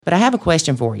But I have a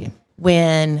question for you.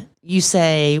 When you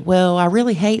say, well, I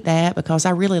really hate that because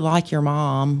I really like your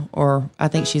mom, or I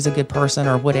think she's a good person,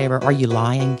 or whatever, are you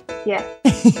lying? Yeah.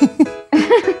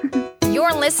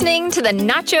 You're listening to the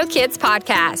Nacho Kids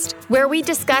Podcast, where we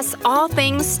discuss all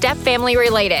things step-family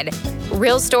related.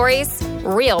 Real stories,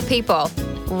 real people,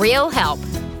 real help.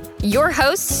 Your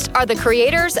hosts are the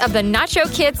creators of the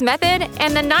Nacho Kids Method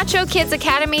and the Nacho Kids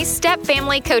Academy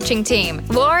Step-Family Coaching Team,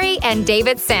 Lori and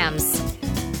David Sims.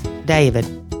 David,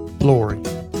 Lori.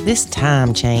 this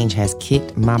time change has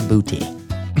kicked my booty.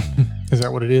 Is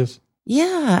that what it is?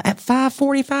 Yeah, at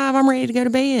 5:45, I'm ready to go to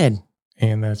bed.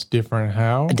 And that's different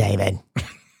how? David.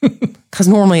 Because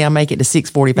normally I make it to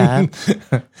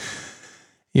 6:45.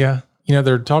 Yeah. You know,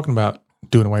 they're talking about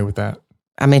doing away with that.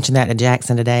 I mentioned that to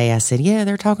Jackson today. I said, yeah,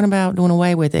 they're talking about doing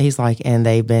away with it. He's like, and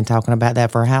they've been talking about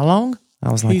that for how long?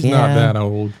 I was like, He's yeah. not that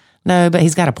old. No, but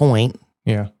he's got a point.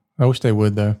 Yeah. I wish they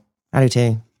would, though. I do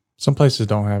too. Some places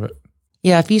don't have it.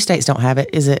 Yeah, a few states don't have it.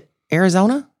 Is it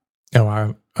Arizona? Oh,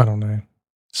 I don't know.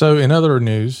 So in other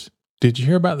news, did you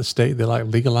hear about the state that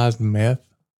legalized meth?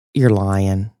 You're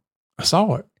lying. I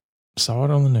saw it. Saw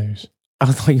it on the news. I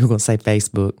thought you were going to say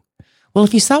Facebook. Well,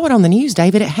 if you saw it on the news,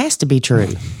 David, it has to be true.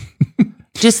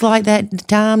 Just like that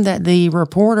time that the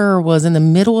reporter was in the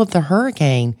middle of the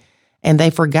hurricane and they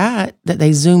forgot that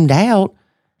they zoomed out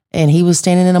and he was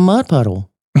standing in a mud puddle.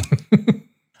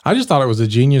 I just thought it was a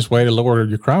genius way to lower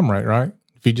your crime rate, right?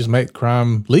 If you just make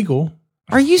crime legal.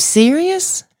 Are you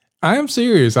serious? I am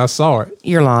serious. I saw it.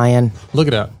 You're lying. Look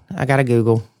it up. I got to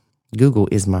Google. Google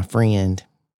is my friend.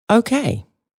 Okay.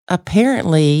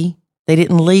 Apparently, they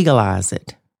didn't legalize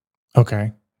it.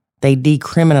 Okay. They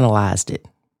decriminalized it.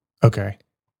 Okay.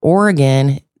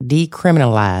 Oregon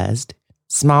decriminalized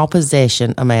small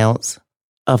possession amounts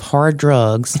of hard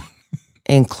drugs,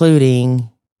 including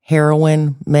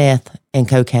heroin, meth, and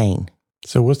cocaine.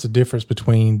 So what's the difference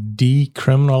between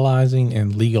decriminalizing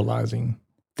and legalizing?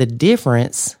 The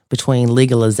difference between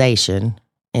legalization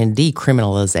and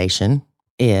decriminalization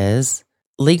is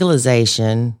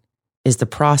legalization is the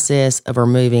process of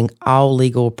removing all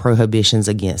legal prohibitions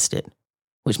against it,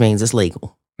 which means it's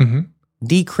legal. Mm-hmm.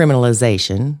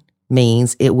 Decriminalization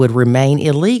means it would remain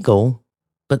illegal,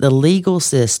 but the legal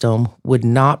system would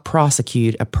not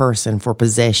prosecute a person for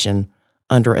possession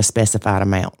under a specified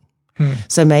amount.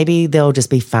 So maybe they'll just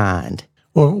be fined.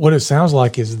 Well, what it sounds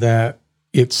like is that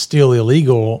it's still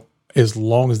illegal as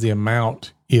long as the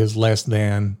amount is less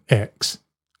than X.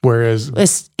 Whereas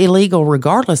It's illegal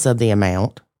regardless of the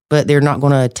amount, but they're not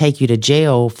going to take you to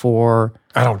jail for,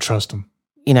 I don't trust them.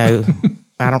 you know,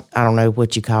 I don't know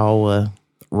what you call a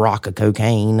rock of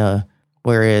cocaine,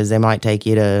 whereas they might take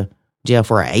you to jail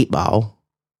for an 8-ball.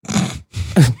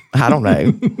 I don't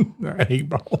know.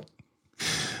 8-ball.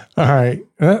 All right.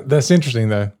 That's interesting,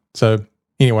 though. So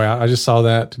anyway, I just saw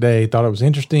that today. Thought it was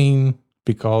interesting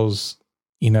because,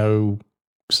 you know,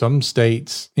 some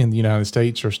states in the United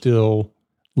States are still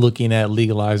looking at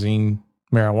legalizing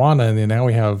marijuana. And then now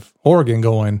we have Oregon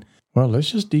going, well,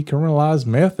 let's just decriminalize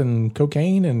meth and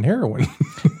cocaine and heroin.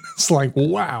 It's like,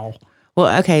 wow.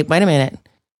 Well, okay, wait a minute.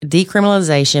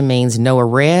 Decriminalization means no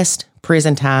arrest,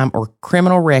 prison time, or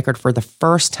criminal record for the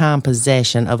first time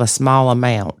possession of a small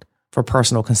amount for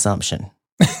personal consumption.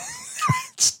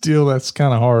 Still, that's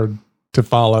kind of hard to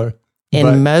follow.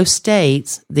 In most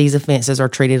states, these offenses are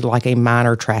treated like a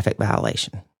minor traffic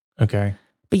violation. Okay.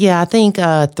 But yeah, I think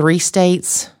 3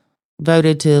 states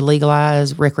voted to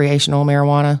legalize recreational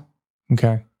marijuana.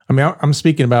 Okay. I mean, I'm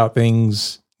speaking about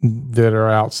things that are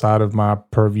outside of my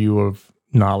purview of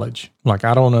knowledge. Like,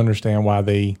 I don't understand why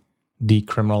they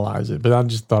decriminalize it, but I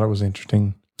just thought it was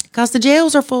interesting. Because the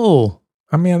jails are full.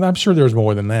 I mean, I'm sure there's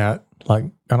more than that. Like,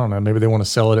 I don't know, maybe they want to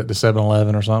sell it at the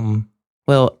 7-Eleven or something.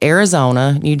 Well,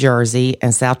 Arizona, New Jersey,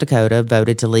 and South Dakota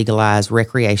voted to legalize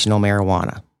recreational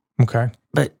marijuana. Okay.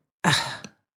 But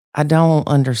I don't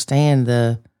understand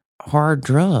the hard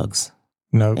drugs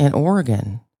No, in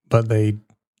Oregon. but they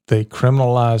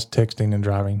criminalize texting and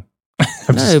driving.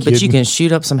 No, but you can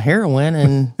shoot up some heroin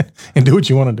and and do what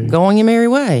you want to do. go on your merry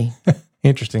way.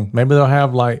 Interesting. Maybe they'll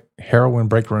have like heroin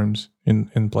break rooms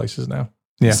in places now.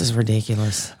 Yeah. This is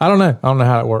ridiculous. I don't know. I don't know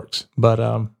how it works,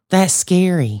 but That's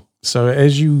scary. so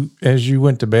as you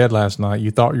went to bed last night, you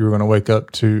thought you were going to wake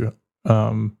up to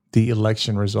the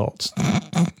election results.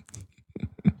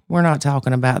 We're not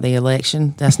talking about the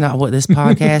election. That's not what this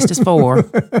podcast is for.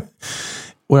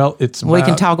 Well, We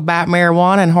can talk about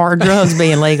marijuana and hard drugs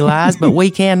being legalized, but we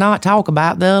cannot talk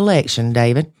about the election,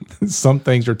 David. some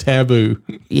things are taboo.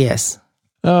 Yes.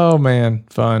 Oh man,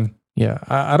 fun. Yeah,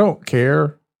 I don't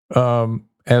care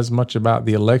as much about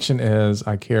the election as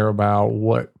I care about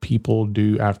what people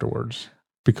do afterwards.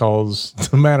 because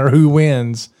no matter who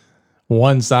wins,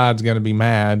 one side's going to be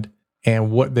mad.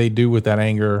 And what they do with that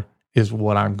anger is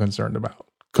what I'm concerned about,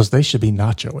 because they should be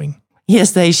nachoing.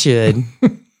 Yes, they should.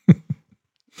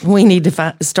 We need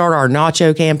to start our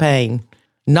nacho campaign.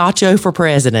 Nacho for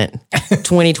president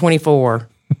 2024.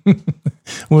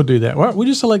 We'll do that. Well, we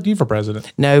just select you for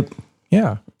president. Nope.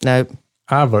 Yeah. Nope.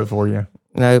 I'll vote for you.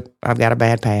 Nope. I've got a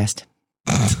bad past.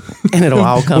 And it'll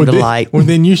all come to light. Well,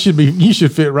 then you should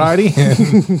fit right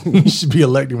in. You should be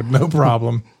elected with no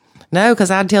problem. No,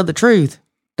 because I'd tell the truth.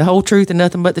 The whole truth and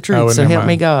nothing but the truth. So help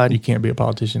me God. You can't be a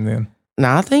politician then.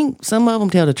 No, I think some of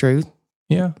them tell the truth.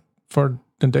 Yeah. For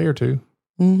a day or two.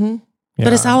 Mm-hmm. Yeah.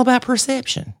 But it's all about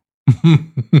perception.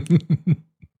 You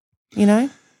know?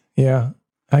 Yeah,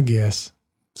 I guess.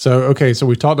 So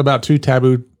we talked about 2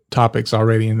 taboo topics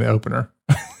already in the opener.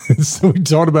 So we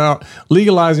talked about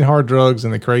legalizing hard drugs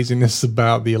and the craziness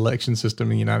about the election system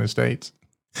in the United States.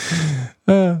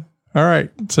 All right.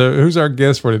 So who's our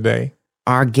guest for today?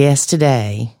 Our guest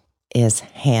today is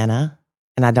Hannah,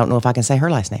 and I don't know if I can say her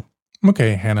last name.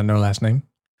 Okay, Hannah, no last name.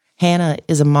 Hannah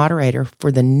is a moderator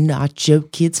for the Nacho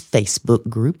Kids Facebook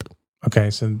group.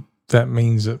 Okay, so that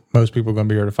means that most people are going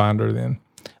to be able to find her then.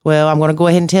 Well, I'm going to go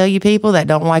ahead and tell you people that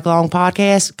don't like long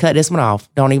podcasts, cut this one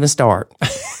off. Don't even start.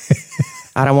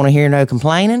 I don't want to hear no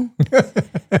complaining.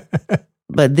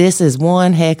 But this is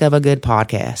one heck of a good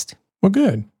podcast. Well,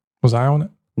 good. Was I on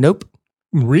it? Nope.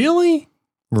 Really?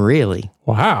 Really?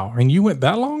 Wow. And you went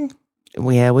that long?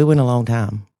 Yeah, we went a long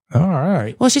time. All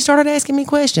right. Well, she started asking me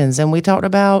questions, and we talked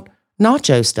about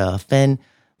nacho stuff and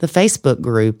the Facebook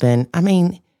group. And I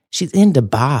mean, she's in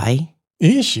Dubai.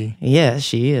 Is she? Yes,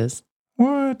 she is.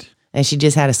 What? And she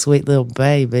just had a sweet little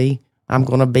baby. I'm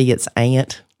going to be its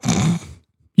aunt.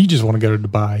 You just want to go to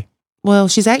Dubai. Well,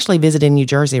 she's actually visiting New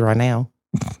Jersey right now.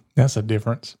 That's a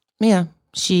difference. Yeah.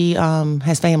 She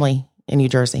has family in New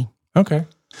Jersey. Okay.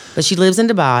 But she lives in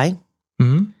Dubai.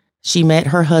 Mm-hmm. She met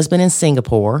her husband in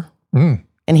Singapore. Mm.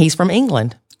 And he's from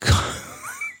England.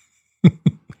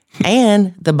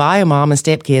 And the bio mom and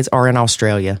stepkids are in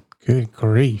Australia. Good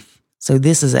grief. So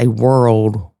this is a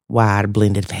worldwide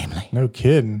blended family. No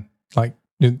kidding. Like,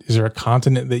 is there a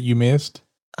continent that you missed?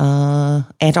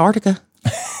 Antarctica.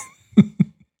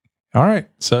 All right.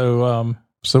 So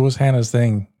what's Hannah's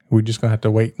thing? We're just going to have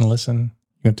to wait and listen.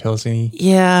 You going to tell us any?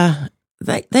 Yeah.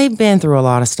 They've been through a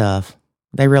lot of stuff.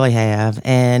 They really have.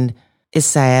 And it's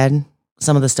sad,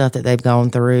 some of the stuff that they've gone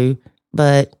through.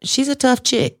 But she's a tough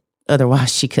chick.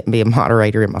 Otherwise, she couldn't be a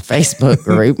moderator in my Facebook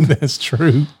group. That's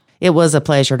true. It was a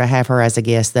pleasure to have her as a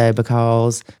guest, though,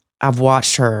 because I've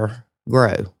watched her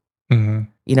grow. Mm-hmm.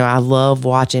 You know, I love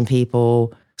watching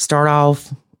people start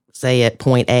off, say, at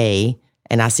point A,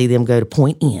 and I see them go to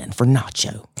point N for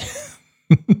nacho.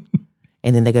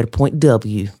 And then they go to point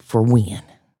W for win.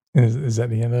 Is that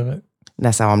the end of it?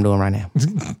 That's how I'm doing right now.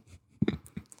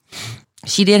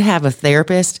 She did have a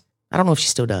therapist. I don't know if she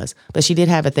still does, but she did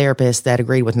have a therapist that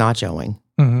agreed with nachoing.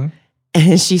 Mm-hmm.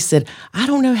 And she said, I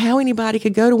don't know how anybody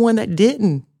could go to one that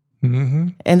didn't. Mm-hmm.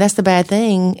 And that's the bad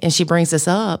thing. And she brings this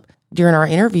up during our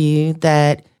interview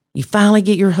that you finally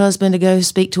get your husband to go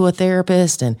speak to a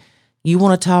therapist and you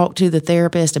want to talk to the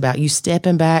therapist about you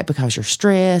stepping back because you're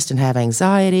stressed and have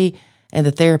anxiety. And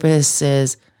the therapist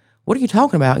says, what are you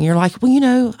talking about? And you're like, well, you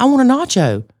know, I want a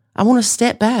nacho. I want to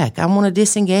step back. I want to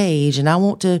disengage. And I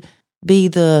want to be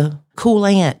the cool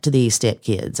aunt to these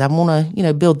stepkids. I want to, you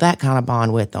know, build that kind of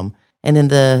bond with them. And then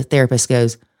the therapist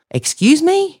goes, excuse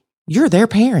me? You're their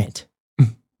parent.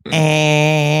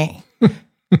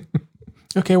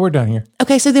 Okay, we're done here.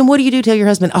 Okay, so then what do you do? Tell your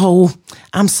husband, oh,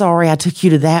 I'm sorry I took you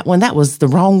to that one. That was the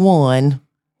wrong one.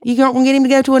 You aren't going to get him to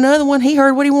go to another one. He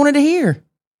heard what he wanted to hear.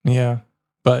 Yeah,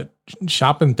 but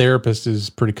shopping therapist is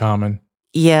pretty common.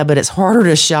 Yeah, but it's harder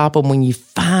to shop them when you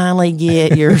finally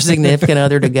get your significant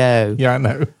other to go. Yeah, I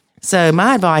know. So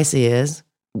my advice is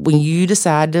when you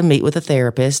decide to meet with a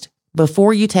therapist,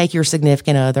 before you take your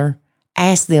significant other,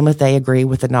 ask them if they agree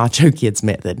with the Nacho Kids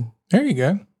method. There you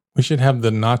go. We should have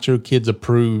the Nacho Kids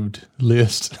approved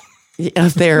list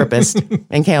of therapists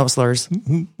and counselors.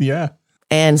 Yeah.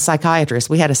 And psychiatrists.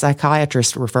 We had a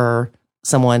psychiatrist refer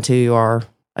someone to our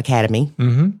academy.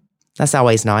 Mm-hmm. That's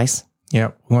always nice.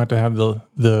 Yeah. We want to have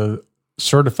the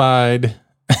certified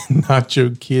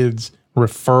Nacho Kids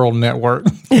referral network.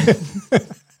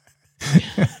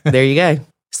 There you go.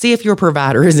 See if your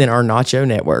provider is in our Nacho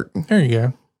network. There you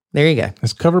go. There you go.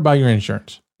 It's covered by your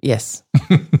insurance. Yes.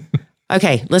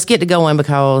 Okay, let's get to going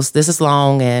because this is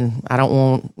long and I don't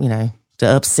want, to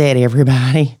upset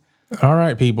everybody. All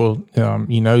right, people.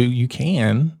 You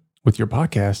can, with your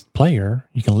podcast player,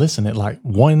 you can listen at like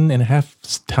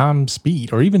 1.5 times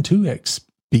speed or even 2x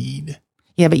speed.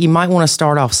 Yeah, but you might want to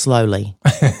start off slowly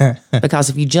because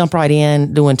if you jump right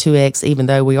in doing 2X, even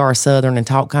though we are Southern and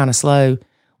talk kind of slow,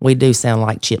 we do sound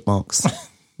like chipmunks.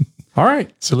 All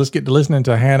right. So let's get to listening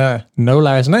to Hannah, no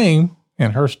last name,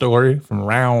 and her story from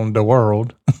around the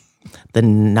world. The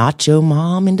Nacho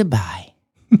Mom in Dubai.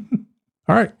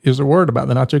 All right. Here's a word about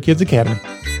the Nacho Kids Academy.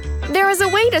 There is a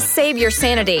way to save your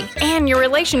sanity and your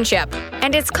relationship,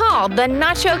 and it's called the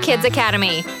Nacho Kids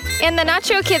Academy. In the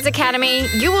Nacho Kids Academy,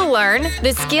 you will learn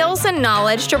the skills and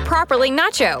knowledge to properly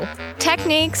nacho,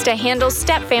 techniques to handle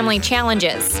step-family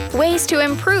challenges, ways to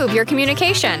improve your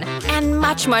communication, and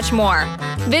much, much more.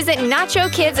 Visit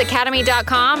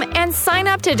NachoKidsAcademy.com and sign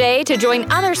up today to join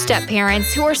other step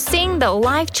parents who are seeing the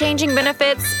life-changing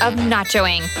benefits of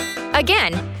nachoing.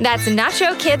 Again, that's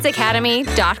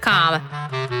NachoKidsAcademy.com.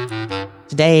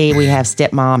 Today we have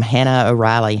stepmom Hannah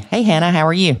O'Reilly. Hey, Hannah, how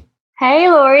are you? Hey,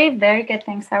 Lori. Very good,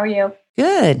 thanks. How are you?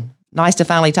 Good. Nice to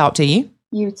finally talk to you.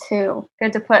 You too.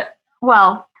 Good to put,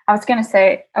 well, I was going to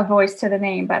say a voice to the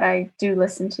name, but I do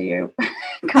listen to you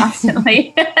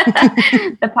constantly.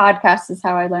 The podcast is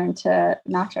how I learned to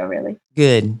nacho, really.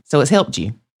 Good. So it's helped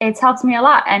you. It's helped me a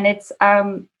lot. And it's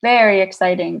very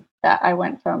exciting that I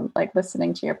went from like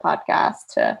listening to your podcast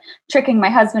to tricking my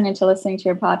husband into listening to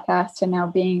your podcast to now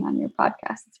being on your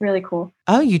podcast. It's really cool.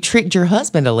 Oh, you tricked your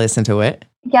husband to listen to it.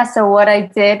 Yeah. So what I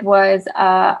did was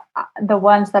the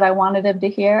ones that I wanted him to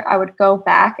hear, I would go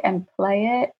back and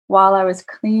play it while I was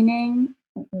cleaning,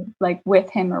 like with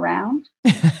him around.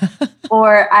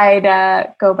 Or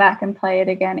I'd go back and play it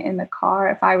again in the car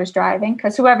if I was driving,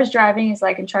 because whoever's driving is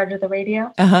like in charge of the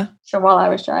radio. Uh-huh. So while I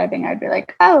was driving, I'd be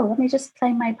like, oh, let me just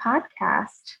play my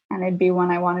podcast. And it'd be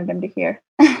one I wanted him to hear.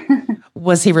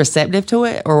 Was he receptive to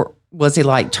it? Or was he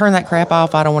like, turn that crap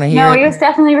off, I don't want to hear it? No, he was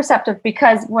definitely receptive,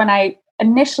 because when I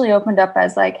initially opened up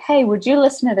as like, hey, would you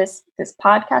listen to this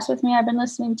podcast with me I've been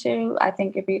listening to? I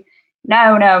think it'd be,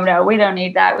 no, we don't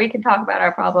need that. We can talk about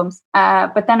our problems.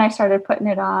 But then I started putting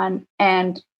it on,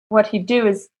 and what he'd do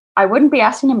is I wouldn't be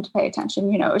asking him to pay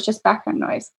attention. It was just background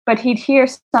noise. But he'd hear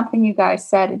something you guys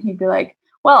said, and he'd be like,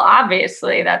 well,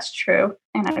 obviously that's true.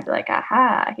 And I'd be like,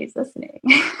 aha, he's listening.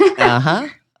 Uh-huh.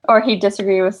 Or he'd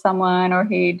disagree with someone, or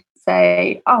he'd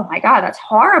say, oh my God, that's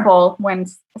horrible, when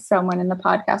someone in the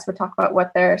podcast would talk about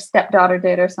what their stepdaughter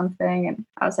did or something. And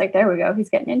I was like, there we go. He's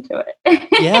getting into it.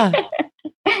 Yeah.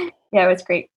 Yeah, it was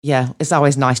great. Yeah, it's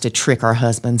always nice to trick our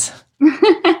husbands.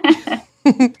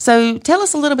 So tell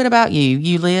us a little bit about you.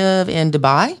 You live in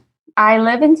Dubai? I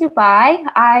live in Dubai.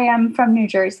 I am from New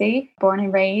Jersey, born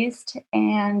and raised.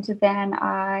 And then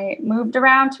I moved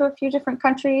around to a few different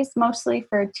countries, mostly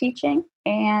for teaching.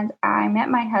 And I met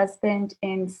my husband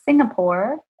in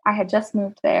Singapore. I had just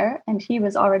moved there, and he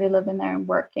was already living there and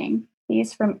working.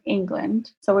 He's from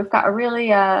England. So we've got a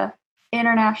really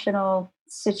international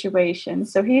situation.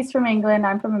 So he's from England,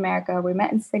 I'm from America. We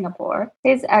met in Singapore.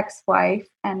 His ex-wife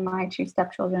and my two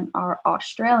stepchildren are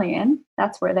Australian.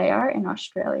 That's where they are, in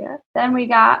Australia. Then we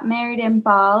got married in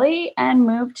Bali and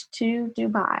moved to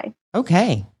Dubai.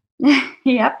 Okay.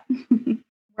 Yep.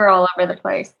 We're all over the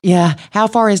place. Yeah. How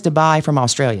far is Dubai from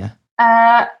Australia?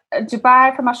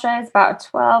 Dubai from Australia is about a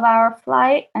 12-hour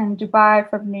flight, and Dubai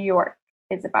from New York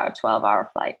is about a 12-hour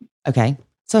flight. Okay.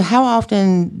 So how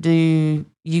often do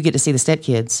you get to see the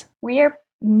stepkids? We are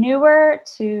newer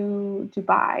to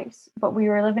Dubai, but we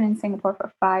were living in Singapore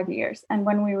for 5 years. And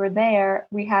when we were there,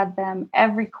 we had them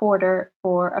every quarter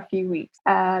for a few weeks.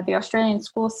 The Australian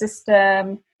school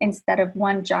system, instead of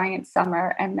one giant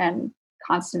summer and then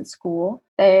constant school,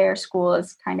 their school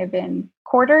is kind of in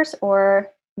quarters, or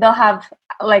they'll have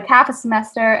like half a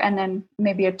semester and then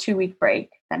maybe a 2-week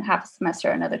break, then half a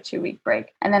semester, another 2-week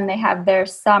break. And then they have their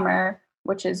summer,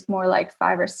 which is more like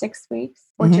 5 or 6 weeks,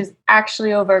 which is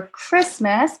actually over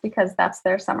Christmas, because that's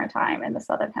their summertime in the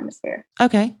Southern Hemisphere.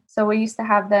 Okay. So we used to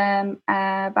have them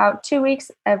about 2 weeks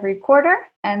every quarter,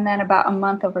 and then about a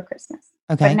month over Christmas.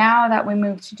 Okay. But now that we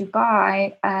moved to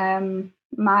Dubai,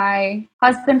 my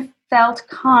husband felt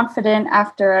confident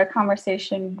after a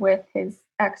conversation with his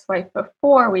ex-wife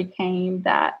before we came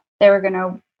that they were going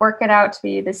to work it out to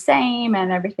be the same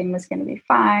and everything was going to be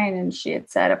fine. And she had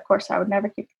said, of course, I would never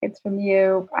keep the kids from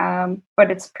you.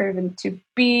 But it's proven to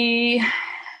be,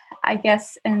 I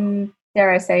guess,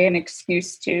 dare I say, an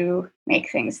excuse to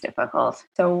make things difficult.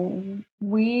 So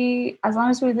as long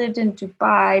as we lived in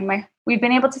Dubai, we've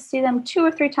been able to see them 2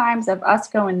 or 3 times of us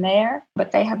going there,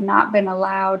 but they have not been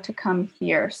allowed to come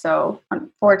here. So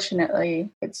unfortunately,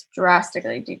 it's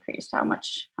drastically decreased how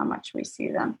much we see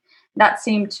them. that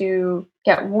seemed to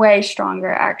get way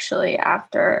stronger actually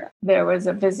after there was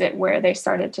a visit where they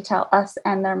started to tell us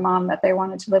and their mom that they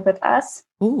wanted to live with us.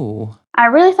 Ooh. I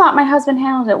really thought my husband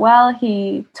handled it well.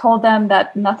 He told them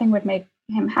that nothing would make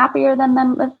him happier than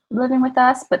them living with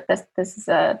us, but this is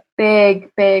a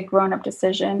big grown-up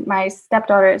decision. My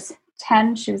stepdaughter is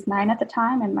 10, she was 9 at the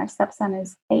time, and my stepson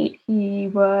is 8. He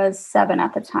was 7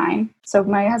 at the time. So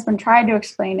my husband tried to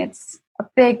explain it's a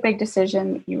big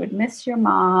decision. You would miss your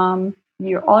mom.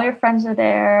 All your friends are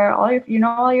there. All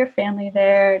your family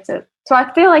there. So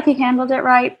I feel like he handled it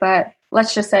right, but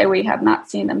let's just say we have not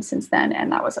seen them since then,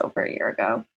 and that was over a year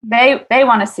ago. They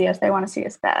want to see us. They want to see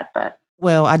us bad, but.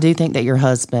 Well, I do think that your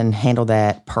husband handled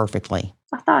that perfectly.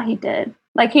 I thought he did.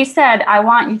 Like he said, I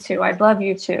want you to, I'd love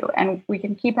you to. And we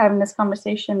can keep having this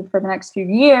conversation for the next few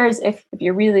years if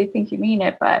you really think you mean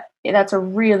it. But that's a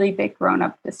really big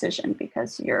grown-up decision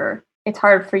because it's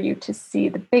hard for you to see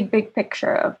the big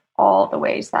picture of all the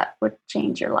ways that would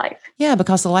change your life. Yeah,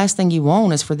 because the last thing you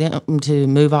want is for them to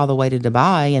move all the way to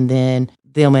Dubai and then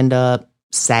they'll end up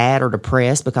sad or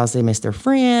depressed because they miss their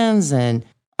friends and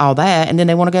all that. And then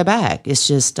they want to go back. It's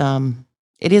just,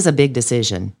 it is a big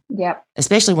decision. Yep.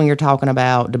 Especially when you're talking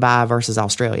about Dubai versus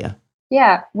Australia.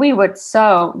 Yeah, we would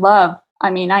so love. I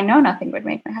mean, I know nothing would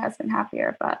make my husband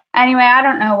happier. But anyway, I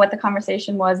don't know what the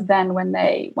conversation was then when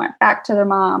they went back to their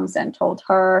moms and told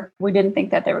her. We didn't think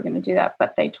that they were going to do that,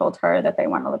 but they told her that they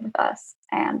want to live with us.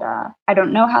 And I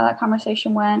don't know how that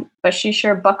conversation went, but she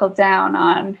sure buckled down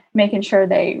on making sure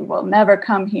they will never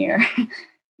come here.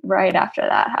 Right after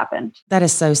that happened. That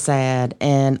is so sad.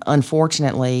 And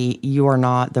unfortunately, you are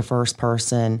not the first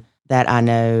person that I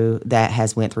know that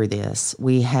has went through this.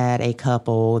 We had a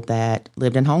couple that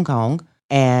lived in Hong Kong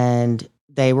and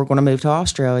they were going to move to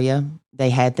Australia.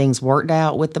 They had things worked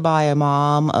out with the bio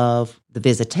mom of the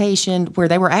visitation where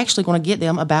they were actually going to get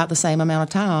them about the same amount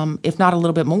of time, if not a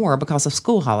little bit more because of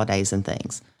school holidays and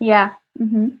things. Yeah.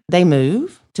 Mm-hmm. They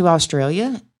move to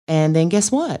Australia and then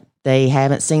guess what? They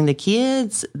haven't seen the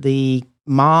kids. The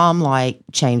mom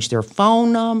changed their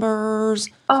phone numbers.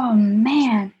 Oh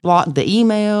man. Blocked the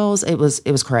emails. It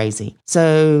was crazy.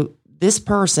 So this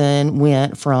person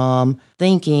went from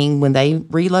thinking when they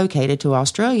relocated to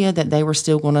Australia that they were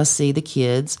still going to see the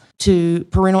kids to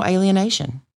parental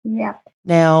alienation. Yep.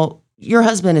 Now, your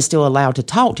husband is still allowed to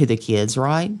talk to the kids,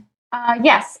 right?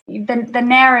 Yes. The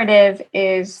narrative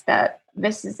is that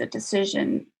this is a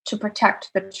decision to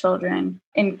protect the children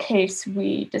in case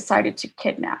we decided to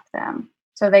kidnap them.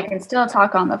 So they can still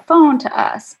talk on the phone to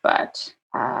us, but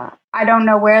I don't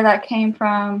know where that came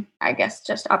from. I guess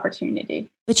just opportunity.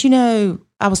 But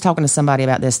I was talking to somebody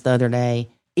about this the other day.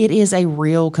 It is a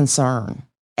real concern.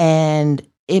 And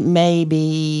it may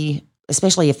be,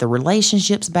 especially if the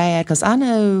relationship's bad, because I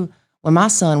know when my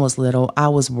son was little, I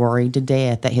was worried to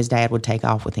death that his dad would take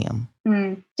off with him.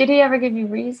 Did he ever give you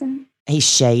reason? He's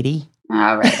shady.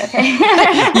 Oh, right. Okay.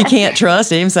 You can't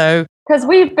trust him. So, because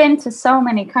we've been to so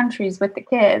many countries with the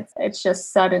kids, it's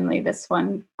just suddenly this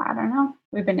one, I don't know.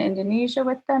 We've been to Indonesia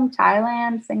with them,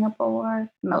 Thailand, Singapore,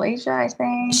 Malaysia, I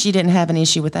think. She didn't have an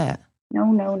issue with that?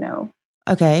 No.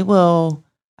 Okay, well,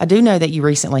 I do know that you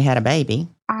recently had a baby.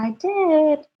 I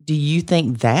did. Do you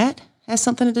think that has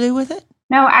something to do with it?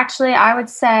 No, actually, I would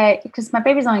say, because my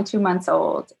baby's only 2 months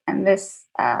old, and this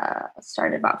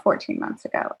started about 14 months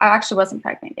ago. I actually wasn't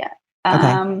pregnant yet.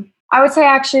 Okay. I would say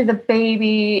actually the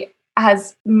baby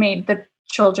has made the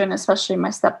children, especially my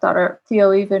stepdaughter,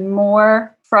 feel even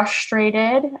more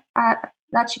frustrated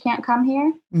that she can't come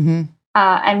here. Mm-hmm.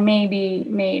 And maybe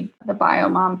made the bio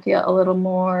mom feel a little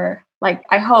more like,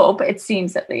 I hope, it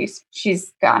seems at least,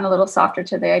 she's gotten a little softer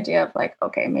to the idea of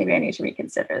okay, maybe I need to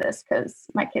reconsider this because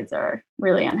my kids are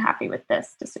really unhappy with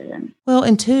this decision. Well,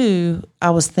 and two,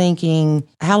 I was thinking,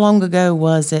 how long ago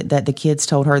was it that the kids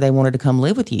told her they wanted to come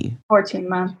live with you? 14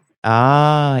 months.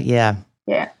 Ah, yeah.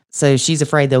 Yeah. So she's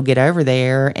afraid they'll get over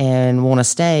there and want to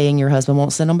stay and your husband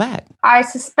won't send them back. I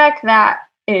suspect that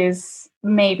is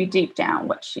maybe deep down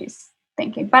what she's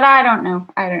thinking, but I don't know.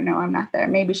 I'm not there.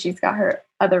 Maybe she's got her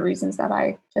other reasons that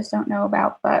I just don't know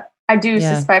about, but I do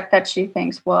suspect that she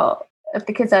thinks, well, if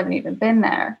the kids haven't even been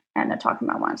there and they're talking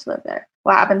about wanting to live there,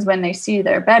 what happens when they see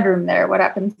their bedroom there? What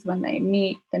happens when they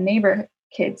meet the neighbor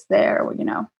kids there,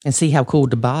 And see how cool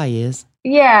Dubai is.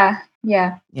 Yeah.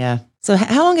 So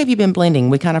how long have you been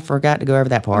blending? We kind of forgot to go over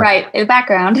that part. Right, in the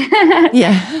background.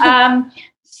 Yeah.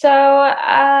 So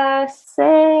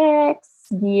 6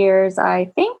 years, I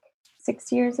think.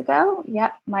 6 years ago.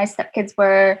 Yep. My stepkids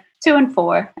were 2 and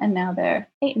 4, and now they're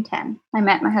 8 and 10. I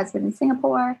met my husband in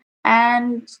Singapore,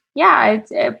 and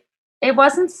it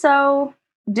wasn't so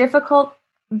difficult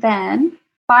then,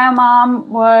 Biomom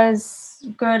was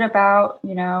good about,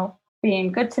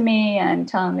 being good to me and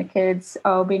telling the kids,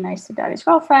 oh, be nice to daddy's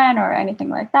girlfriend or anything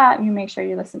like that. You make sure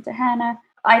you listen to Hannah.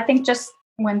 I think just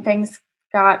when things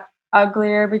got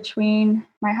uglier between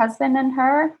my husband and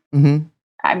her,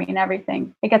 I mean,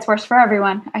 everything. It gets worse for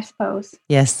everyone, I suppose.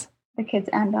 Yes. The kids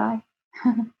and I.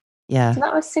 Yeah. So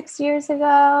that was 6 years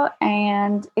ago.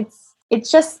 And it's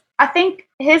just, I think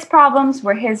his problems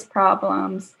were his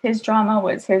problems. His drama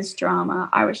was his drama.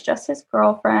 I was just his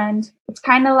girlfriend. It's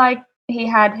kind of like he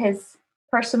had his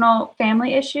personal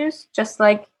family issues, just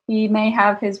like he may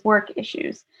have his work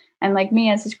issues. And like me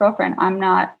as his girlfriend,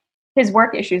 his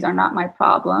work issues are not my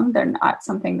problem. They're not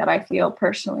something that I feel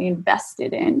personally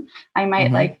invested in. I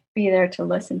might like be there to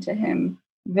listen to him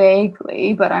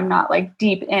vaguely, but I'm not like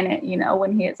deep in it,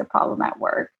 when he has a problem at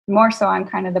work. More so, I'm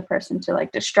kind of the person to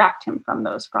like distract him from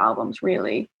those problems,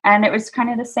 really. And it was kind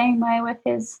of the same way with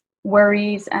his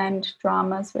worries and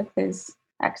dramas with his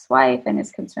ex-wife and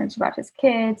his concerns about his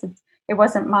kids. It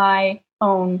wasn't my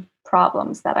own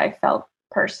problems that I felt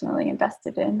personally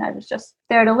invested in. I was just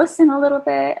there to listen a little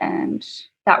bit, and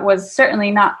that was certainly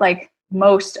not like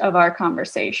most of our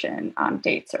conversation on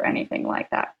dates or anything like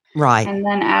that. Right. And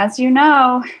then, as you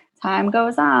know, time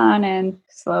goes on, and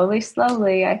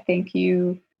slowly, I think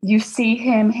you see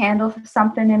him handle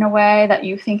something in a way that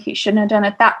you think he shouldn't have done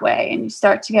it that way, and you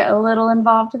start to get a little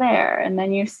involved there. And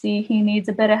then you see he needs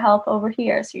a bit of help over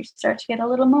here, so you start to get a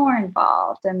little more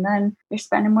involved. And then you're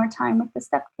spending more time with the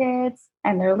stepkids,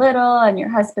 and they're little, and your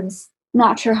husband's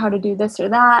not sure how to do this or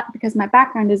that, because my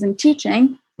background is in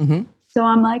teaching. So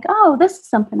I'm like, oh, this is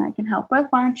something I can help with.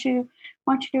 Why don't you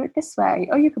do it this way?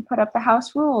 Oh, you could put up the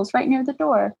house rules right near the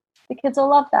door. The kids will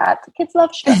love that. The kids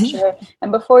love structure.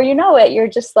 And before you know it, you're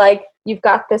just like, you've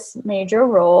got this major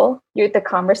role. The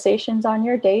conversations on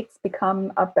your dates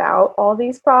become about all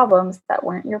these problems that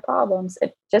weren't your problems.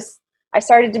 I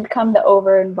started to become the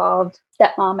over-involved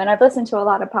stepmom. And I've listened to a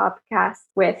lot of podcasts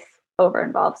with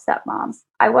over-involved stepmoms.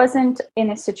 I wasn't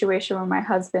in a situation where my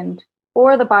husband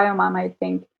or the biomom,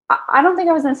 I don't think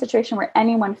I was in a situation where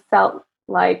anyone felt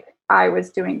like I was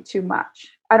doing too much.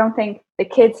 I don't think the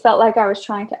kids felt like I was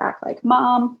trying to act like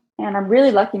mom. And I'm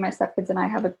really lucky my stepkids and I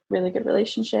have a really good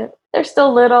relationship. They're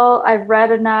still little. I've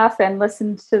read enough and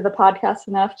listened to the podcast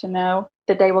enough to know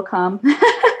the day will come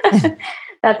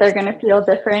that they're going to feel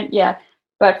different. Yeah.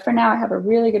 But for now, I have a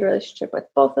really good relationship with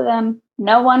both of them.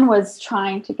 No one was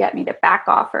trying to get me to back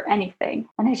off or anything.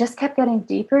 And I just kept getting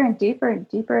deeper and deeper and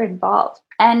deeper involved.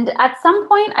 And at some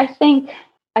point, I think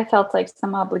I felt like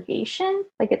some obligation,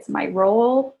 like it's my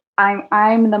role.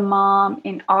 I'm the mom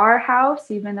in our house,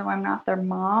 even though I'm not their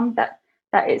mom. That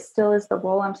still is the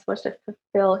role I'm supposed to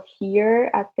fulfill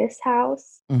here at this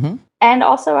house. And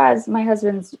also as my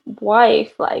husband's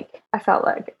wife, like I felt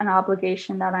like an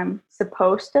obligation that I'm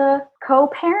supposed to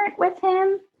co-parent with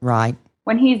him. Right.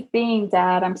 When he's being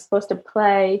dad, I'm supposed to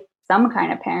play some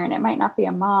kind of parent. It might not be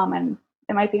a mom, and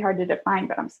it might be hard to define,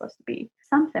 but I'm supposed to be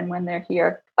something when they're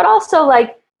here. But also,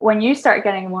 like, when you start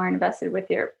getting more invested with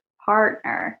your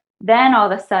partner, then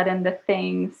all of a sudden the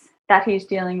things that he's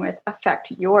dealing with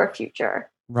affect your future.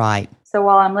 Right. So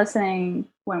while I'm listening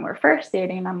when we're first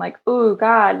dating, I'm like, ooh,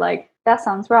 God, like, that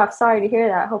sounds rough. Sorry to hear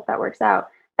that. Hope that works out.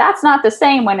 That's not the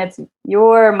same when it's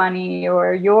your money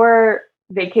or your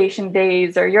vacation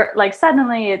days or your, like,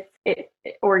 suddenly it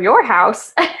or your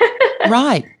house.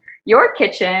 Right. Your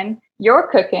kitchen, your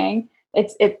cooking.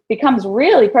 It becomes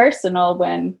really personal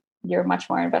when you're much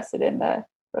more invested in the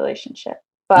relationship.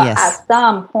 But at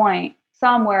some point,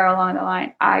 somewhere along the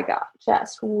line, I got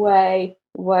just way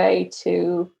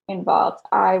too involved.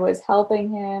 I was helping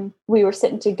him. We were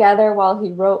sitting together while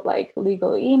he wrote like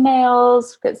legal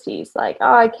emails because he's like,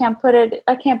 oh, I can't put it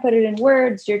in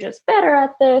words. You're just better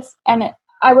at this. And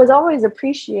I was always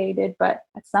appreciated. But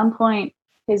at some point,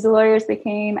 his lawyers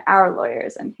became our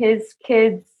lawyers, and his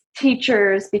kids'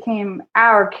 teachers became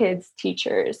our kids'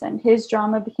 teachers, and his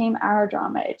drama became our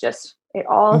drama. It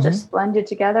all just blended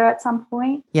together at some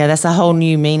point. Yeah, that's a whole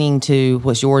new meaning to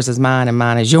what's yours is mine and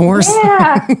mine is yours.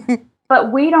 Yeah,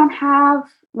 but we don't have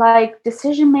like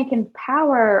decision-making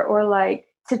power or like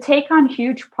to take on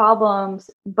huge problems,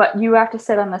 but you have to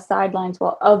sit on the sidelines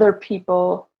while other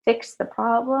people fix the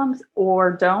problems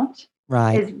or don't.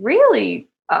 Right. Is really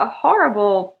a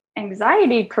horrible,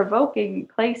 anxiety-provoking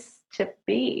place to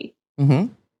be.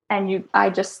 And I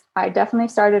definitely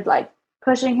started like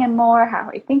pushing him more,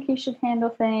 how I think he should handle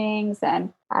things.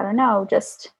 And I don't know,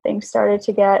 just things started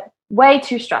to get way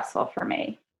too stressful for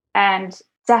me. And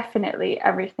definitely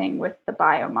everything with the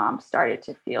biomom started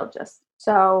to feel just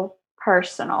so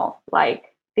personal.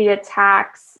 Like the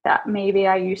attacks that maybe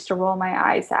I used to roll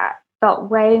my eyes at felt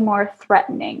way more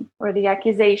threatening, or the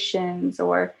accusations,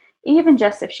 or even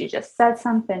just if she just said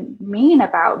something mean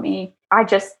about me,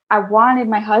 I wanted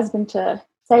my husband to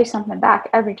say something back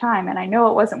every time. And I know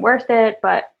it wasn't worth it,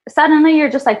 but suddenly you're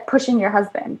just like pushing your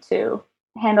husband to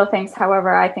handle things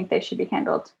however I think they should be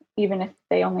handled, even if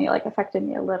they only like affected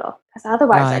me a little. Because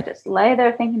otherwise I just lay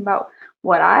there thinking about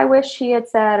what I wish he had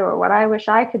said, or what I wish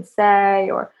I could say,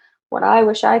 or what I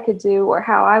wish I could do, or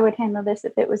how I would handle this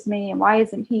if it was me. And why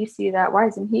isn't he see that? Why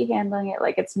isn't he handling it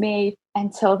like it's me?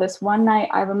 Until this one night,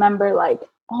 I remember like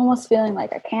almost feeling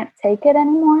like I can't take it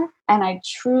anymore. And I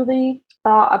truly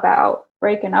thought about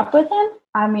breaking up with him.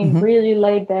 I mean, really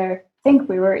laid there, I think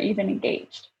we were even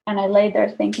engaged. And I laid there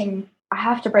thinking, I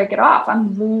have to break it off.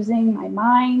 I'm losing my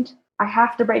mind. I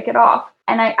have to break it off.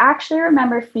 And I actually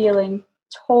remember feeling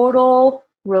total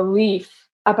relief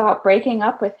about breaking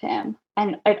up with him.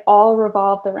 And it all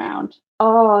revolved around,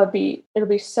 it'll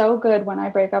be so good when I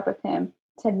break up with him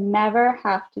to never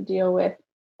have to deal with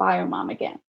biomom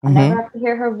again. I'll never have to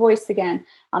hear her voice again.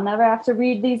 I'll never have to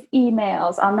read these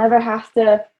emails. I'll never have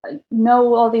to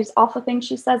know all these awful things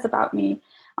she says about me.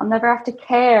 I'll never have to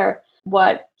care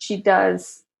what she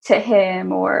does to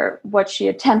him, or what she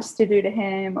attempts to do to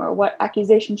him, or what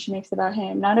accusations she makes about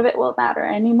him. None of it will matter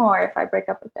anymore if I break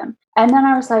up with him. And then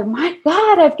I was like, my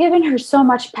God, I've given her so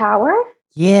much power.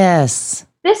 Yes.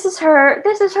 This is her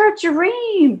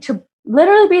dream, to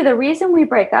literally be the reason we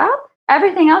break up.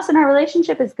 Everything else in our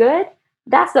relationship is good.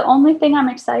 That's the only thing I'm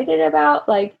excited about.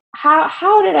 Like,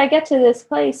 how did I get to this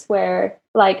place where,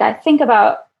 like, I think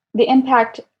about the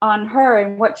impact on her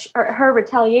and her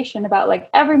retaliation about like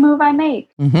every move I make.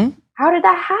 How did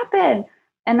that happen?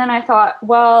 And then I thought,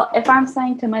 well, if I'm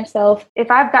saying to myself,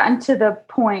 if I've gotten to the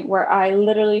point where I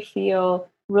literally feel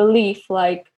relief,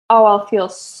 like, oh, I'll feel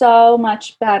so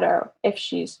much better if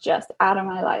she's just out of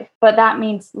my life. But that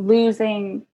means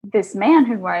losing this man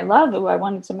who I love, who I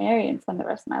wanted to marry and spend the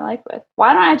rest of my life with.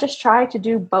 Why don't I just try to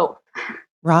do both?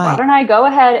 Right. Why don't I go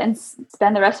ahead and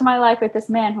spend the rest of my life with this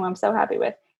man who I'm so happy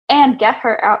with, and get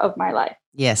her out of my life?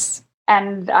 Yes.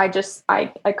 And I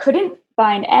couldn't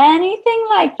find anything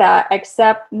like that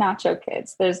except Nacho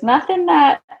Kids. There's nothing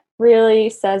that really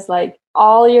says like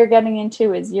all you're getting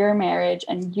into is your marriage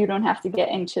and you don't have to get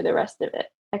into the rest of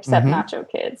it except Nacho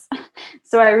Kids.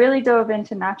 So I really dove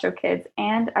into Nacho Kids,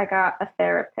 and I got a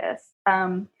therapist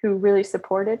who really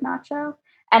supported Nacho.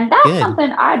 And that's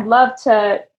something I want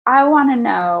to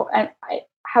know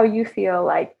how you feel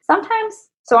like sometimes.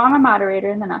 So I'm a moderator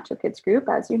in the Nacho Kids group,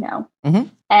 as you know.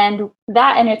 And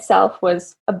that in itself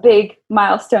was a big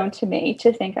milestone to me,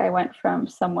 to think I went from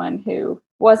someone who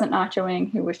wasn't nachoing,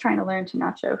 who was trying to learn to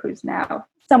nacho, who's now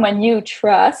someone you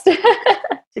trust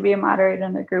to be a moderator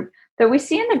in the group. But we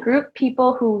see in the group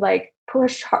people who like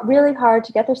push really hard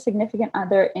to get their significant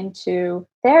other into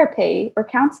therapy or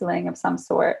counseling of some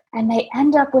sort. And they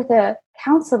end up with a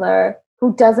counselor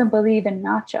who doesn't believe in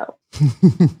nacho.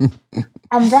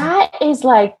 And that is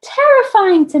like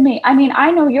terrifying to me. I mean,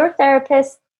 I know your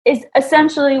therapist is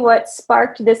essentially what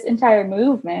sparked this entire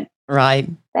movement. Right.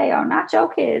 They are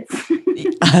Nacho Kids.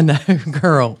 I know,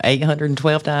 girl,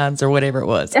 812 times or whatever it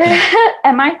was.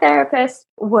 And my therapist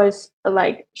was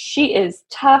like, she is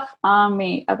tough on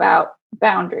me about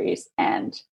boundaries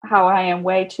and how I am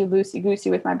way too loosey-goosey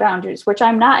with my boundaries, which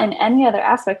I'm not in any other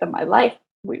aspect of my life,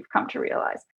 we've come to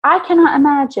realize. I cannot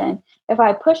imagine if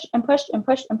I pushed and pushed and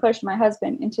pushed and pushed my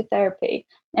husband into therapy,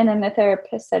 and then the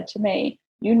therapist said to me,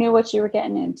 you knew what you were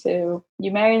getting into.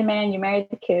 You married the man, you married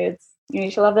the kids. You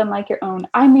need to love them like your own.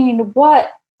 I mean,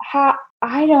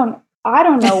 I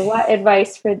don't know what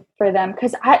advice for them,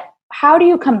 because how do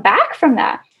you come back from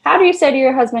that? How do you say to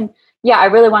your husband, yeah, I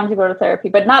really wanted to go to therapy,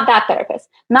 but not that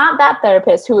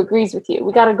therapist who agrees with you.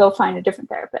 We got to go find a different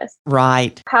therapist.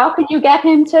 Right. How can you get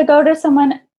him to go to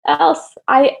someone else?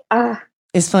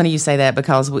 It's funny you say that,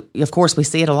 because of course we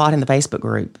see it a lot in the Facebook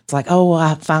group. It's like, oh,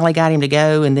 I finally got him to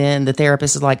go. And then the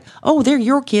therapist is like, oh, they're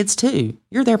your kids too.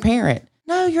 You're their parent.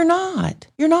 No, you're not.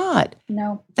 You're not.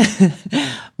 No.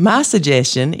 My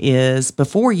suggestion is,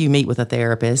 before you meet with a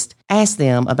therapist, ask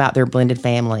them about their blended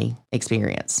family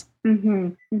experience.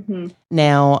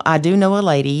 Now, I do know a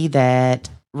lady that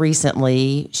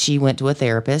recently she went to a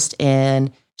therapist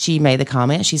and she made the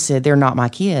comment. She said, they're not my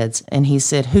kids. And he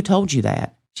said, who told you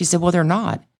that? She said, well, they're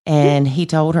not. And he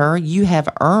told her, you have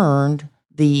earned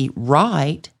the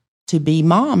right to be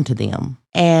mom to them.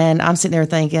 And I'm sitting there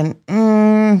thinking,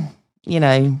 you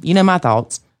know my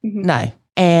thoughts. No.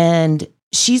 And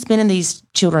she's been in these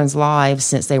children's lives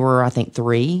since they were, I think,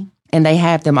 3. And they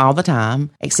have them all the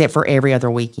time, except for every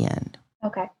other weekend.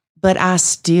 Okay. But I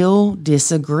still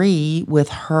disagree with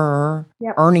her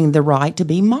earning the right to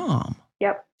be mom.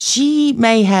 Yep. She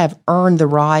may have earned the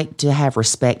right to have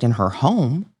respect in her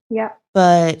home. Yep.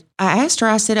 But I asked her,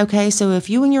 I said, okay, so if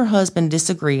you and your husband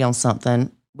disagree on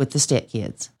something with the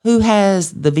stepkids, who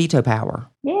has the veto power?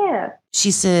 Yeah.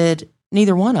 She said,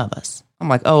 neither one of us. I'm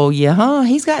like, oh, yeah, huh?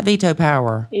 He's got veto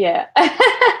power. Yeah.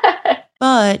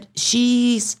 But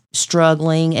she's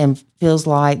struggling and feels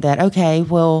like that, okay,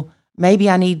 well, maybe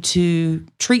I need to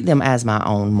treat them as my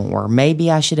own more. Maybe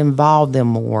I should involve them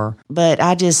more. But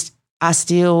I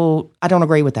don't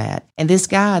agree with that. And this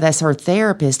guy that's her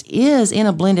therapist is in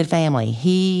a blended family.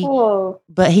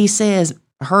 But he says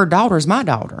her daughter's my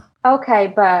daughter.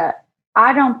 Okay, but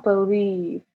I don't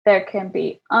believe there can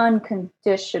be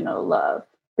unconditional love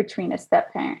between a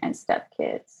step-parent and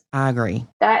stepkids. I agree.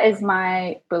 That is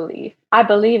my belief. I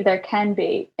believe there can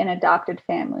be in adopted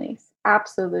families.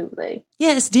 Absolutely.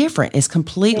 Yeah, it's different. It's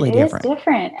completely different. It's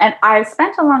different. And I've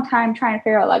spent a long time trying to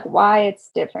figure out like why it's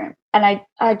different. And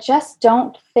I just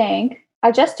don't think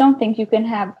you can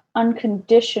have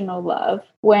unconditional love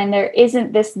when there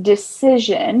isn't this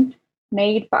decision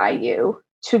made by you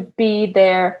to be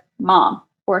their mom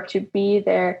or to be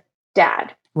their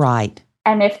dad. Right.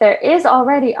 And if there is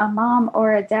already a mom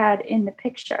or a dad in the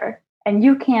picture and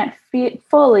you can't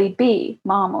fully be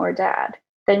mom or dad,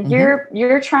 then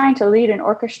you're trying to lead an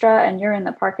orchestra and you're in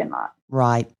the parking lot.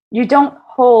 Right. You don't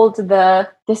hold the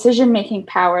decision-making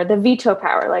power, the veto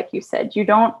power, like you said. You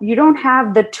don't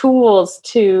have the tools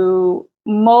to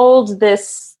mold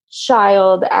this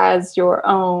child as your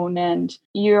own, and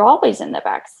you're always in the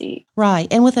back seat. Right.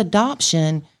 And with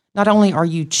adoption, not only are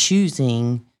you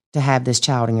choosing to have this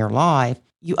child in your life,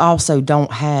 you also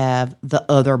don't have the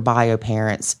other bio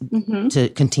parents to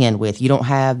contend with. You don't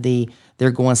have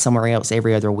they're going somewhere else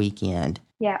every other weekend.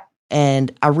 Yeah.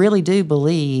 And I really do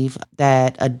believe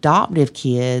that adoptive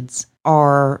kids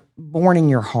are born in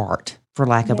your heart, for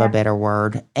lack of a better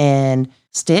word. And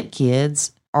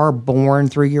stepkids are born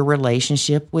through your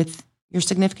relationship with your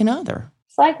significant other.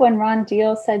 It's like when Ron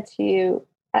Deal said to you,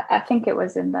 I think it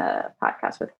was in the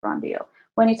podcast with Ron Deal,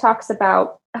 when he talks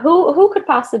about who could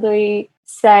possibly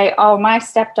say, oh, my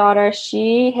stepdaughter,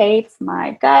 she hates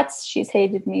my guts. She's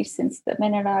hated me since the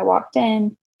minute I walked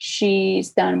in.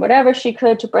 She's done whatever she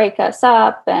could to break us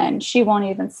up, and she won't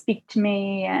even speak to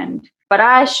me. But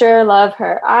I sure love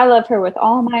her. I love her with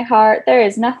all my heart. There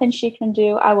is nothing she can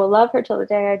do. I will love her till the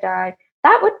day I die.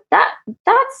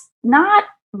 That's not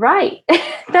right.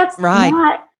 That's right.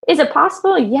 Not. Is it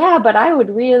possible? Yeah, but I would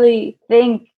really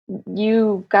think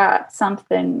you got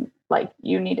something like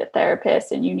you need a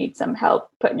therapist and you need some help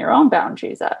putting your own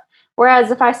boundaries up.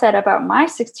 Whereas if I said about my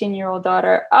 16-year-old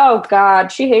daughter, oh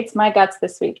God, she hates my guts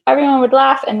this week, everyone would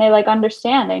laugh and they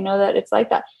understand. They know that it's like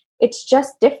that. It's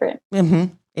just different.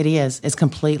 Mm-hmm. It is. It's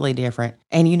completely different.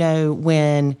 And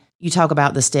when you talk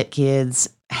about the stepkids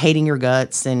hating your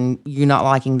guts and you not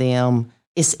liking them,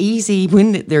 it's easy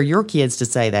when they're your kids to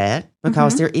say that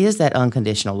because there is that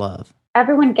unconditional love.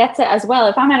 Everyone gets it as well.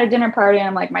 If I'm at a dinner party and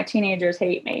I'm like, my teenagers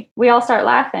hate me, we all start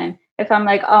laughing. If I'm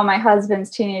like, oh, my husband's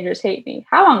teenagers hate me,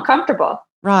 how uncomfortable.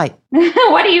 Right.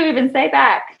 What do you even say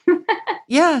back?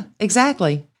 Yeah,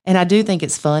 exactly. And I do think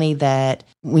it's funny that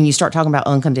when you start talking about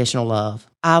unconditional love,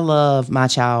 I love my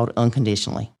child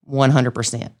unconditionally,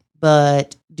 100%.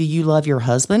 But do you love your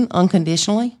husband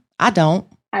unconditionally? I don't.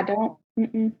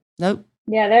 Mm-mm. Nope.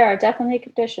 Yeah, there are definitely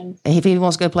conditions. If he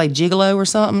wants to go play gigolo or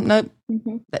something, nope.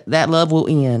 That love will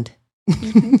end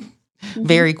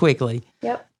very quickly.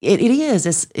 Yep. It is.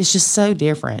 It's just so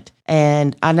different.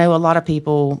 And I know a lot of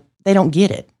people, they don't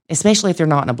get it, especially if they're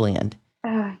not in a blend.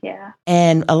 Yeah.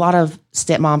 And a lot of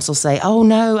stepmoms will say, oh,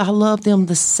 no, I love them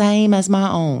the same as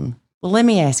my own. Well, let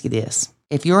me ask you this.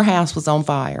 If your house was on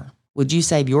fire, would you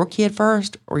save your kid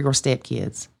first or your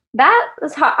stepkids? That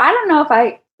is hard. I don't know if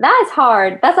that is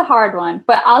hard. That's a hard one.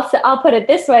 But I'll put it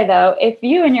this way, though. If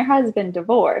you and your husband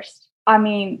divorced, I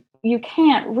mean, you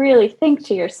can't really think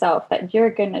to yourself that you're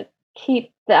going to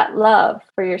keep that love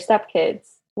for your stepkids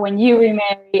when you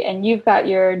remarry and you've got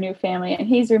your new family and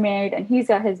he's remarried and he's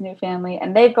got his new family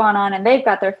and they've gone on and they've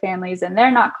got their families and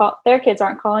their kids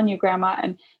aren't calling you grandma,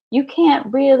 and you can't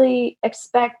really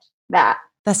expect that.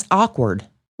 That's awkward.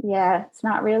 Yeah, it's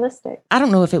not realistic. I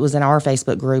don't know if it was in our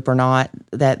Facebook group or not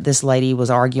that this lady was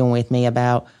arguing with me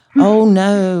about, oh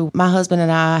no, my husband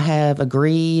and I have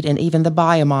agreed, and even the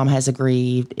bio mom has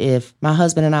agreed, if my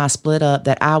husband and I split up,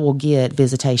 that I will get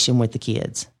visitation with the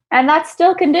kids. And that's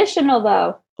still conditional,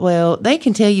 though. Well, they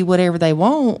can tell you whatever they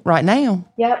want right now.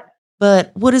 Yep.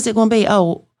 But what is it going to be?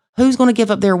 Oh, who's going to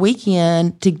give up their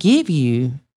weekend to give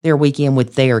you their weekend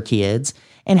with their kids?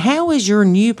 And how is your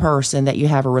new person that you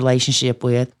have a relationship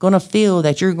with going to feel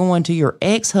that you're going to your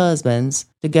ex-husband's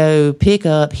to go pick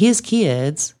up his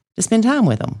kids to spend time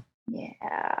with them?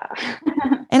 Yeah.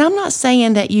 And I'm not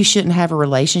saying that you shouldn't have a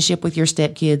relationship with your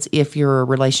stepkids if your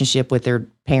relationship with their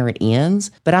parent ends,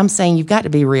 but I'm saying you've got to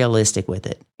be realistic with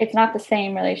it. It's not the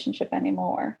same relationship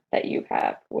anymore that you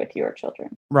have with your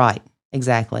children. Right.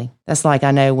 Exactly. That's like,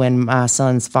 I know when my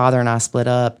son's father and I split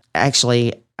up,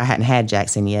 actually, I hadn't had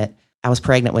Jackson yet. I was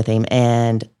pregnant with him,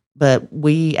 but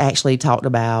we actually talked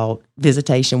about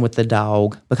visitation with the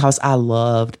dog because I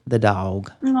loved the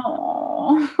dog.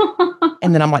 Aww.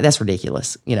 And then I'm like, that's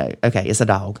ridiculous. Okay, it's a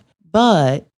dog.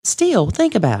 But still,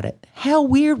 think about it. How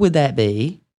weird would that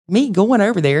be? Me going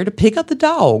over there to pick up the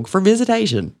dog for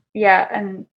visitation. Yeah,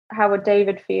 and how would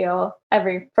David feel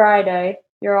every Friday?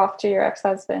 You're off to your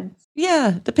ex-husband.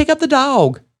 Yeah, to pick up the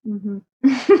dog. Mm-hmm.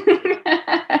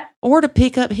 Or to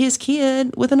pick up his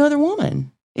kid with another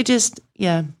woman. It just,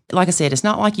 like I said, it's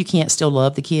not like you can't still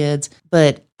love the kids,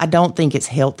 but I don't think it's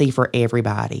healthy for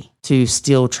everybody to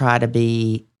still try to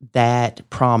be that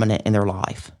prominent in their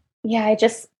life. Yeah, I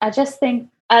just think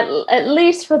at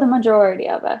least for the majority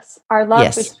of us, our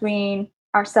love between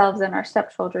ourselves and our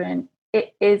stepchildren,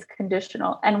 it is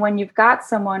conditional. And when you've got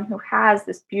someone who has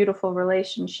this beautiful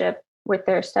relationship with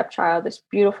their stepchild, this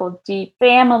beautiful, deep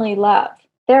family love,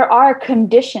 there are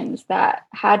conditions that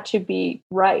had to be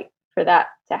right for that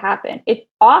to happen. It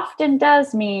often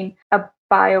does mean a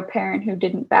bio parent who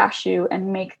didn't bash you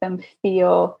and make them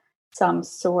feel some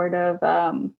sort of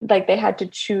like they had to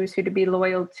choose who to be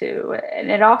loyal to.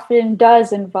 And it often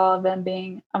does involve them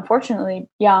being, unfortunately,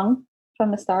 young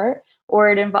from the start,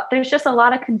 or there's just a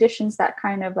lot of conditions that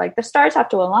kind of like the stars have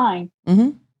to align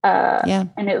in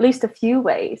at least a few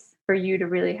ways for you to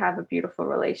really have a beautiful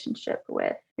relationship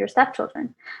with your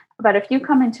stepchildren. But if you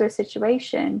come into a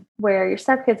situation where your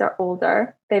stepkids are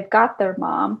older, they've got their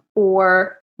mom,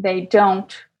 or they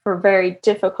don't for very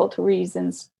difficult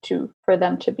reasons for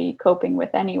them to be coping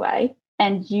with anyway,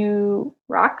 and you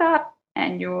rock up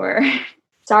and you're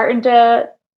starting to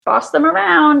boss them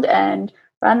around and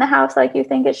run the house like you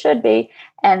think it should be,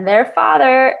 and their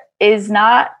father is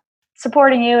not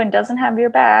supporting you and doesn't have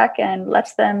your back and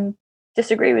lets them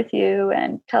disagree with you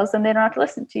and tells them they don't have to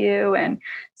listen to you, and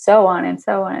so on and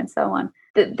so on and so on.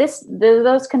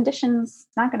 Those conditions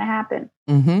not going to happen.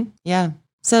 Mm-hmm. Yeah.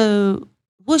 So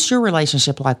what's your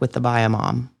relationship like with the bio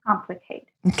mom?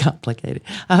 Complicated.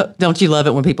 Don't you love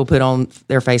it when people put on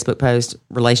their Facebook post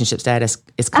relationship status?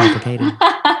 It's complicated.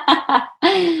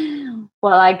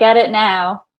 Well, I get it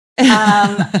now.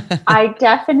 I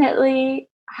definitely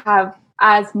have,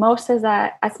 as much as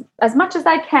I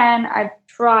can, I've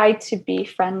tried to be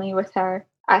friendly with her.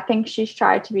 I think she's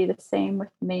tried to be the same with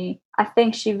me. I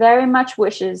think she very much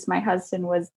wishes my husband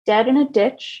was dead in a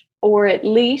ditch, or at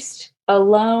least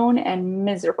alone and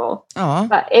miserable. Aww.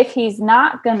 But if he's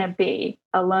not going to be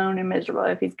alone and miserable,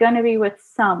 if he's going to be with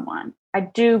someone, I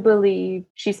do believe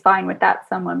she's fine with that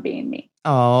someone being me.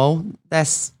 Oh,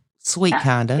 that's sweet,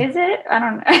 kind of. Is it? I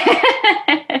don't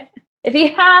know. If he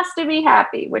has to be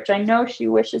happy, which I know she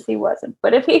wishes he wasn't,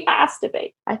 but if he has to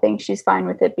be, I think she's fine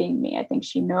with it being me. I think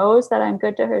she knows that I'm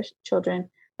good to her children.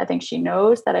 I think she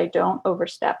knows that I don't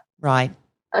overstep. Right.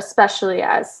 Especially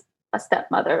as a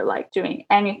stepmother, like doing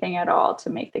anything at all to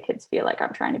make the kids feel like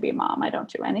I'm trying to be a mom. I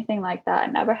don't do anything like that. I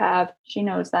never have. She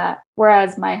knows that.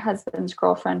 Whereas my husband's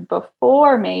girlfriend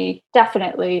before me,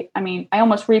 definitely, I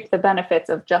almost reaped the benefits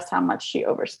of just how much she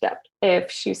overstepped.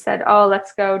 If she said, oh,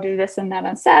 let's go do this and that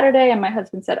on Saturday, and my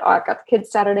husband said, oh, I've got the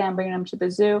kids Saturday, I'm bringing them to the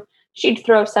zoo, she'd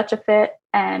throw such a fit,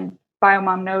 and bio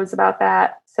mom knows about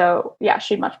that. So yeah,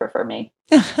 she'd much prefer me,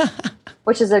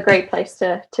 which is a great place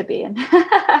to be in.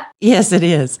 Yes, it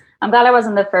is. I'm glad I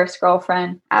wasn't the first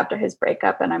girlfriend after his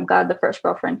breakup, and I'm glad the first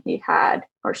girlfriend he had,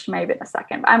 or she may have been the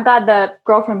second, but I'm glad the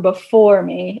girlfriend before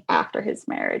me after his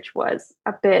marriage was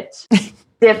a bit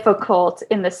difficult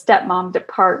in the stepmom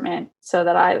department, so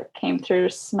that I came through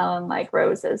smelling like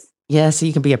roses. Yeah, so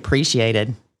you can be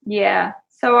appreciated. Yeah.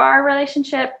 So our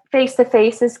relationship face to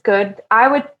face is good. I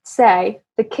would say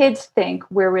the kids think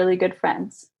we're really good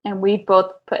friends, and we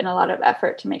both put in a lot of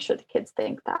effort to make sure the kids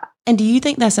think that. And do you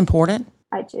think that's important?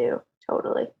 I do,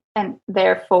 totally. And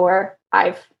therefore,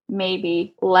 I've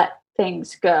maybe let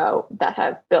things go that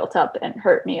have built up and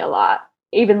hurt me a lot.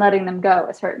 Even letting them go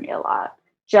has hurt me a lot,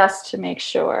 just to make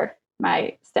sure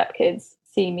my stepkids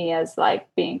see me as like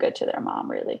being good to their mom,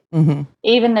 really. Mm-hmm.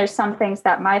 Even there's some things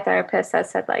that my therapist has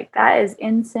said, like, that is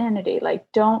insanity. Like,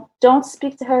 don't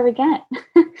speak to her again.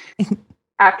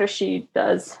 After she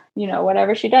does,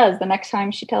 whatever she does, the next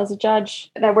time she tells a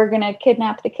judge that we're going to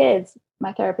kidnap the kids,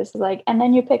 my therapist is like, and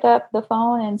then you pick up the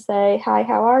phone and say, hi,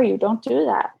 how are you? Don't do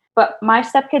that. But my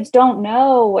stepkids don't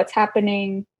know what's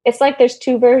happening. It's like there's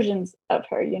two versions of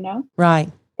her, you know?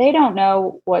 Right. They don't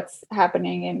know what's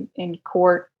happening in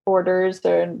court orders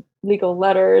or in legal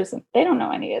letters. They don't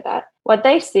know any of that. What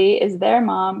they see is their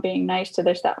mom being nice to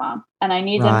their stepmom. And I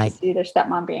need them to see their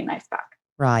stepmom being nice back.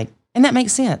 Right. And that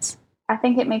makes sense. I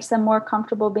think it makes them more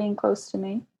comfortable being close to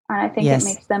me. And I think it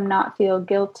makes them not feel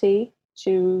guilty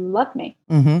to love me.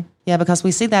 Mm-hmm. Yeah, because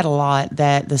we see that a lot,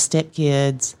 that the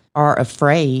stepkids are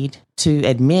afraid to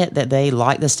admit that they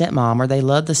like the stepmom or they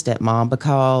love the stepmom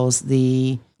because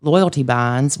the loyalty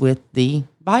binds with the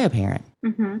bio parent.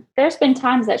 Mm-hmm. There's been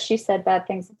times that she said bad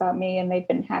things about me and they've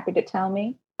been happy to tell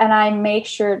me. And I make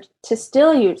sure to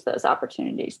still use those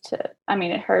opportunities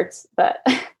it hurts, but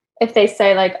if they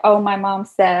say like, oh, my mom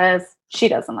says she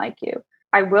doesn't like you,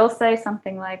 I will say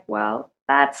something like, well,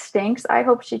 that stinks. I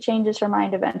hope she changes her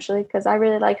mind eventually because I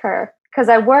really like her. Because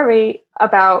I worry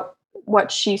about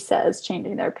what she says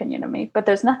changing their opinion of me, but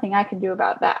there's nothing I can do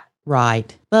about that.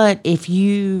 Right. But if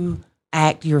you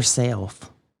act yourself,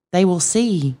 they will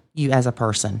see you as a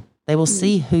person. They will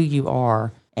see who you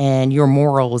are and your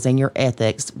morals and your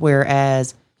ethics,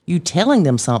 whereas you telling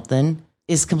them something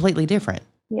is completely different.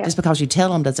 Yeah. Just because you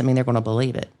tell them doesn't mean they're going to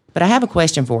believe it. But I have a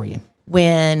question for you.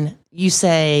 When you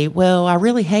say, well, I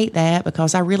really hate that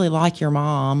because I really like your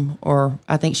mom, or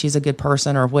I think she's a good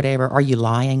person or whatever, are you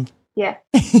lying? Yeah.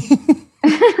 There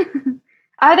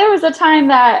was a time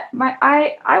that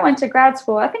I went to grad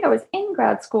school. I think I was in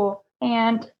grad school,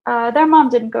 and their mom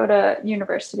didn't go to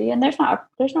university, and there's no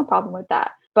problem with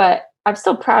that. But I'm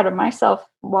still proud of myself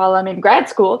while I'm in grad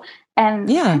school.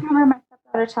 And I remember my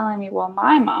stepdaughter telling me, well,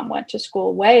 my mom went to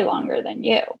school way longer than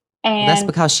you. And that's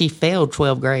because she failed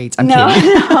 12 grades. I'm kidding.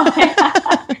 No.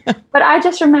 But I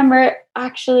just remember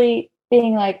actually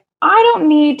being like, I don't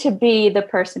need to be the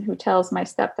person who tells my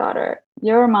stepdaughter,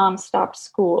 your mom stopped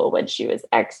school when she was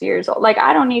X years old. Like,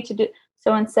 I don't need to do.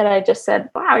 So instead, I just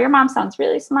said, wow, your mom sounds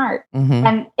really smart. Mm-hmm.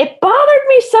 And it bothered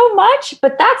me so much,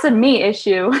 but that's a me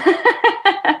issue.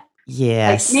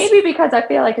 Yes. Like maybe because I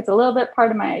feel like it's a little bit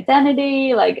part of my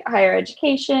identity, like higher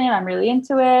education. I'm really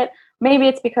into it. Maybe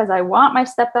it's because I want my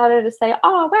stepdaughter to say,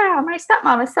 oh, wow, my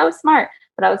stepmom is so smart.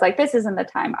 But I was like, this isn't the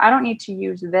time. I don't need to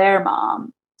use their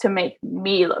mom to make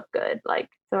me look good. Like,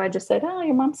 so I just said, oh,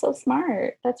 your mom's so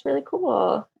smart. That's really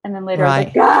cool. And then later I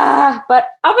was like, but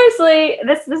obviously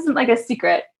this isn't like a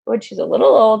secret. When she's a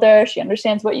little older, she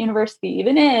understands what university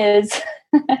even is.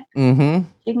 Mm-hmm.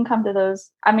 She can come to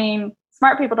those. I mean,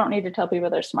 smart people don't need to tell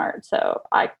people they're smart. So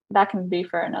that can be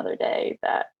for another day,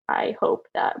 that I hope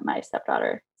that my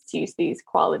stepdaughter sees these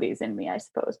qualities in me, I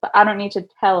suppose. But I don't need to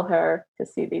tell her to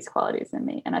see these qualities in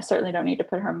me. And I certainly don't need to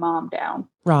put her mom down.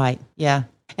 Right. Yeah.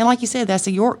 And like you said, that's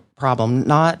a York problem,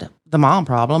 not the mom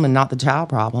problem and not the child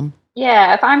problem.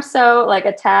 Yeah. If I'm so like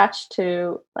attached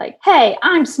to like, hey,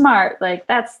 I'm smart, like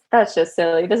that's just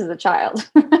silly. This is a child.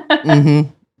 Mm-hmm.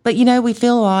 But we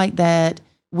feel like that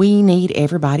we need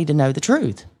everybody to know the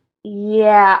truth.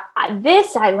 Yeah.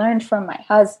 This I learned from my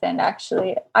husband,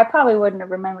 actually. I probably wouldn't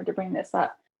have remembered to bring this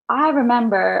up. I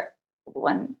remember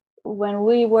when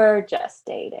we were just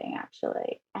dating,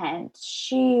 actually, and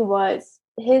she was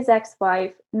his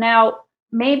ex-wife. Now,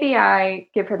 maybe I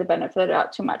give her the benefit of the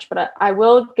doubt too much, but I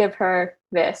will give her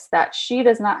this, that she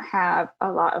does not have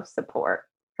a lot of support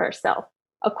herself,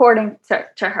 according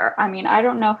to her. I mean, I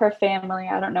don't know her family.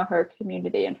 I don't know her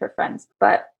community and her friends,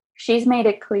 but she's made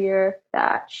it clear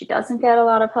that she doesn't get a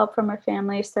lot of help from her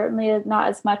family, certainly not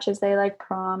as much as they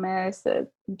promise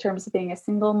in terms of being a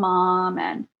single mom,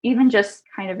 and even just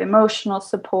kind of emotional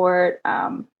support.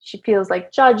 She feels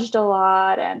like judged a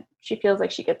lot, and she feels like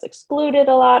she gets excluded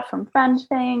a lot from friend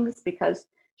things because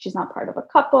she's not part of a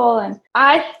couple. And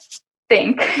I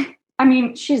think, I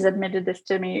mean, she's admitted this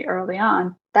to me early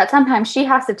on, that sometimes she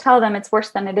has to tell them it's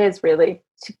worse than it is, really,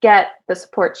 to get the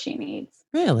support she needs.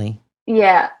 Really?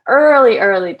 Yeah,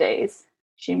 early days,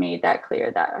 she made that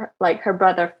clear that like her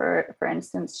brother, for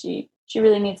instance, she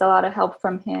really needs a lot of help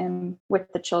from him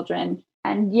with the children.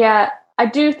 And yeah, I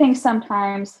do think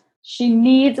sometimes she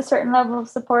needs a certain level of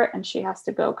support and she has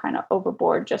to go kind of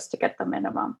overboard just to get the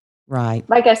minimum. Right.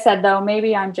 Like I said, though,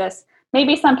 maybe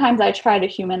sometimes I try to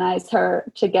humanize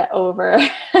her to get over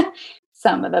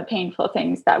some of the painful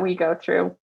things that we go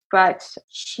through. But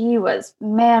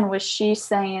was she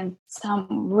saying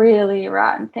some really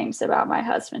rotten things about my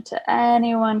husband to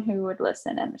anyone who would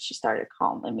listen. And she started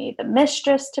calling me the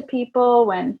mistress to people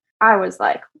when I was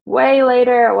like way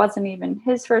later. It wasn't even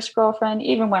his first girlfriend.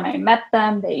 Even when I met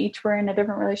them, they each were in a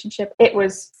different relationship. It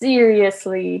was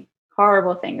seriously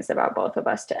horrible things about both of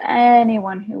us to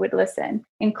anyone who would listen,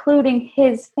 including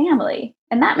his family.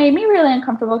 And that made me really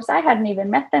uncomfortable because I hadn't even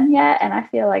met them yet. And I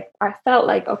felt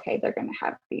like, okay, they're going to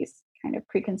have these kind of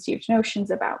preconceived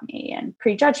notions about me and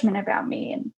prejudgment about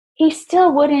me. And he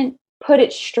still wouldn't put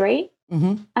it straight.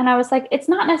 Mm-hmm. And I was like, it's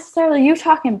not necessarily you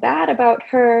talking bad about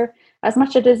her as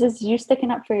much as it is you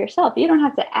sticking up for yourself. You don't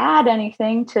have to add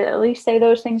anything to at least say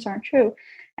those things aren't true.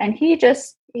 And he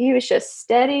was just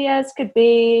steady as could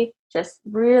be, just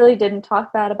really didn't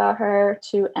talk bad about her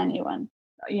to anyone.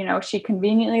 You know, she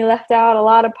conveniently left out a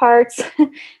lot of parts,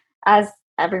 as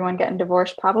everyone getting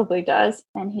divorced probably does.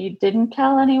 And he didn't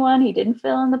tell anyone. He didn't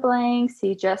fill in the blanks.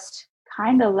 He just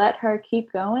kind of let her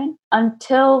keep going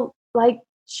until like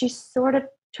she sort of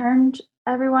turned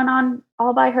everyone on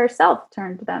all by herself,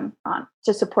 turned them on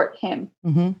to support him.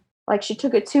 Mm-hmm. Like she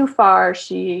took it too far.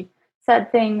 She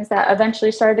said things that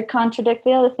eventually started to contradict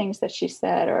the other things that she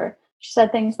said, or she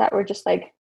said things that were just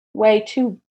like way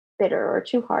too bitter or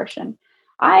too harsh. And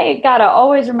I gotta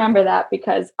always remember that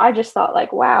because I just thought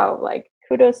like, wow, like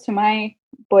kudos to my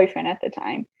boyfriend at the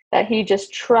time that he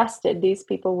just trusted these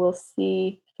people will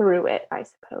see through it, I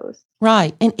suppose.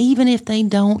 Right. And even if they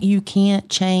don't, you can't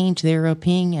change their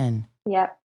opinion.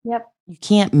 Yep. You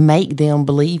can't make them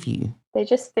believe you. They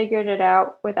just figured it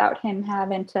out without him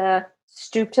having to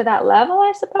stoop to that level,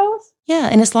 I suppose. Yeah.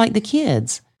 And it's like the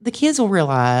kids. The kids will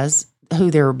realize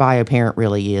who their bio parent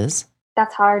really is.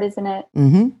 That's hard, isn't it?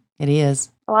 Mm-hmm. It is.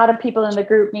 A lot of people in the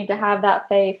group need to have that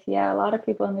faith. Yeah, a lot of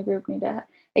people in the group need to.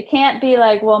 It can't be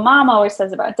like, well, mom always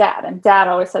says about dad and dad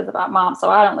always says about mom, so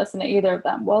I don't listen to either of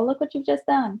them. Well, look what you've just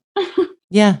done.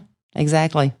 Yeah,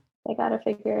 exactly. They got to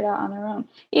figure it out on their own.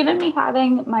 Even me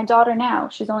having my daughter now,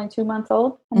 she's only 2 months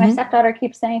old. And my stepdaughter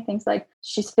keeps saying things like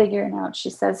she's figuring out. She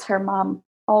says her mom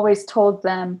always told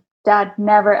them dad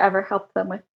never, ever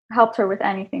helped her with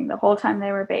anything the whole time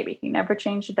they were a baby. He never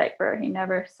changed a diaper. He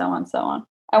never so on.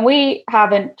 And we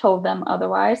haven't told them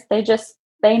otherwise.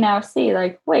 They now see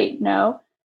like, wait, no,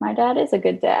 my dad is a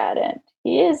good dad and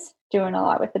he is doing a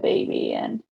lot with the baby.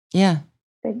 And yeah,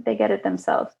 they get it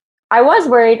themselves. I was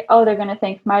worried, they're going to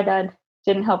think my dad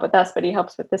didn't help with us, but he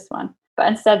helps with this one. But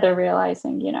instead they're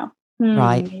realizing,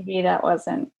 right. maybe that was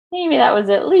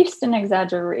at least an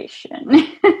exaggeration.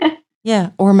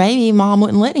 Yeah. Or maybe mom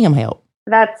wouldn't let him help.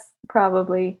 That's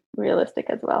probably realistic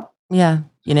as well. Yeah.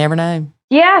 You never know.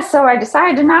 Yeah. So I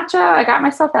decided to Nacho. I got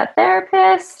myself that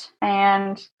therapist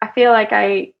and I feel like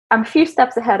I'm a few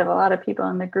steps ahead of a lot of people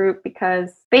in the group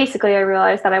because basically I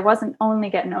realized that I wasn't only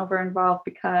getting over-involved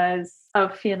because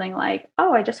of feeling like,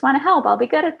 I just want to help. I'll be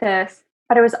good at this.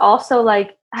 But it was also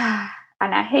like, and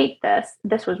I hate this.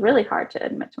 This was really hard to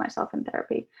admit to myself in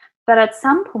therapy. But at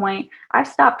some point, I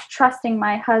stopped trusting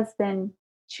my husband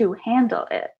to handle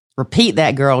it. Repeat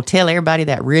that, girl. Tell everybody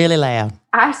that really loud.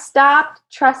 I stopped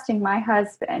trusting my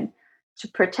husband to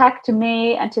protect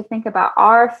me and to think about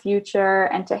our future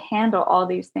and to handle all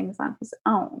these things on his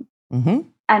own. Mm-hmm.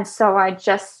 And so I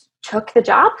just took the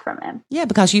job from him. Yeah,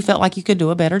 because you felt like you could do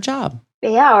a better job.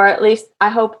 Yeah, or at least I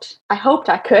hoped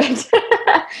I could.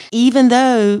 Even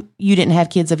though you didn't have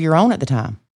kids of your own at the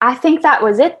time. I think that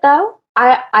was it, though.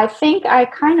 I think I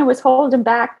kind of was holding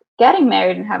back getting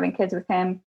married and having kids with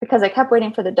him because I kept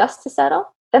waiting for the dust to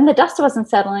settle. Then the dust wasn't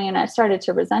settling and I started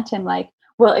to resent him like,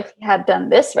 well, if he had done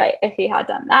this right, if he had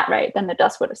done that right, then the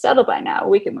dust would have settled by now.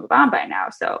 We could move on by now.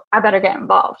 So I better get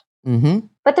involved. Mm-hmm.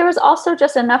 But there was also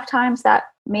just enough times that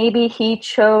maybe he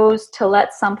chose to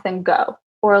let something go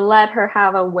or let her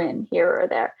have a win here or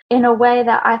there in a way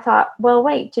that I thought, well,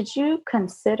 wait, did you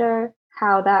consider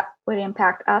how that would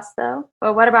impact us though?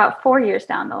 Or what about 4 years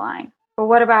down the line? Or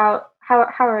what about how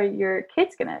are your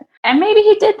kids going to? And maybe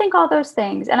he did think all those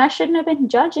things and I shouldn't have been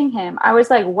judging him. I was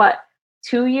like, what,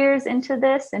 2 years into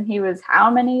this? And he was how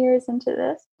many years into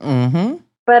this? Mm-hmm.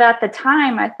 But at the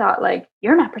time I thought like,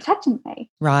 you're not protecting me.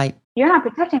 Right. You're not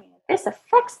protecting me. This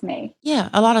affects me. Yeah.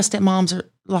 A lot of stepmoms are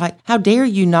like, how dare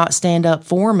you not stand up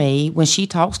for me when she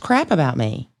talks crap about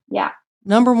me? Yeah.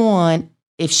 Number one,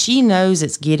 if she knows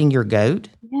it's getting your goat,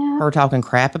 Yeah. her talking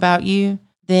crap about you,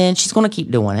 then she's going to keep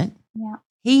doing it. Yeah.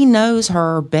 He knows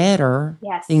her better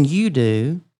Yes. than you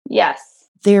do. Yes.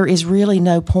 There is really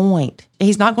no point.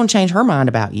 He's not going to change her mind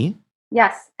about you.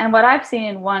 Yes. And what I've seen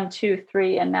in 1, 2,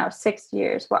 3, and now 6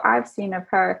 years, what I've seen of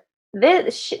her,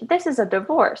 this is a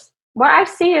divorce. What I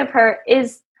see of her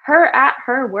is her at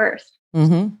her worst.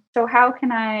 Mm-hmm. So how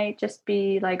can I just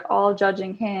be like all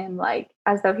judging him, like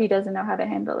as though he doesn't know how to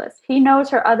handle this? He knows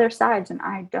her other sides and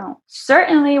I don't.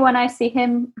 Certainly when I see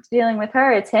him dealing with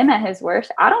her, it's him at his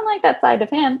worst. I don't like that side of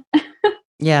him.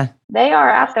 Yeah. They are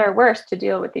at their worst to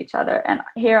deal with each other. And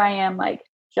here I am like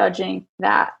judging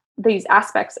that these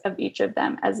aspects of each of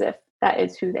them as if that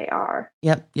is who they are.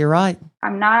 Yep, you're right.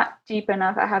 I'm not deep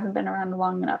enough. I haven't been around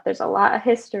long enough. There's a lot of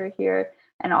history here,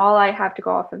 and all I have to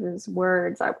go off of is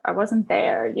words. I wasn't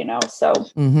there, so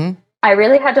I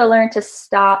really had to learn to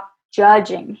stop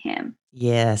judging him.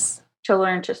 Yes. To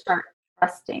learn to start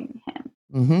trusting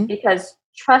him. Because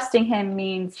trusting him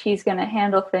means he's going to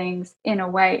handle things in a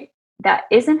way that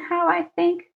isn't how I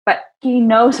think, but he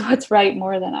knows what's right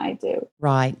more than I do.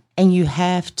 Right. And you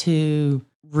have to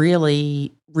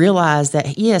really realize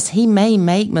that, yes, he may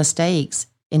make mistakes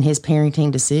in his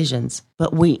parenting decisions,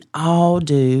 but we all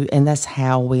do, and that's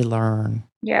how we learn.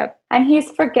 Yep. And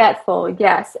he's forgetful,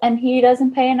 yes. And he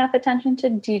doesn't pay enough attention to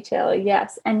detail,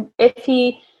 yes. And if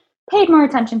he paid more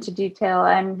attention to detail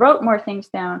and wrote more things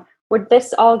down, would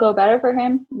this all go better for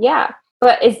him? Yeah.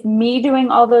 But is me doing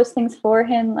all those things for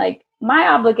him? Like, my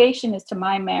obligation is to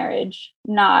my marriage,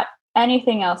 not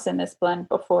anything else in this blend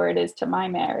before it is to my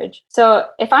marriage. So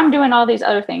if I'm doing all these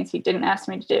other things he didn't ask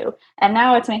me to do, and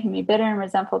now it's making me bitter and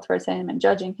resentful towards him and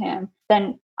judging him,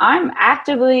 then I'm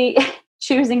actively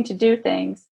choosing to do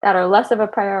things that are less of a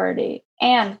priority,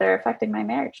 and they're affecting my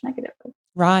marriage negatively.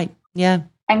 Right. Yeah.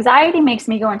 Anxiety makes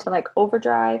me go into like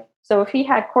overdrive. So if he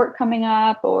had court coming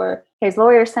up, or his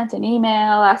lawyer sent an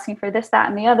email asking for this, that,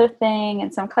 and the other thing,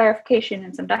 and some clarification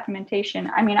and some documentation,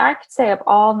 I mean, I could stay up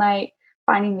all night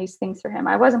finding these things for him.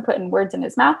 I wasn't putting words in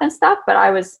his mouth and stuff, but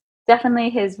I was definitely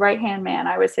his right-hand man.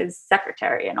 I was his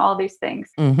secretary and all these things.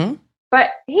 But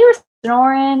he was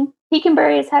snoring. He can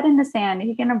bury his head in the sand.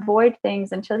 He can avoid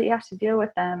things until he has to deal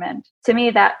with them. And to me,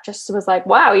 that just was like,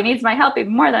 wow, he needs my help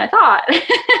even more than I thought.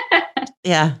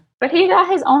 Yeah. But he got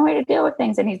his own way to deal with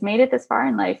things, and he's made it this far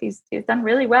in life. He's done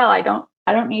really well. I don't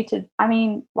need to, I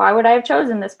mean, why would I have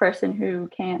chosen this person who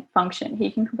can't function? He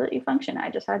can completely function.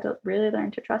 I just had to really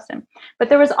learn to trust him. But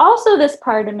there was also this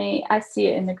part of me, I see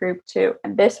it in the group too,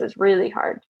 and this was really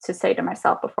hard to say to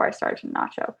myself before I started to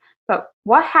nacho. But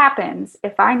what happens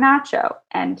if I nacho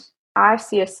and I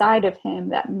see a side of him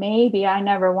that maybe I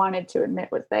never wanted to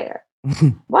admit was there?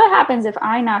 What happens if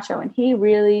I nacho and he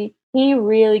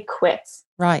really quits?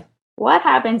 Right. What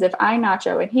happens if I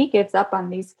nacho and he gives up on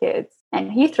these kids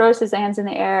and he throws his hands in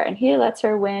the air and he lets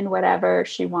her win whatever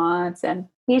she wants, and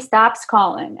he stops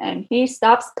calling and he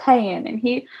stops paying,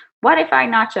 and what if I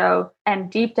nacho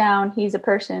and deep down he's a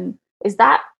person? Is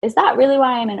that really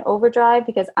why I'm in overdrive?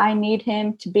 Because I need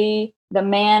him to be the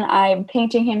man I'm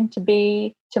painting him to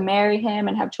be, to marry him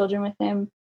and have children with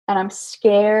him. And I'm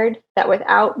scared that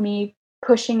without me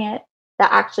pushing it,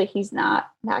 that actually he's not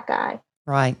that guy.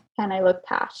 Right. Can I look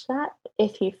past that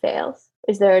if he fails?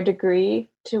 Is there a degree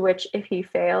to which if he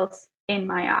fails in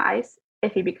my eyes,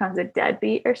 if he becomes a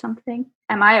deadbeat or something,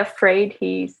 am I afraid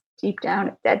he's deep down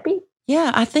a deadbeat?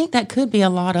 Yeah, I think that could be a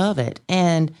lot of it.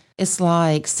 And it's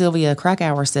like Sylvia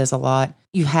Krakauer says a lot,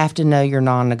 you have to know your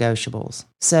non-negotiables.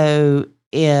 So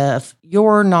if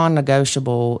your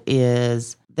non-negotiable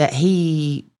is that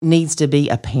he needs to be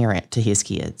a parent to his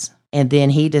kids, and then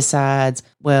he decides,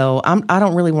 well, I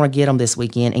don't really want to get them this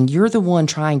weekend, and you're the one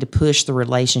trying to push the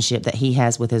relationship that he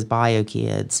has with his bio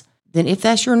kids, then if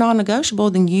that's your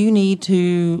non-negotiable, then you need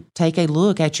to take a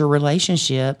look at your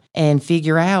relationship and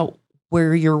figure out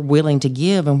where you're willing to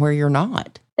give and where you're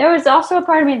not. There was also a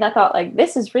part of me that thought, like,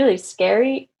 this is really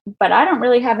scary, but I don't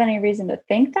really have any reason to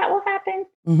think that will happen.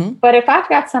 But if I've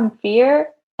got some fear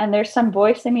and there's some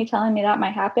voice in me telling me that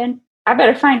might happen, I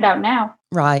better find out now.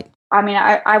 Right. I mean,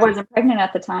 I wasn't pregnant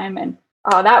at the time, and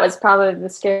that was probably the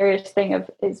scariest thing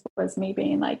was me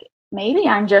being like, maybe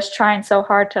I'm just trying so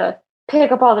hard to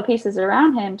pick up all the pieces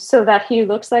around him so that he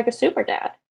looks like a super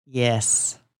dad.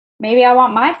 Yes. Maybe I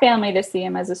want my family to see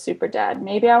him as a super dad.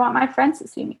 Maybe I want my friends to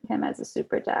see him as a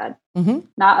super dad.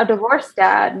 Not a divorced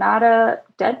dad, not a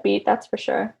deadbeat, that's for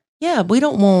sure. Yeah, we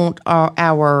don't want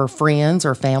our friends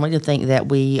or family to think that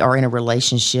we are in a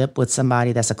relationship with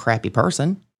somebody that's a crappy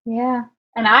person. Yeah.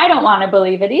 And I don't want to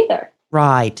believe it either.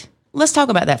 Right. Let's talk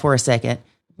about that for a second.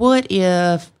 What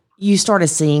if you started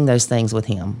seeing those things with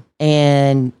him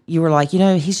and you were like,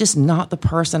 he's just not the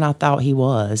person I thought he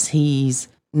was. He's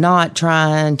not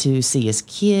trying to see his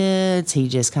kids. He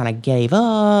just kind of gave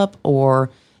up, or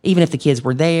even if the kids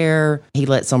were there, he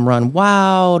lets them run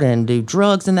wild and do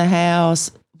drugs in the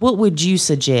house. What would you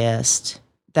suggest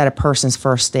that a person's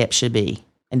first step should be?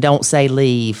 And don't say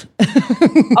leave.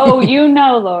 Oh,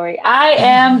 Lori, I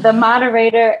am the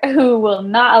moderator who will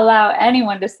not allow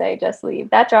anyone to say just leave.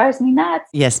 That drives me nuts.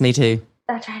 Yes, me too.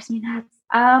 That drives me nuts.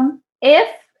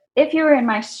 If you were in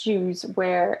my shoes,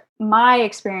 where my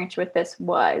experience with this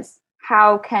was,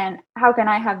 how can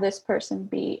I have this person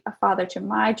be a father to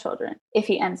my children if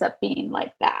he ends up being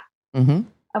like that?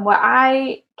 And what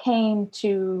I came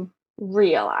to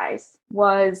realize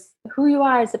was who you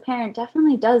are as a parent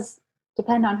definitely does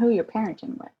depend on who you're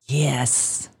parenting with.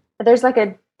 Yes. There's like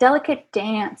a delicate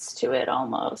dance to it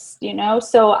almost,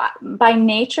 So by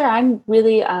nature, I'm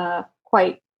really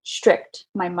quite strict.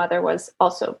 My mother was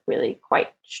also really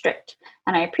quite strict,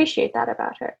 and I appreciate that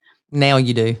about her. Now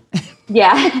you do.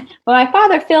 Yeah. Well, my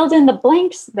father filled in the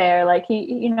blanks there. Like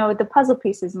with the puzzle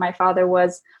pieces, my father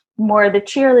was more the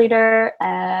cheerleader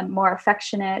and more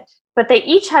affectionate, but they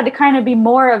each had to kind of be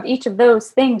more of each of those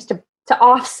things to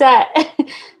offset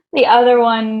the other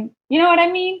one. You know what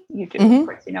I mean? You do, of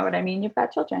course, you know what I mean? You've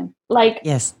got children. Like,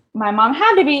 yes. My mom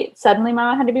had to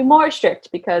be more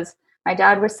strict because my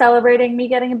dad was celebrating me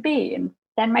getting a B. And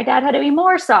then my dad had to be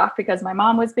more soft because my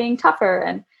mom was being tougher.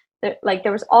 And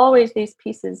there was always these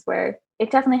pieces where it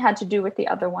definitely had to do with the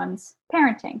other one's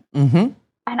parenting. Mm-hmm.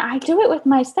 And I do it with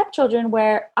my stepchildren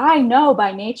where I know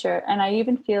by nature, and I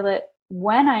even feel it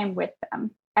when I'm with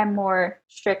them, I'm more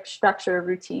strict, structure,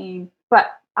 routine. But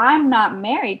I'm not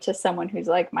married to someone who's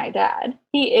like my dad.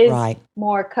 He is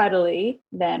more cuddly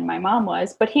than my mom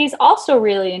was, but he's also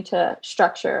really into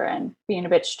structure and being a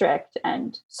bit strict.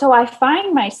 And so I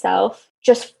find myself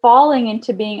just falling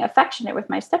into being affectionate with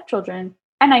my stepchildren.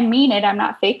 And I mean it, I'm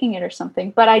not faking it or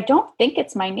something, but I don't think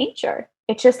it's my nature.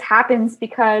 It just happens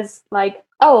because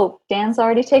Dan's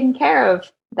already taken care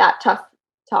of that tough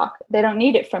talk. They don't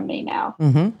need it from me now.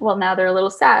 Mm-hmm. Well, now they're a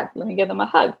little sad. Let me give them a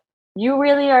hug. You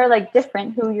really are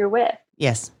different who you're with.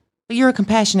 Yes. But you're a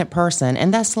compassionate person.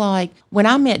 And that's like when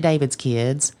I met David's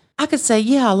kids, I could say,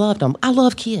 yeah, I loved them. I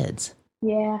love kids.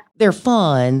 Yeah. They're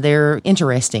fun. They're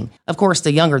interesting. Of course,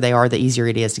 the younger they are, the easier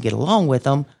it is to get along with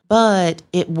them. But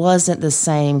it wasn't the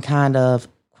same kind of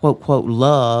quote, quote,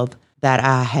 love that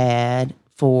I had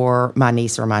for my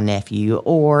niece or my nephew,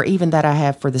 or even that I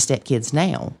have for the stepkids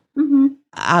now. Mm-hmm.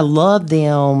 I loved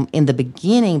them in the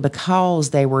beginning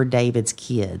because they were David's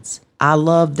kids. I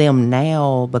love them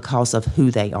now because of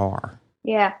who they are.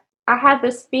 Yeah. I had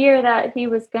this fear that he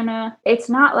was it's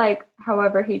not like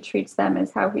however he treats them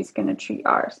is how he's going to treat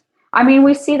ours. I mean,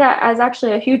 we see that as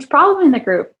actually a huge problem in the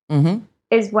group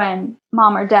is when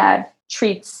mom or dad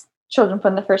treats children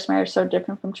from the first marriage so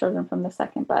different from children from the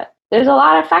second. But there's a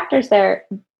lot of factors there.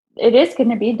 It is going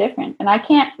to be different. And I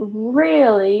can't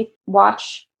really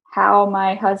watch how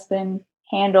my husband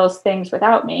handles things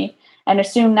without me and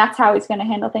assume that's how he's going to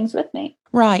handle things with me.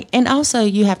 Right. And also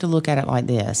you have to look at it like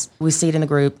this. We see it in the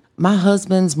group. My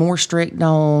husband's more strict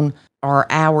on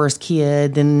ours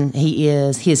kid than he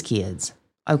is his kids.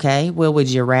 Okay. Well, would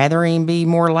you rather him be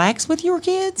more lax with your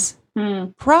kids?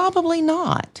 Probably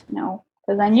not. No,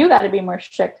 because then you got to be more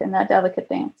strict in that delicate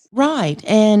dance. Right.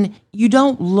 And you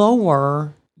don't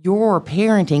lower your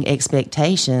parenting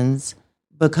expectations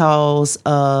because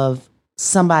of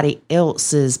somebody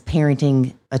else's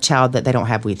parenting a child that they don't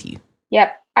have with you.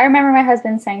 Yep. I remember my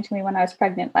husband saying to me when I was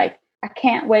pregnant, I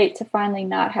can't wait to finally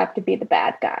not have to be the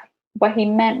bad guy. What he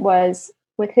meant was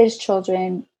with his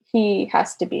children, he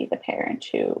has to be the parent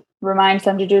who reminds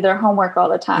them to do their homework all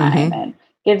the time and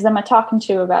gives them a talking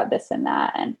to about this and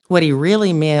that. And what he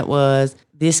really meant was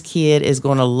this kid is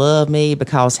going to love me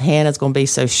because Hannah's going to be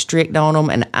so strict on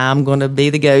him and I'm going to be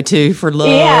the go-to for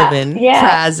love and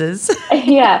prizes.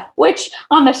 Yeah, which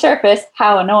on the surface,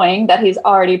 how annoying that he's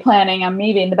already planning on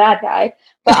me being the bad guy.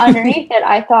 But underneath it,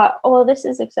 I thought, this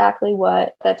is exactly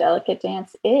what that delicate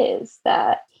dance is,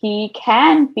 that he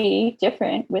can be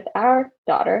different with our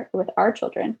daughter, with our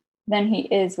children, than he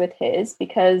is with his,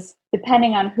 because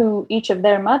depending on who each of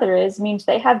their mother is means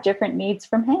they have different needs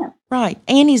from him. Right.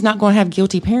 And he's not going to have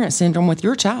guilty parent syndrome with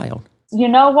your child. You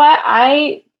know what?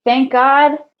 Thank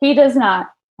God he does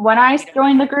not. When I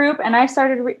joined the group and I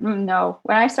started, when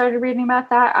I started reading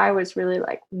about that, I was really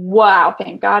like, wow,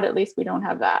 thank God, at least we don't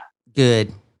have that.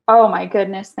 Good. Oh my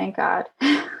goodness, thank God.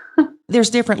 There's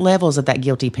different levels of that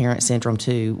guilty parent syndrome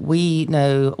too. We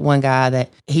know one guy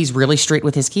that he's really strict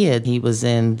with his kid. He was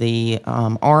in the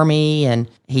Army and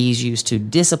he's used to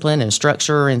discipline and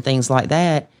structure and things like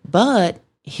that. But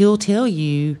he'll tell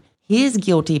you his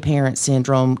guilty parent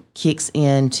syndrome kicks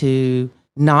into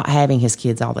not having his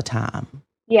kids all the time.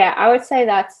 Yeah, I would say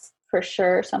that's for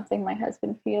sure something my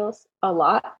husband feels a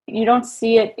lot. You don't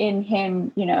see it in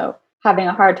him, having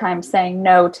a hard time saying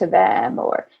no to them.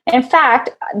 Or in fact,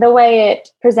 the way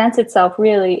it presents itself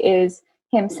really is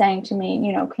him saying to me,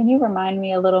 can you remind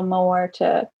me a little more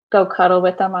to go cuddle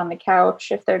with them on the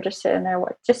couch if they're just sitting there?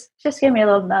 Just give me a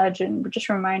little nudge and just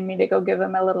remind me to go give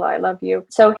them a little I love you.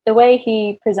 So the way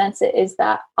he presents it is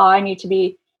that I need to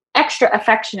be extra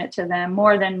affectionate to them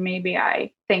more than maybe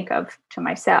I think of to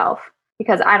myself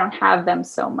because I don't have them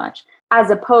so much,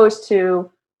 as opposed to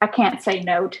I can't say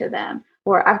no to them,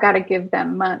 or I've got to give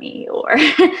them money or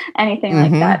anything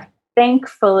like that.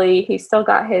 Thankfully, he still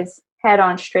got his head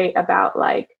on straight about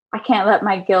like, I can't let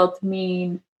my guilt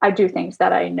mean I do things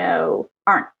that I know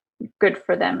aren't good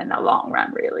for them in the long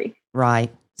run, really.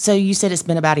 Right. So you said it's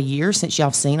been about a year since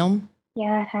y'all seen them?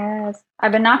 Yeah, it has.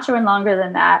 I've been nachoing longer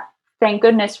than that. Thank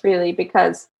goodness, really,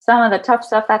 because some of the tough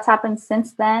stuff that's happened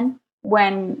since then,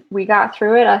 when we got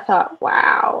through it, I thought,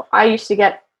 wow, I used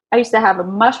to have a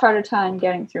much harder time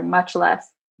getting through much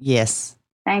less. Yes.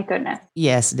 Thank goodness.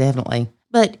 Yes, definitely.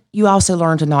 But you also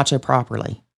learned to nacho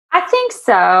properly. I think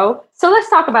so. So let's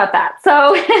talk about that.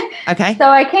 So, okay. So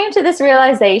I came to this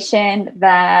realization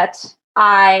that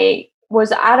I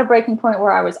was at a breaking point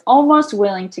where I was almost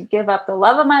willing to give up the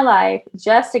love of my life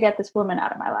just to get this woman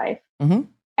out of my life. Mm-hmm.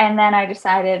 And then I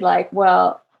decided, like,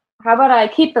 well, how about I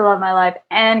keep the love of my life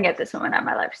and get this woman out of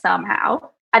my life somehow?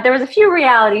 There was a few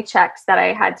reality checks that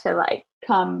I had to like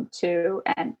come to,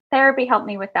 and therapy helped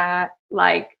me with that.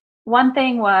 Like, one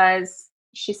thing was,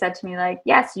 she said to me, like,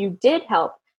 yes, you did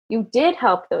help. You did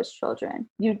help those children.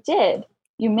 You did.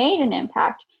 You made an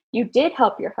impact. You did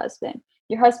help your husband.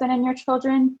 Your husband and your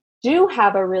children do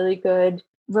have a really good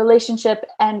relationship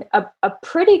and a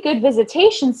pretty good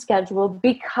visitation schedule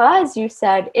because you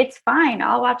said, it's fine.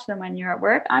 I'll watch them when you're at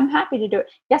work. I'm happy to do it.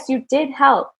 Yes, you did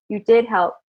help. You did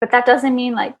help. But that doesn't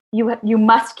mean like you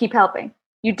must keep helping.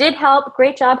 You did help.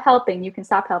 Great job helping. You can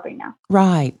stop helping now.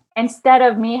 Right. Instead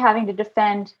of me having to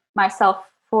defend myself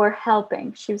for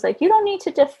helping, she was like, you don't need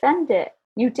to defend it.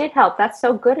 You did help. That's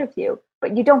so good of you.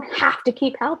 But you don't have to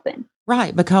keep helping.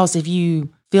 Right. Because if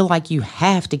you feel like you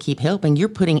have to keep helping, you're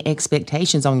putting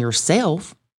expectations on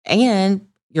yourself, and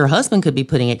your husband could be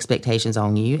putting expectations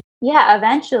on you. Yeah,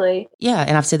 eventually. Yeah.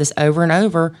 And I've said this over and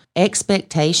over.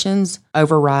 Expectations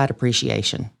override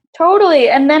appreciation. Totally.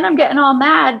 And then I'm getting all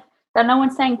mad that no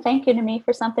one's saying thank you to me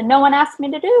for something no one asked me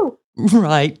to do.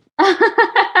 Right.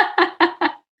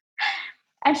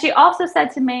 And she also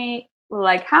said to me,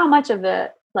 like, how much of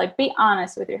it, like, be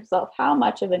honest with yourself, how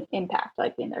much of an impact,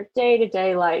 like in their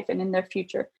day-to-day life and in their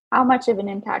future, how much of an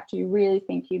impact do you really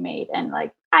think you made? And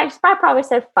like, I probably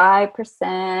said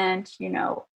 5%, you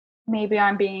know, maybe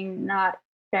I'm being not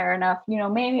fair enough. You know,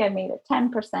 maybe I made a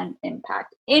 10%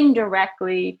 impact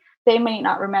indirectly. They may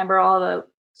not remember all the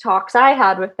talks I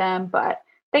had with them, but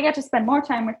they get to spend more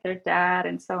time with their dad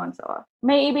and so on and so on.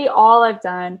 Maybe all I've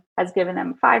done has given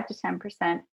them 5 to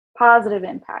 10% positive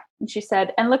impact. And she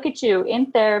said, and look at you in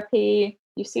therapy,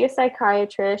 you see a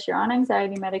psychiatrist, you're on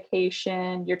anxiety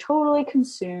medication, you're totally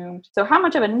consumed. So how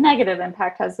much of a negative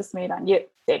impact has this made on you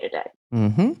day to day?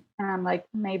 Mm-hmm. And I'm like,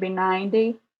 maybe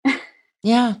 90.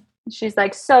 Yeah. She's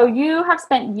like, so you have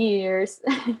spent years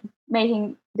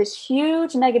making this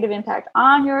huge negative impact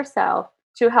on yourself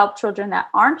to help children that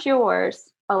aren't yours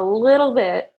a little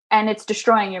bit, and it's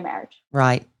destroying your marriage.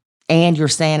 Right. And your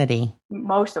sanity.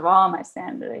 Most of all, my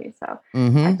sanity. So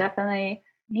I definitely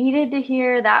needed to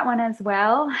hear that one as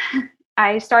well.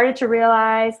 I started to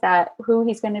realize that who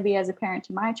he's going to be as a parent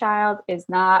to my child is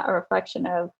not a reflection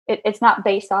of, it's not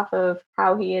based off of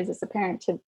how he is as a parent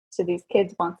to these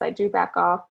kids once I do back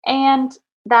off. And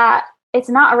that it's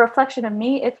not a reflection of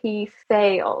me if he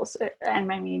fails. And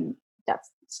I mean, that's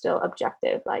still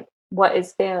objective, like what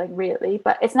is failing really,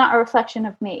 but it's not a reflection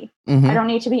of me. I don't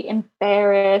need to be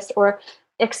embarrassed or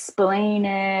explain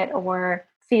it or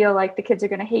feel like the kids are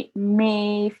going to hate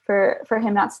me for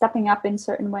him not stepping up in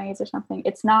certain ways or something.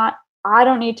 It's not, I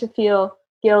don't need to feel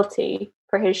guilty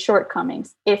for his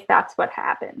shortcomings if that's what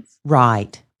happens.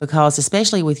 Right. Because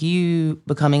especially with you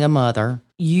becoming a mother,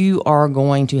 you are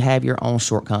going to have your own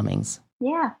shortcomings.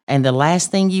 Yeah. And the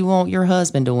last thing you want your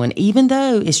husband doing, even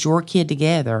though it's your kid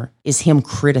together, is him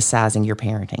criticizing your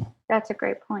parenting. That's a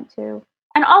great point too.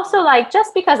 And also, like,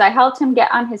 just because I helped him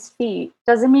get on his feet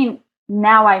doesn't mean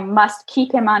now I must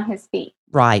keep him on his feet.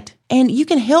 Right. And you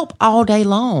can help all day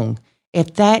long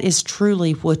if that is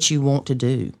truly what you want to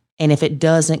do. And if it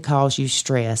doesn't cause you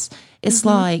stress. It's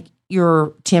like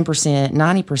your 10%,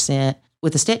 90%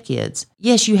 with the stepkids.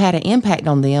 Yes, you had an impact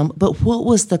on them, but what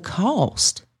was the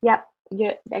cost? Yep.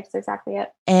 Yeah, that's exactly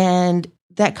it. And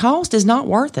that cost is not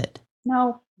worth it.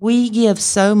 No. We give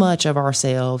so much of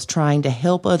ourselves trying to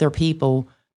help other people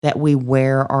that we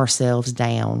wear ourselves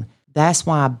down. That's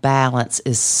why balance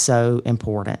is so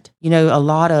important. You know, a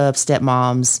lot of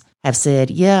stepmoms have said,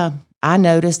 yeah, I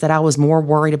noticed that I was more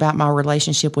worried about my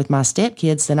relationship with my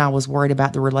stepkids than I was worried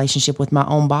about the relationship with my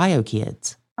own bio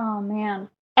kids. Oh, man.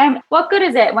 And what good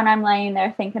is it when I'm laying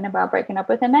there thinking about breaking up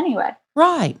with him anyway?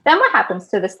 Right. Then what happens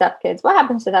to the stepkids? What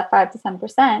happens to that 5 to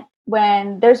 10%?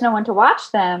 when there's no one to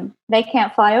watch them, they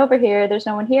can't fly over here. There's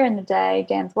no one here in the day.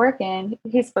 Dan's working.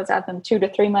 He's supposed to have them 2 to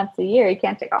 3 months a year. He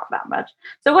can't take off that much.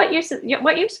 So what use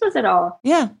was it all?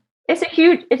 Yeah. It's a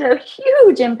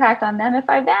huge impact on them if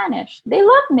I vanish. They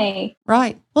love me.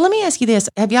 Right. Well, let me ask you this.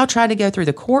 Have y'all tried to go through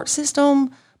the court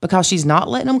system because she's not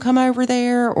letting them come over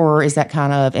there? Or is that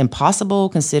kind of impossible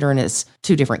considering it's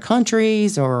 2 different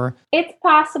countries? Or it's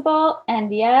possible,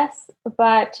 and yes,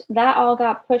 but that all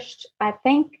got pushed, I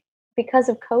think, because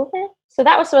of COVID. So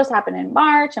that was supposed to happen in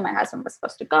March, and my husband was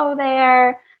supposed to go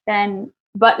there.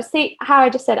 But see how I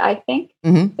just said I think?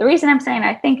 Mm-hmm. The reason I'm saying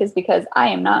I think is because I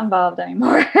am not involved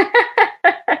anymore.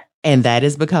 And that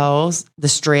is because the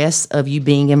stress of you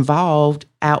being involved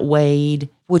outweighed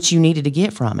what you needed to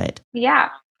get from it. Yeah.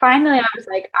 Finally, I was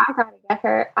like, I got to get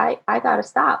her. I got to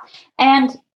stop.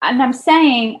 And I'm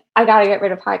saying I got to get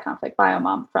rid of high conflict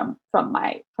biomom from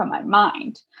my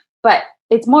mind. But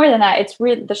it's more than that. It's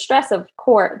really the stress of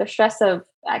court, the stress of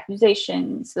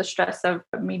accusations, the stress of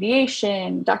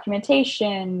mediation,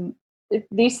 documentation.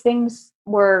 These things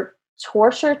were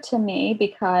torture to me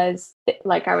because,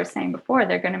 like I was saying before,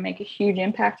 they're going to make a huge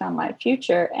impact on my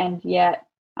future. And yet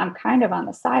I'm kind of on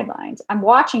the sidelines. I'm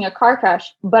watching a car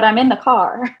crash, but I'm in the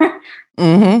car.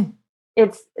 Mm-hmm.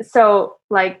 It's so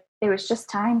like, it was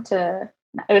time to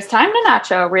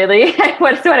nacho, really.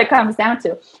 What's what it comes down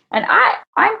to. And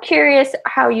I'm curious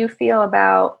how you feel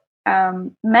about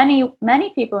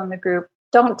many people in the group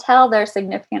don't tell their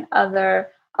significant other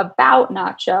about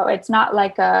Nacho. It's not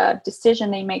like a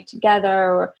decision they make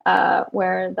together or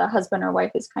where the husband or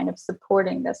wife is kind of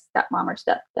supporting the stepmom or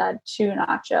stepdad to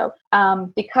Nacho.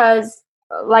 Because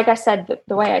like I said,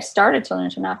 the way I started to learn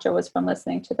to Nacho was from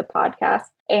listening to the podcast.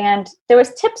 And there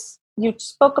was tips you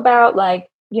spoke about, like,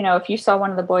 you know, if you saw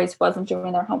one of the boys wasn't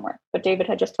doing their homework, but David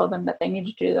had just told them that they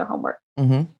needed to do their homework,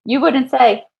 mm-hmm. you wouldn't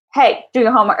say, hey, do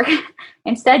your homework.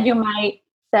 Instead, you might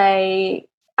say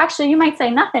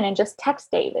nothing and just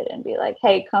text David and be like,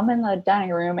 hey, come in the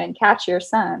dining room and catch your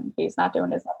son. He's not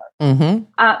doing his homework.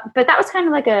 Mm-hmm. But that was kind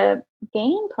of like a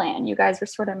game plan you guys were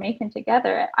sort of making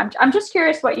together. I'm just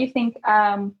curious what you think,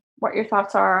 what your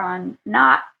thoughts are on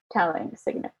not telling the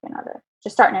significant other,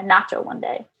 just starting a Nacho one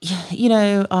day. You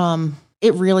know,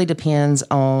 it really depends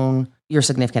on your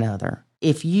significant other.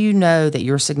 If you know that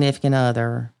your significant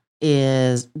other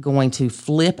is going to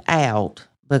flip out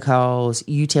because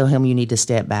you tell him you need to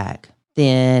step back,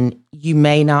 then you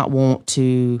may not want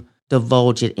to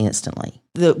divulge it instantly.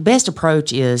 The best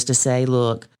approach is to say,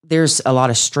 look, there's a lot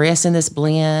of stress in this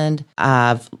blend.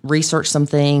 I've researched some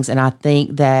things, and I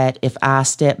think that if I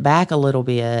step back a little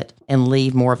bit and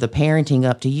leave more of the parenting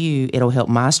up to you, it'll help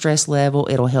my stress level,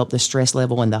 it'll help the stress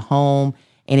level in the home,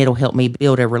 and it'll help me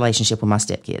build a relationship with my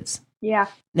stepkids. Yeah.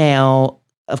 Now,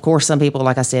 of course, some people,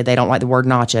 like I said, they don't like the word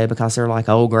nacho because they're like,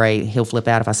 oh, great, he'll flip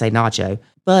out if I say nacho.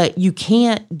 But you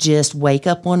can't just wake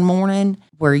up one morning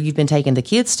where you've been taking the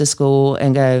kids to school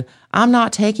and go, I'm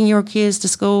not taking your kids to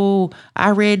school. I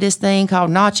read this thing called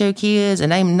Nacho Kids,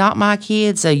 and they're not my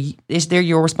kids, so they're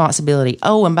your responsibility.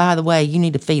 Oh, and by the way, you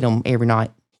need to feed them every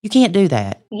night. You can't do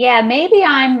that. Yeah, maybe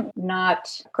I'm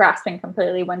not grasping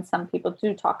completely when some people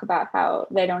do talk about how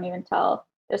they don't even tell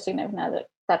their significant other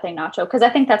that they nacho, because I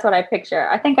think that's what I picture.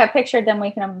 I think I pictured them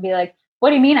waking up and be like,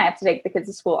 what do you mean I have to take the kids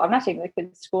to school? I'm not taking the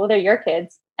kids to school. They're your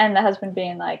kids. And the husband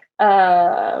being like,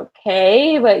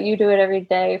 okay, but you do it every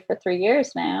day for 3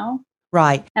 years now.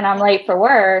 Right. And I'm late for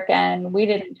work and we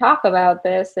didn't talk about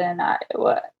this. And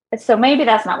so maybe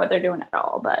that's not what they're doing at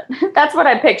all, but that's what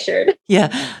I pictured.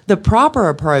 Yeah. The proper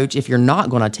approach, if you're not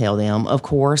going to tell them, of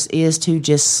course, is to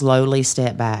just slowly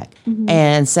step back. Mm-hmm.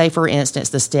 And say, for instance,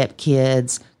 the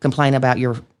stepkids complain about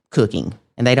your cooking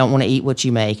and they don't want to eat what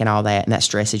you make and all that, and that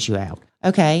stresses you out.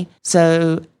 Okay.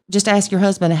 So just ask your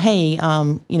husband, hey,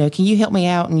 can you help me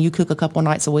out and you cook a couple of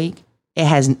nights a week?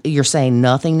 You're saying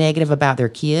nothing negative about their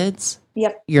kids.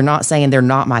 Yep. You're not saying they're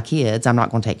not my kids, I'm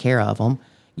not going to take care of them.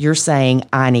 You're saying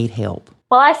I need help.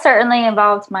 Well, I certainly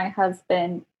involved my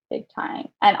husband big time.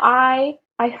 And I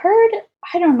heard,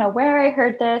 I don't know where I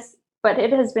heard this, but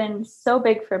it has been so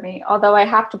big for me, although I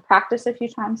have to practice a few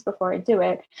times before I do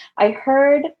it. I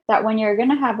heard that when you're going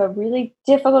to have a really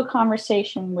difficult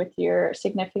conversation with your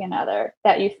significant other,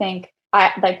 that you think,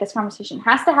 this conversation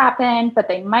has to happen, but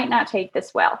they might not take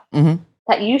this well. Mm-hmm.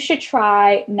 That you should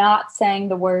try not saying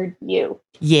the word you.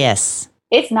 Yes.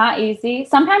 It's not easy.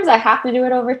 Sometimes I have to do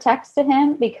it over text to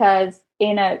him because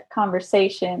in a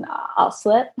conversation, I'll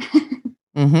slip.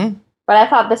 Mm-hmm. But I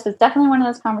thought this was definitely one of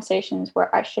those conversations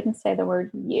where I shouldn't say the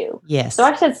word you. Yes. So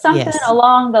I said something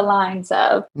along the lines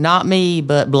of, not me,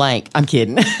 but blank. I'm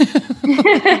kidding.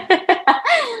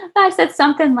 I said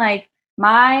something like,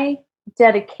 my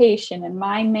dedication and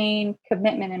my main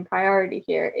commitment and priority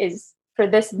here is for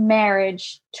this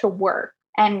marriage to work.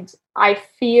 And I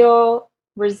feel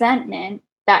resentment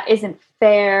that isn't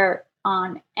fair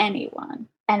on anyone.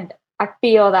 And I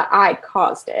feel that I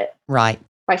caused it. Right.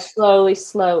 By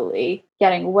slowly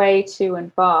getting way too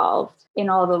involved in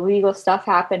all the legal stuff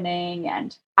happening.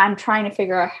 And I'm trying to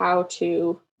figure out how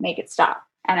to make it stop.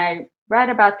 And I read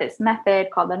about this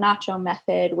method called the Nacho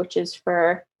method, which is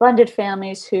for blended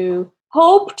families who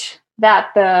hoped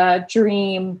that the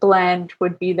dream blend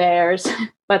would be theirs,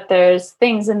 but there's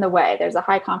things in the way. There's a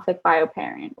high conflict bio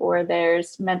parent, or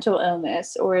there's mental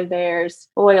illness, or there's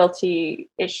loyalty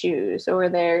issues, or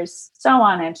there's so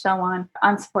on and so on,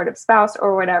 unsupportive spouse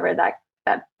or whatever that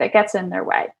gets in their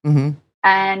way. Mm-hmm.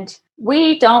 And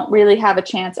we don't really have a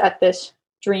chance at this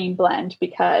dream blend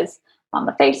because on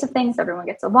the face of things, everyone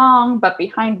gets along, but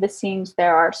behind the scenes,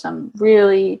 there are some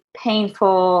really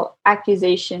painful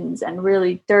accusations and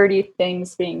really dirty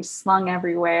things being slung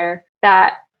everywhere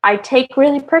that I take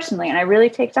really personally and I really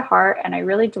take to heart and I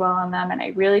really dwell on them and I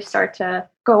really start to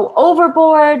go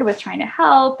overboard with trying to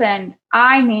help. And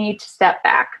I need to step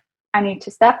back. I need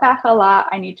to step back a lot.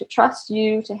 I need to trust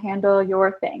you to handle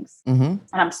your things. Mm-hmm. And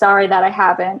I'm sorry that I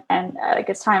haven't. And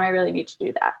it's time I really need to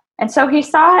do that. And so he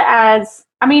saw it as,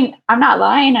 I mean, I'm not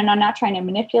lying and I'm not trying to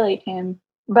manipulate him,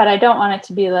 but I don't want it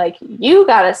to be like, you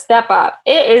got to step up.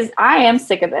 I am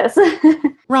sick of this.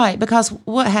 Right. Because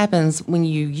what happens when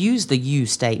you use the you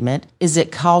statement is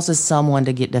it causes someone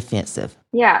to get defensive.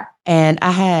 Yeah. And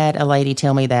I had a lady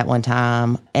tell me that one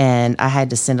time, and I had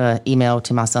to send an email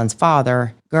to my son's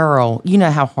father. Girl, you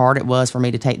know how hard it was for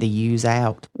me to take the yous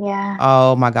out? Yeah.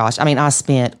 Oh my gosh. I mean, I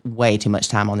spent way too much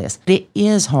time on this. It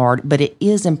is hard, but it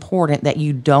is important that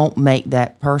you don't make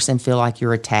that person feel like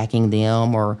you're attacking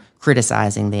them or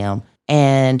criticizing them.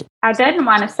 And I didn't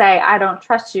want to say, I don't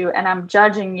trust you and I'm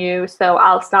judging you, so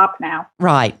I'll stop now.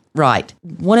 Right.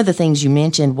 One of the things you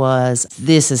mentioned was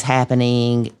this is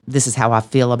happening, this is how I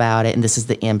feel about it, and this is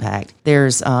the impact.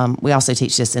 There's, we also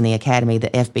teach this in the academy,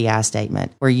 the FBI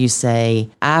statement, where you say,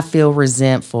 I feel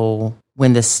resentful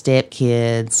when the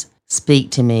stepkids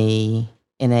speak to me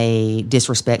in a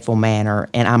disrespectful manner,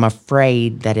 and I'm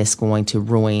afraid that it's going to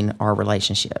ruin our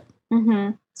relationship.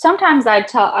 Mm-hmm. Sometimes I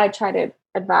try to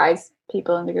advise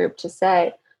people in the group to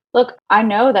say, look, I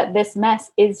know that this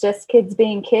mess is just kids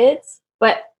being kids,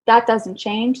 but that doesn't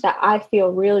change that I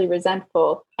feel really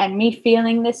resentful. And me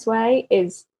feeling this way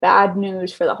is bad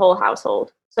news for the whole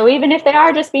household. So even if they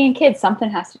are just being kids, something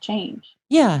has to change.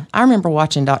 Yeah, I remember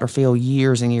watching Dr. Phil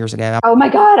years and years ago. Oh my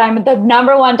God, I'm the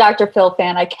number one Dr. Phil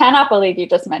fan. I cannot believe you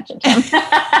just mentioned him.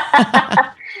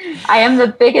 I am the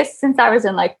biggest, since I was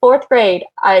in like fourth grade,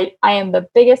 I am the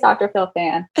biggest Dr. Phil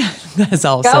fan. That's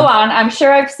awesome. Go on. I'm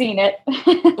sure I've seen it.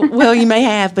 Well, you may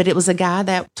have, but it was a guy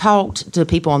that talked to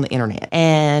people on the internet.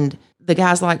 And the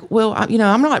guy's like, well,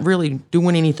 I'm not really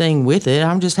doing anything with it.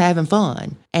 I'm just having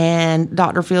fun. And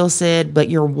Dr. Phil said, but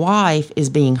your wife is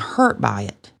being hurt by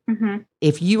it. Mm-hmm.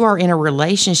 If you are in a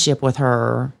relationship with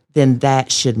her, then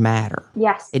that should matter.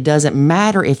 Yes. It doesn't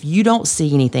matter if you don't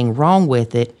see anything wrong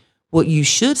with it. What you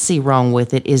should see wrong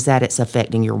with it is that it's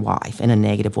affecting your wife in a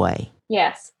negative way.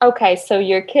 Yes. Okay. So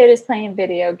your kid is playing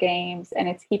video games and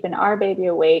it's keeping our baby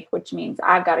awake, which means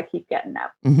I've got to keep getting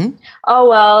up. Mm-hmm. Oh,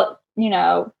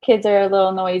 well, kids are a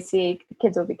little noisy.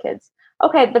 Kids will be kids.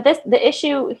 Okay. But the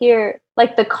issue here,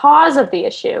 like the cause of the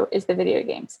issue is the video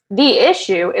games. The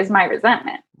issue is my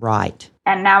resentment. Right.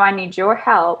 And now I need your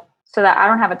help so that I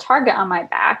don't have a target on my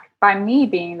back by me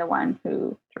being the one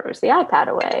who throws the iPad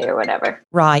away or whatever.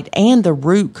 Right. And the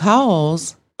root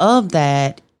cause of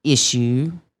that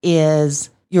issue is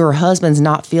your husband's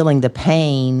not feeling the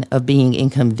pain of being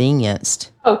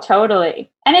inconvenienced. Oh, totally.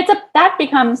 And that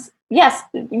becomes, yes,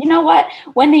 you know what?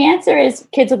 When the answer is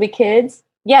kids will be kids,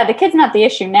 yeah, the kid's not the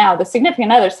issue now. The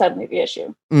significant other's suddenly the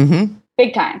issue. Mm-hmm.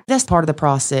 Big time. That's part of the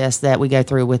process that we go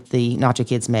through with the Nacho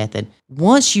Kids method.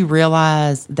 Once you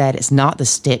realize that it's not the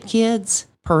stepkids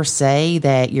per se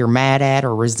that you're mad at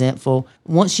or resentful,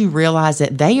 once you realize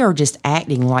that they are just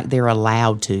acting like they're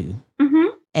allowed to, mm-hmm.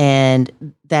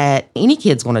 and that any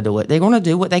kid's going to do it, they're going to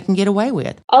do what they can get away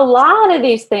with. A lot of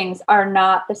these things are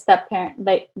not the step-parent.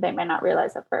 They may not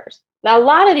realize at first. A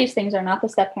lot of these things are not the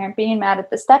step-parent being mad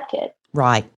at the step-kid.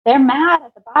 Right. They're mad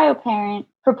at the bio-parent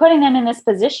for putting them in this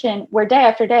position where day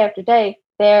after day after day,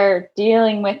 they're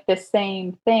dealing with the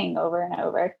same thing over and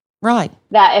over. Right.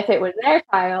 That if it was their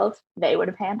child, they would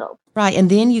have handled. Right. And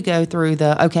then you go through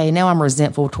now I'm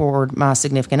resentful toward my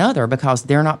significant other because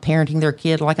they're not parenting their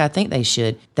kid like I think they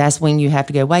should. That's when you have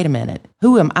to go, wait a minute,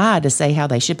 who am I to say how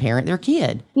they should parent their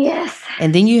kid? Yes.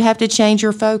 And then you have to change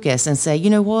your focus and say, you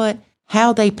know what?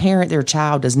 how they parent their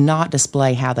child does not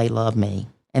display how they love me.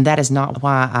 And that is not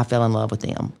why I fell in love with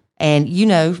them. And, you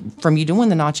know, from you doing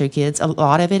the Nacho Kids, a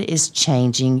lot of it is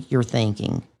changing your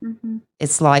thinking. Mm-hmm.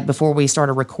 It's like before we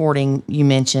started recording, you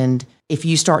mentioned if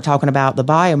you start talking about the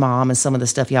bio mom and some of the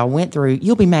stuff y'all went through,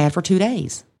 you'll be mad for 2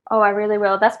 days. Oh, I really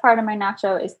will. That's part of my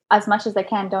Nacho is as much as I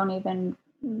can, don't even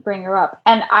bring her up.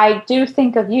 And I do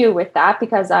think of you with that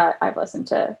because I've listened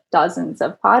to dozens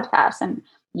of podcasts and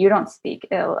you don't speak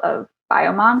ill of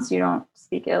bio moms. You don't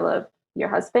speak ill of your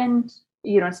husband.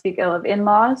 You don't speak ill of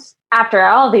in-laws. After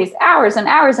all these hours and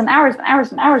hours and hours and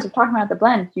hours and hours of talking about the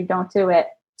blend, you don't do it.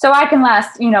 So I can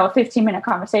last, a 15-minute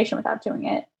conversation without doing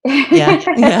it.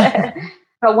 Yeah.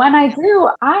 But when I do,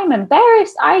 I'm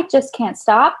embarrassed. I just can't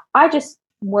stop. I just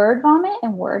word vomit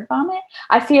and word vomit.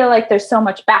 I feel like there's so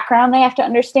much background they have to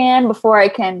understand before I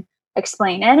can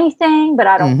explain anything, but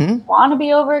I don't want to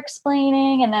be over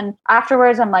explaining. And then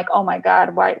afterwards, I'm like, oh my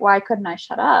God, why couldn't I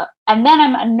shut up? And then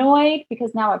I'm annoyed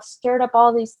because now I've stirred up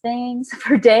all these things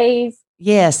for days.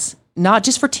 Yes, not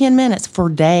just for 10 minutes, for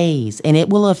days. And it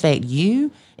will affect you.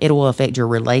 It will affect your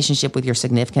relationship with your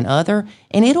significant other.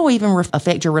 And it'll even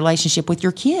affect your relationship with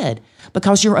your kid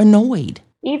because you're annoyed.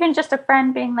 Even just a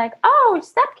friend being like, oh,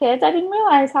 stepkids, I didn't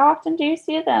realize. How often do you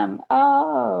see them?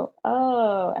 Oh.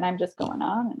 And I'm just going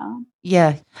on and on.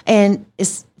 Yeah. And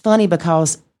it's funny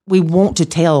because we want to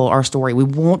tell our story. We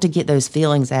want to get those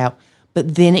feelings out.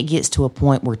 But then it gets to a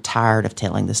point we're tired of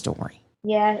telling the story.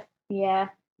 Yeah.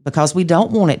 Because we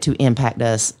don't want it to impact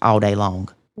us all day long.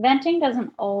 Venting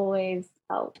doesn't always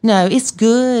help. No, it's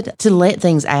good to let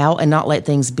things out and not let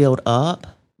things build up.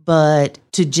 But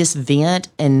to just vent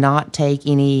and not take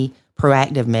any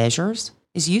proactive measures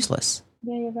is useless.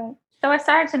 Yeah, you're right. So I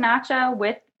started to Nacho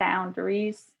with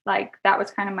boundaries. Like that was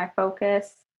kind of my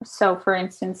focus. So for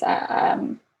instance,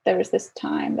 there was this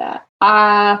time that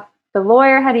the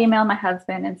lawyer had emailed my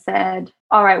husband and said,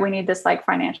 all right, we need this like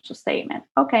financial statement.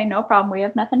 Okay, no problem. We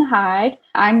have nothing to hide.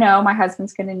 I know my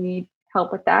husband's going to need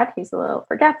help with that. He's a little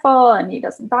forgetful and he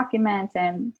doesn't document,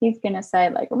 and he's going to say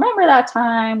like, remember that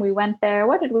time we went there?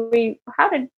 What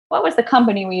was the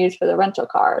company we used for the rental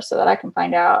car so that I can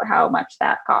find out how much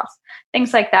that costs?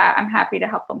 Things like that. I'm happy to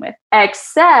help them with,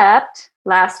 except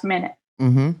last minute.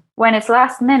 Mm-hmm. When it's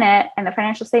last minute and the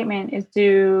financial statement is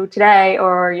due today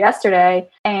or yesterday,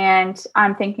 and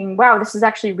I'm thinking, wow, this is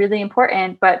actually really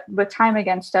important, but with time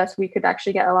against us, we could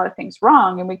actually get a lot of things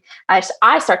wrong. And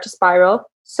I start to spiral.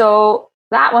 So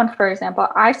that one, for example,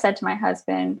 I said to my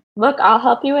husband, look, I'll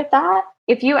help you with that.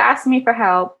 If you ask me for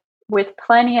help with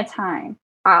plenty of time,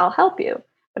 I'll help you.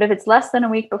 But if it's less than a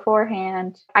week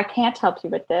beforehand, I can't help you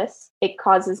with this. It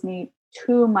causes me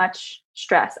too much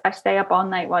stress. I stay up all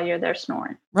night while you're there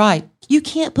snoring. Right. You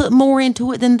can't put more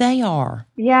into it than they are.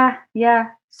 Yeah.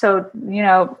 So,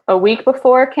 a week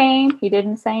before it came, he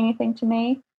didn't say anything to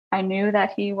me. I knew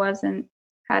that he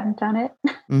hadn't done it.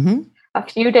 Mm-hmm. A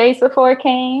few days before it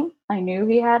came, I knew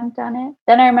he hadn't done it.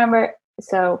 Then I remember,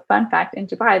 so fun fact, in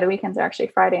Dubai, the weekends are actually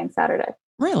Friday and Saturday.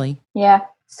 Really? Yeah.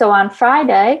 So on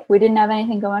Friday, we didn't have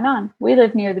anything going on. We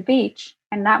live near the beach.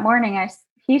 And that morning,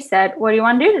 he said, what do you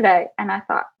want to do today? And I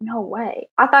thought, no way.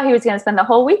 I thought he was going to spend the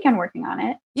whole weekend working on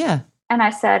it. Yeah. And I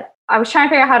said, I was trying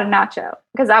to figure out how to nacho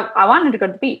because I wanted to go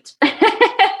to the beach.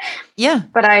 Yeah.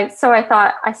 But I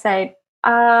said,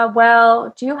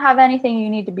 well, do you have anything you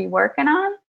need to be working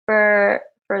on for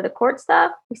the court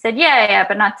stuff? He said, yeah,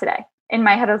 but not today. In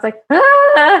my head, I was like,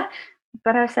 ah!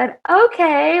 But I said,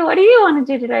 okay, what do you want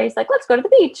to do today? He's like, let's go to the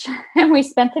beach. And we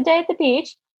spent the day at the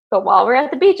beach. But while we're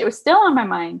at the beach, it was still on my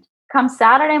mind. Come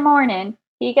Saturday morning,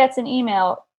 he gets an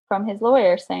email from his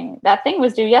lawyer saying that thing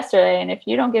was due yesterday. And if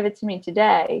you don't give it to me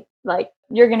today, like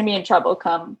you're going to be in trouble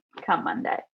come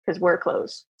Monday because we're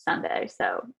closed Sunday.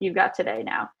 So you've got today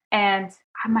now. And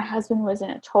my husband was in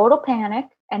a total panic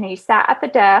and he sat at the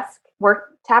desk,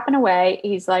 tapping away.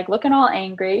 He's like looking all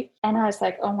angry. And I was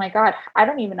like, oh my God, I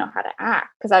don't even know how to act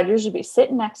because I'd usually be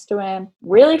sitting next to him,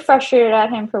 really frustrated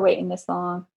at him for waiting this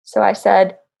long. So I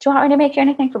said, do you want me to make you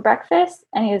anything for breakfast?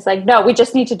 And he was like, no, we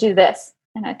just need to do this.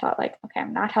 And I thought like, okay,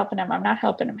 I'm not helping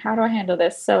him. How do I handle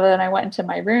this? So then I went into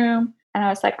my room and I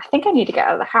was like, I think I need to get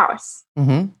out of the house.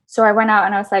 Mm-hmm. So I went out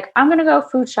and I was like, I'm going to go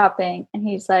food shopping. And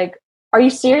he's like, are you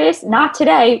serious? Not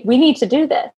today. We need to do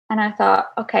this. And I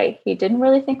thought, okay, he didn't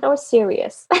really think I was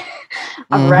serious.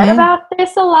 I've read about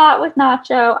this a lot with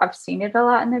Nacho. I've seen it a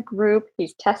lot in the group.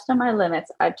 He's tested my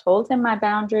limits. I told him my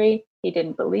boundary. He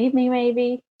didn't believe me,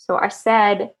 maybe. So I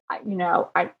said,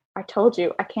 I told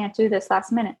you I can't do this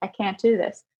last minute. I can't do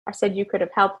this. I said, you could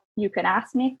have helped. You could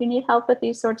ask me if you need help with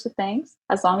these sorts of things,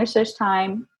 as long as there's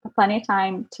time, plenty of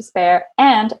time to spare.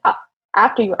 And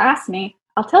after you ask me,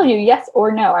 I'll tell you yes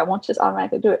or no. I won't just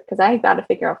automatically do it because I got to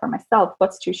figure out for myself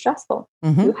what's too stressful.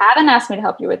 You haven't asked me to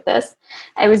help you with this.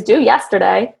 I was due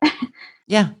yesterday.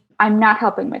 Yeah. I'm not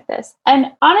helping with this.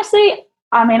 And honestly,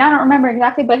 I mean, I don't remember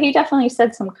exactly, but he definitely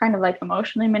said some kind of like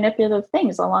emotionally manipulative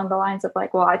things along the lines of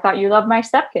like, well, I thought you loved my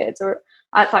stepkids, or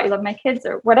I thought you loved my kids,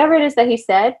 or whatever it is that he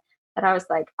said. That I was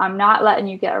like, I'm not letting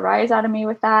you get a rise out of me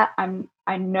with that.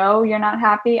 I know you're not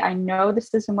happy. I know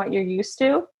this isn't what you're used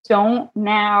to. Don't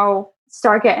now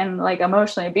start getting like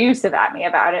emotionally abusive at me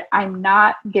about it. I'm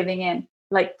not giving in.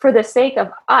 Like, for the sake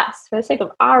of us, for the sake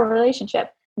of our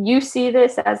relationship, you see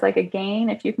this as like a gain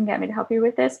if you can get me to help you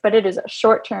with this, but it is a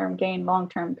short-term gain,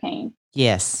 long-term pain.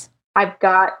 Yes. I've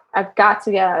got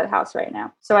to get out of the house right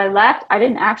now. So I left. I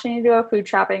didn't actually need to go food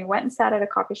shopping. Went and sat at a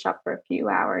coffee shop for a few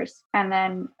hours. And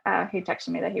then he texted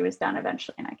me that he was done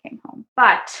eventually and I came home.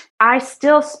 But I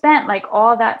still spent like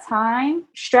all that time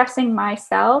stressing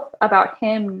myself about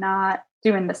him not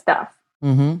doing the stuff.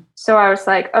 So I was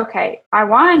like, okay, I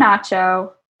want a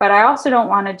nacho, but I also don't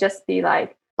want to just be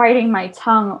like biting my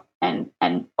tongue and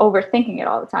overthinking it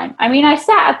all the time. I mean, I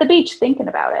sat at the beach thinking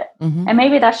about it. And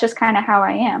maybe that's just kind of how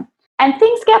I am. And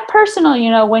things get personal, you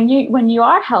know, when you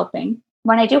are helping.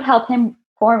 When I do help him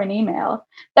form an email,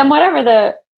 then whatever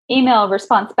the email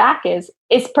response back is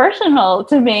personal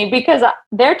to me because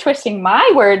they're twisting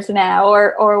my words now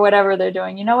or whatever they're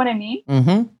doing. You know what I mean?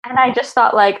 And I just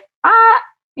thought like,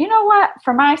 you know what?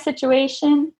 For my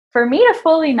situation, for me to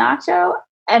fully nacho,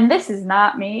 and this is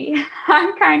not me.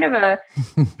 I'm kind of a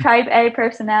type A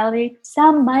personality.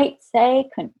 Some might say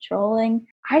controlling.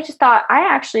 I just thought I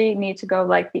actually need to go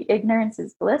like the ignorance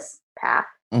is bliss path.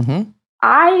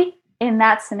 I, in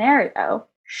that scenario,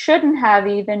 shouldn't have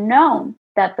even known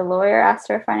that the lawyer asked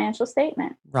for a financial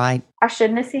statement. Right. I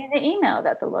shouldn't have seen the email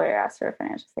that the lawyer asked for a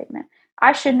financial statement.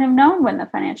 I shouldn't have known when the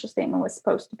financial statement was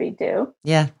supposed to be due.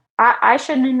 Yeah. I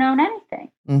shouldn't have known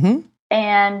anything.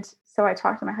 And so I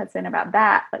talked to my husband about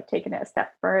that, like taking it a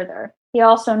step further. He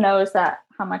also knows that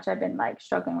how much I've been like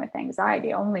struggling with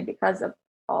anxiety only because of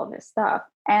all this stuff.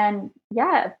 And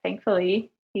yeah,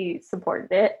 thankfully he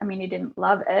supported it. I mean, he didn't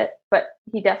love it, but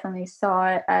he definitely saw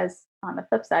it as, on the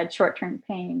flip side, short-term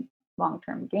pain,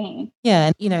 long-term gain. Yeah.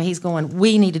 And, you know, he's going,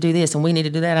 we need to do this and we need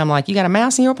to do that. I'm like, you got a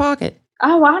mouse in your pocket.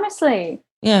 Oh, honestly.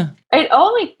 Yeah. It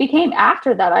only became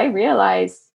after that I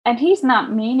realized, and he's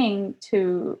not meaning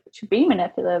to be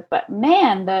manipulative, but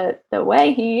man, the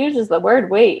way he uses the word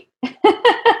wait.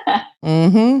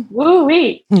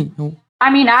 Woo-wee. I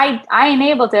mean, I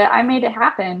enabled it. I made it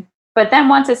happen. But then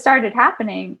once it started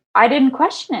happening, I didn't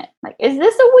question it. Like, is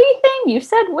this a we thing? You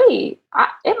said we.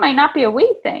 It might not be a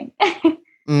we thing.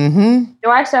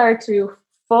 So I started to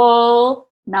full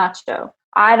nacho.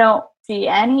 I don't see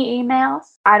any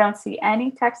emails. I don't see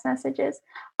any text messages.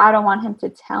 I don't want him to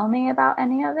tell me about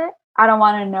any of it. I don't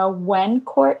want to know when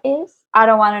court is. I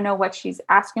don't want to know what she's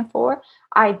asking for.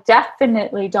 I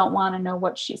definitely don't want to know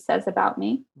what she says about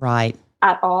me. Right.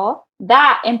 At all.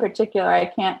 That in particular, I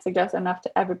can't suggest enough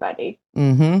to everybody.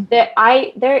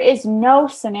 There is no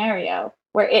scenario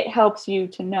where it helps you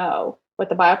to know what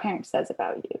the bio parent says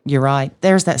about you. You're right.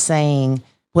 There's that saying,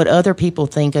 what other people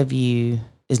think of you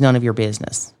is none of your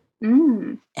business.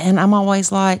 And I'm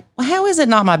always like, well, how is it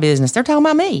not my business? They're talking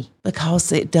about me.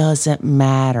 Because it doesn't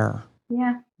matter.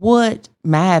 Yeah. What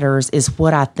matters is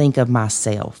what I think of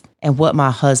myself and what my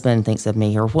husband thinks of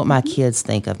me or what my kids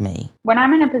think of me. When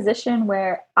I'm in a position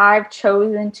where I've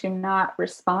chosen to not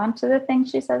respond to the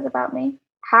things she says about me,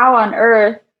 how on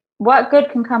earth, what good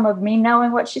can come of me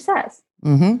knowing what she says?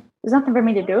 There's nothing for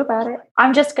me to do about it.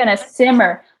 I'm just going to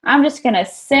simmer. I'm just going to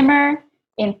simmer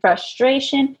in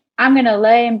frustration. I'm going to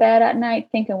lay in bed at night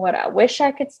thinking what I wish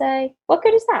I could say. What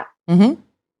good is that?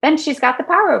 Then she's got the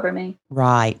power over me.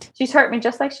 Right. She's hurt me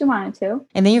just like she wanted to.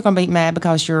 And then you're going to be mad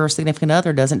because your significant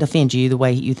other doesn't defend you the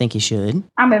way you think he should.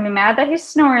 I'm going to be mad that he's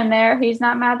snoring there. He's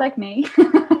not mad like me.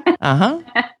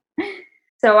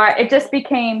 So it just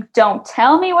became, don't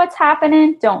tell me what's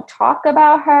happening. Don't talk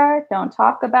about her. Don't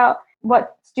talk about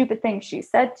what stupid things she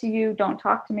said to you. Don't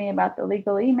talk to me about the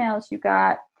legal emails you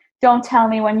got. Don't tell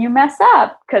me when you mess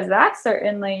up, because that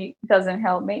certainly doesn't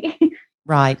help me.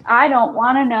 Right. I don't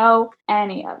want to know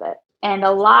any of it. And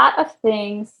a lot of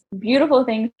things, beautiful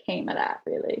things came of that,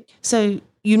 really. So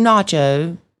you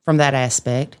nacho from that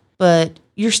aspect, but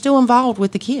you're still involved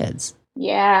with the kids.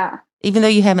 Yeah. Even though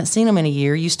you haven't seen them in a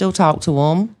year, you still talk to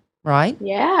them, right?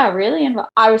 Yeah, really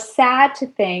involved. I was sad to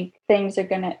think it's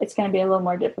going to be a little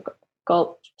more difficult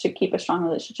to keep a strong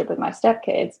relationship with my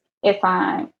stepkids if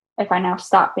I now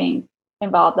stop being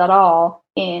involved at all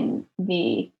in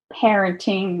the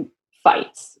parenting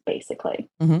fights, basically.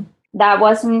 That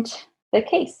wasn't the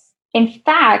case. In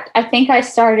fact, I think I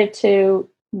started to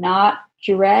not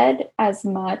dread as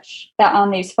much that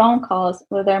on these phone calls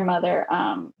with their mother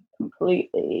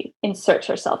completely inserts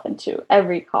herself into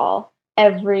every call,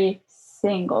 every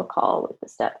single call with the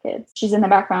stepkids. She's in the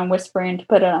background whispering to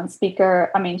put it on speaker.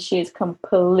 I mean, she is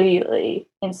completely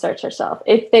inserts herself.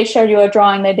 If they showed you a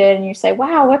drawing they did and you say,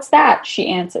 wow, what's that? She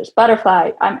answers,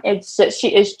 butterfly.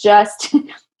 She is just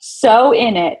so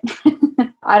in it.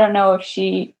 I don't know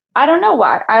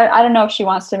why. I don't know if she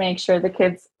wants to make sure the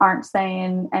kids aren't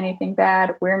saying anything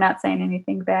bad. We're not saying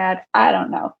anything bad. I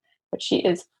don't know. But she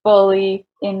is fully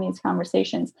in these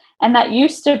conversations. And that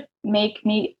used to make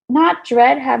me not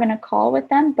dread having a call with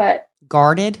them, but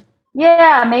guarded.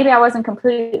 Yeah, maybe I wasn't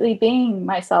completely being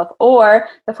myself. Or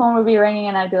the phone would be ringing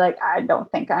and I'd be like, I don't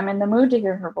think I'm in the mood to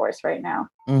hear her voice right now.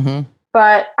 Mm-hmm.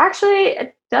 But actually,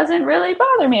 it doesn't really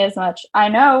bother me as much. I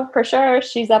know for sure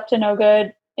she's up to no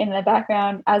good in the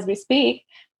background as we speak.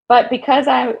 But because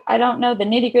I don't know the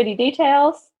nitty-gritty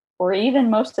details or even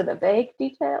most of the vague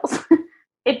details,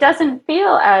 it doesn't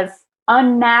feel as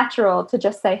unnatural to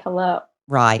just say hello.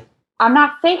 Right. I'm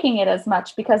not faking it as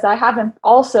much because I haven't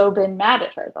also been mad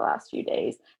at her the last few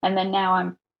days. And then now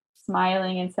I'm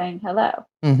smiling and saying hello.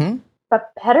 Mm-hmm.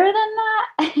 But better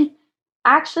than that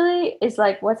actually is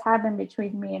like what's happened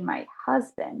between me and my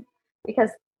husband. Because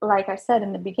like I said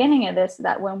in the beginning of this,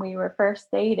 that when we were first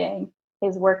dating,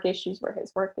 his work issues were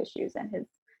his work issues and his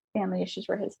family issues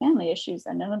were his family issues.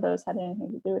 And none of those had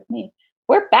anything to do with me.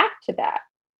 We're back to that.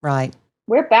 Right.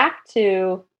 We're back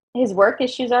to his work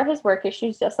issues are his work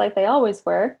issues, just like they always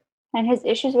were. And his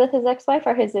issues with his ex-wife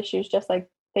are his issues, just like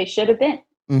they should have been.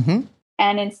 Mm-hmm.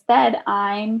 And instead,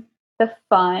 I'm the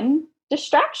fun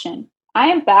distraction. I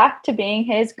am back to being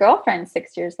his girlfriend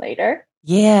 6 years later.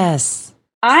 Yes.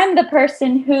 I'm the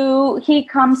person who he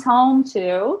comes home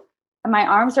to, and my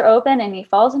arms are open, and he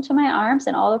falls into my arms,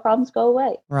 and all the problems go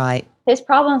away. Right. His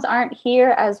problems aren't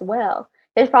here as well.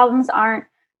 His problems aren't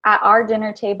at our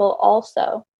dinner table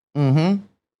also. Mm-hmm.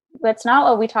 That's not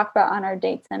what we talk about on our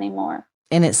dates anymore.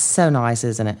 And it's so nice,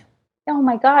 isn't it? Oh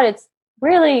my God, it's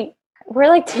really, we're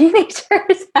like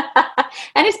teenagers.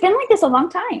 And it's been like this a long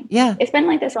time. Yeah. It's been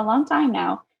like this a long time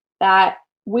now that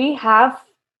we have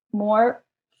more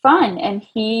fun, and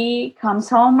he comes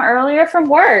home earlier from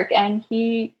work, and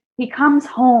he comes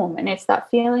home, and it's that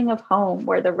feeling of home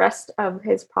where the rest of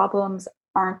his problems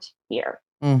aren't here.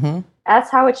 Mm-hmm.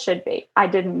 That's how it should be. I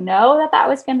didn't know that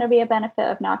was going to be a benefit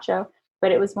of Nacho,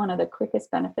 but it was one of the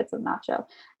quickest benefits of Nacho.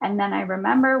 And then I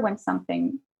remember when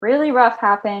something really rough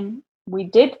happened, we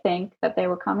did think that they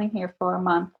were coming here for a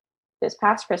month this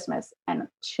past Christmas. And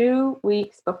 2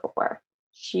 weeks before,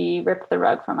 she ripped the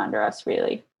rug from under us,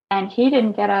 really. And he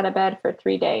didn't get out of bed for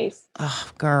 3 days.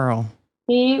 Oh, girl.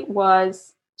 He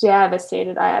was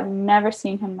devastated. I have never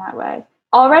seen him that way.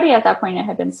 Already at that point, it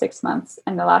had been 6 months.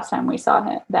 And the last time we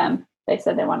saw them, they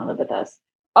said they want to live with us.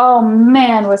 Oh,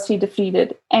 man, was he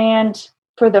defeated. And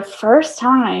for the first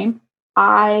time,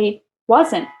 I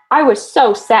wasn't. I was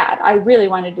so sad. I really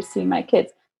wanted to see my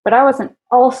kids. But I wasn't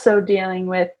also dealing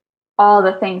with all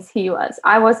the things he was.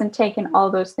 I wasn't taking all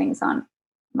those things on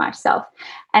myself.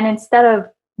 And instead of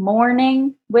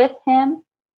mourning with him,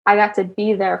 I got to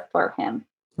be there for him.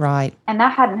 Right. And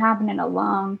that hadn't happened in a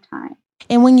long time.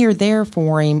 And when you're there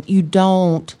for him, you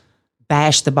don't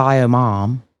bash the bio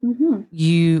mom. Mm-hmm.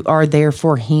 You are there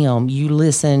for him. You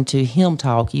listen to him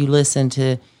talk. You listen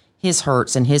to his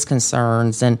hurts and his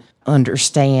concerns and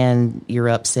understand you're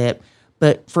upset.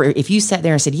 But if you sat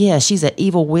there and said, yeah, she's an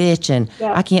evil witch and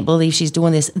I can't believe she's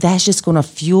doing this, that's just going to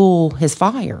fuel his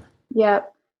fire. Yeah.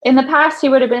 In the past, he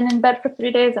would have been in bed for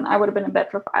 3 days and I would have been in bed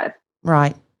for 5.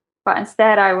 Right. But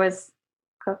instead, I was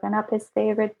cooking up his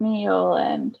favorite meal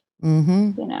and,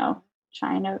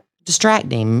 trying to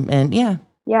distract him. And yeah,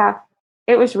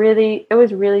 it was really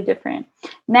different.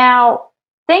 Now,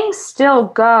 things still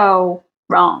go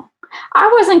wrong.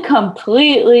 I wasn't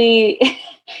completely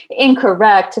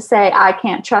incorrect to say I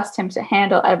can't trust him to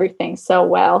handle everything so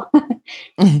well.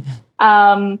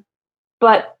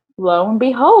 But lo and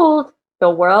behold, the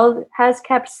world has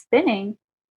kept spinning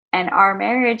and our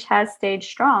marriage has stayed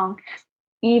strong,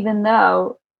 even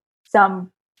though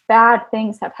some bad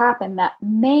things have happened that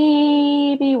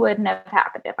maybe wouldn't have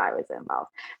happened if I was involved.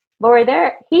 Lori,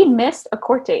 he missed a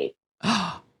court date.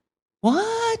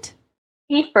 What?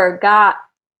 He forgot.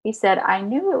 He said, I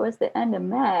knew it was the end of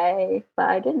May, but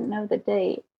I didn't know the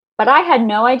date. But I had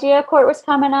no idea court was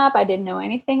coming up. I didn't know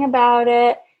anything about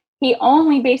it. He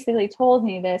only basically told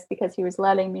me this because he was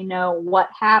letting me know what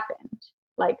happened.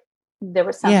 Like there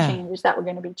were some changes that were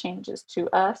going to be changes to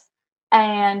us.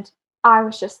 And I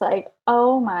was just like,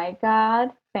 oh my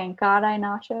God, thank God I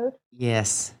nachoed.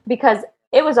 Yes. Because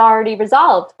it was already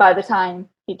resolved by the time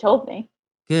he told me.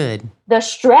 Good. The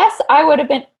stress, I would have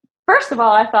been, first of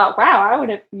all, I thought, wow, I would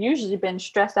have usually been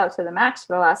stressed out to the max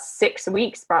for the last 6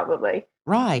 weeks probably.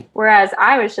 Right. Whereas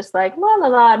I was just like, la la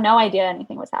la, no idea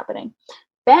anything was happening.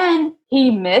 Then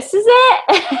he misses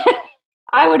it.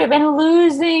 I would have been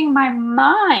losing my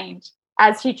mind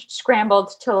as he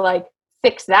scrambled to like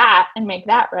fix that and make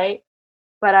that right.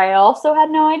 But I also had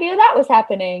no idea that was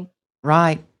happening.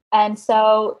 Right. And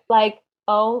so like,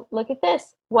 oh, look at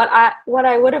this. What I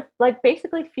would have like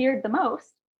basically feared the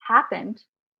most happened.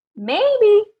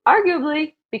 Maybe,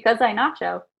 arguably, because I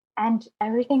nacho, and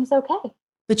everything's okay.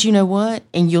 But you know what?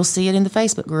 And you'll see it in the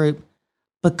Facebook group.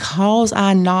 Because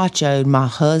I nachoed, my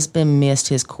husband missed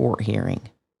his court hearing.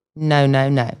 No.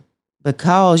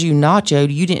 Because you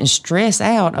nachoed, you didn't stress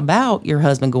out about your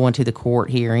husband going to the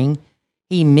court hearing.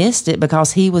 He missed it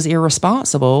because he was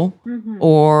irresponsible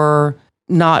or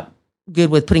not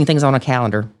good with putting things on a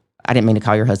calendar. I didn't mean to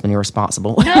call your husband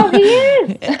irresponsible. No, he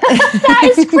is.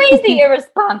 That is crazy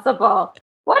irresponsible.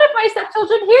 What if my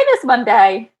stepchildren hear this one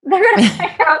day? They're going to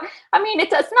figure out. I mean,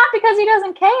 it's not because he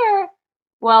doesn't care.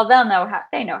 Well,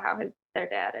 they know how their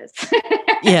dad is.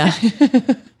 Yeah.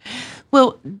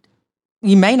 Well,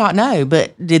 you may not know,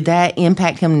 but did that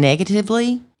impact him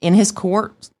negatively in his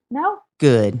court? No.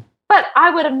 Good. But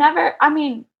I would have never, I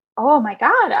mean, oh my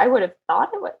God, I would have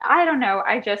thought it would. I don't know.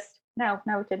 I just, no,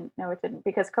 it didn't. No, it didn't.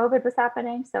 Because COVID was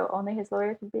happening. So only his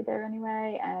lawyer could be there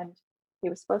anyway. And he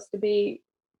was supposed to be,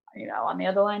 on the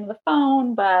other line of the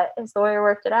phone, but his lawyer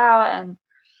worked it out. And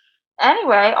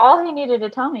anyway, all he needed to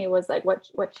tell me was like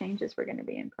what changes were going to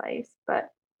be in place.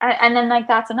 But, and then like,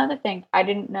 that's another thing. I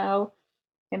didn't know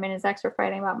him and his ex were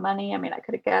fighting about money. I mean, I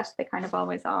could have guessed. They kind of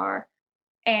always are.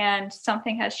 And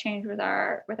something has changed with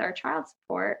our child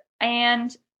support.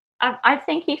 And I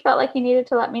think he felt like he needed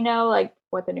to let me know like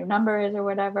what the new number is or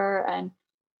whatever. And,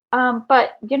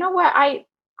 but you know what? I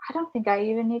don't think I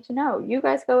even need to know. You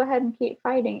guys go ahead and keep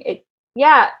fighting. It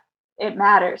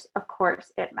matters. Of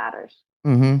course it matters.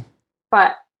 Mm-hmm.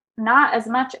 But not as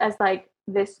much as like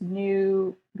this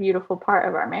new beautiful part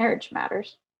of our marriage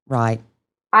matters. Right.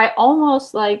 I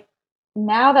almost like,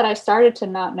 now that I started to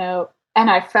not know, and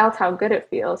I felt how good it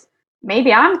feels,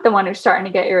 maybe I'm the one who's starting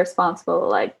to get irresponsible.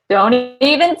 Like, don't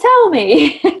even tell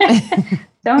me.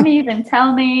 Don't even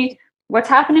tell me what's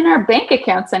happening in our bank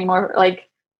accounts anymore. Like,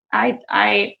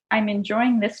 I'm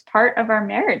enjoying this part of our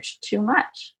marriage too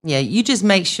much. Yeah, you just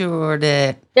make sure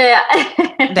that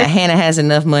that Hannah has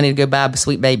enough money to go buy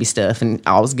sweet baby stuff and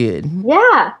all's good.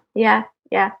 Yeah.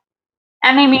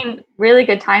 And I mean, really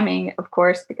good timing, of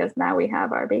course, because now we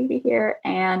have our baby here,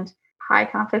 and high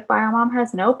conflict bio mom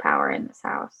has no power in this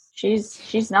house.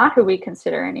 She's not who we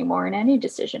consider anymore in any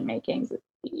decision making,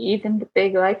 even the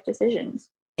big life decisions.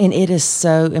 And it is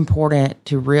so important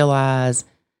to realize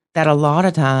that a lot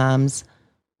of times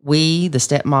we, the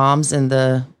stepmoms and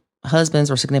the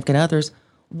husbands or significant others,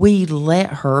 we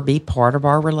let her be part of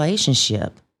our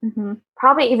relationship. Mm-hmm.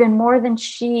 Probably even more than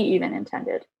she even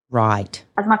intended. Right.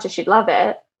 As much as she'd love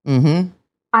it. Mm-hmm.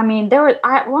 I mean,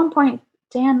 at one point,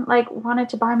 Dan wanted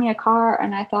to buy me a car,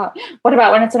 and I thought, what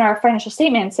about when it's in our financial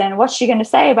statements, and what's she going to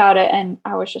say about it? And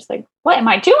I was just like, what am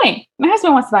I doing? My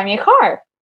husband wants to buy me a car.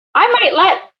 I might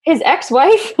let his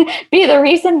ex-wife be the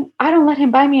reason I don't let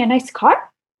him buy me a nice car.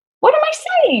 What am I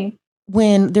saying?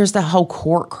 When there's the whole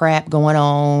court crap going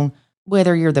on,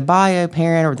 whether you're the bio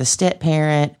parent or the step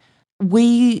parent,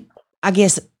 we, I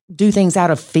guess, do things out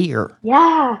of fear.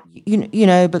 Yeah.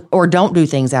 Or don't do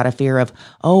things out of fear of,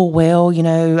 oh, well,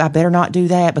 I better not do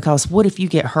that because what if you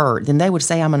get hurt? Then they would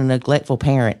say I'm a neglectful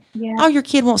parent. Yeah. All your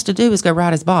kid wants to do is go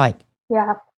ride his bike.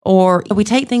 Yeah. Or we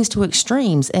take things to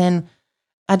extremes. And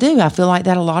I feel like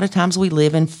that a lot of times we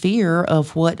live in fear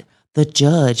of what the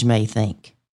judge may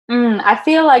think. I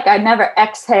feel like I never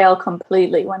exhale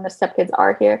completely when the stepkids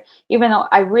are here, even though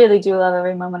I really do love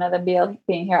every moment of them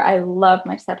being here. I love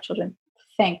my stepchildren.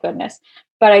 Thank goodness.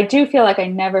 But I do feel like I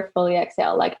never fully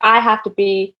exhale. Like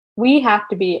we have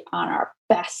to be on our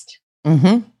best.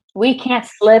 Mm-hmm. We can't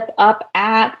slip up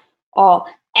at all.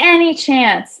 Any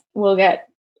chance we'll get.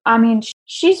 I mean,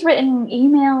 she's written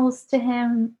emails to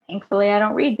him. Thankfully, I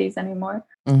don't read these anymore.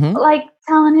 Mm-hmm. Like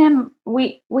telling him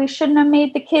we shouldn't have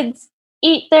made the kids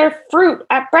eat their fruit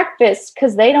at breakfast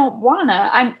because they don't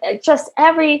wanna. I'm just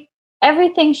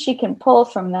everything she can pull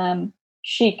from them,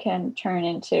 she can turn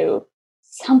into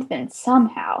something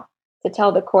somehow to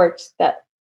tell the courts that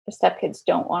the stepkids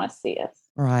don't want to see us.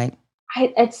 Right.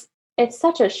 It's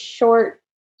such a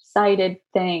short-sighted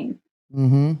thing.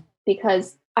 Mm-hmm.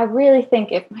 Because I really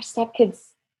think if my stepkids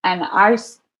and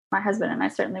my husband and I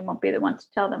certainly won't be the one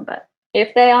to tell them, but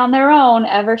if they on their own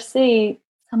ever see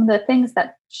some of the things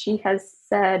that she has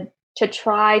said to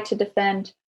try to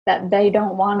defend that they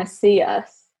don't want to see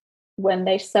us when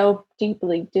they so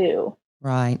deeply do.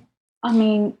 Right. I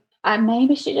mean,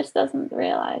 maybe she just doesn't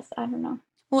realize. I don't know.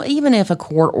 Well, even if a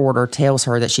court order tells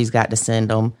her that she's got to send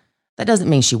them, that doesn't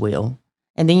mean she will.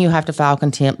 And then you have to file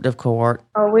contempt of court.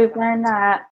 Oh, we've learned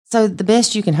that. So the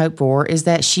best you can hope for is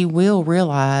that she will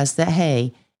realize that,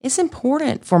 hey, it's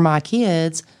important for my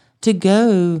kids to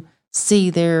go see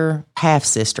their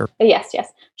half-sister. Yes.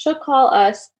 She'll call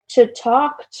us to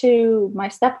talk to my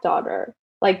stepdaughter,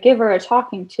 like give her a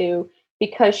talking to,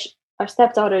 because our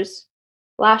stepdaughter's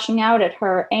lashing out at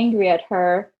her, angry at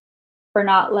her for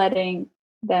not letting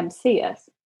them see us.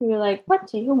 We were like, what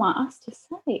do you want us to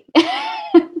say?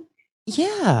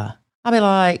 Yeah. I'll be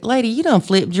like, lady, you done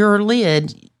flipped your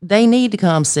lid. They need to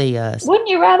come see us. Wouldn't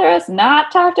you rather us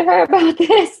not talk to her about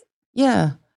this?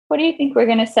 Yeah. What do you think we're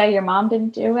going to say? Your mom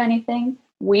didn't do anything?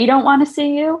 We don't want to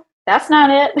see you? That's not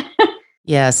it.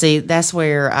 Yeah, see, that's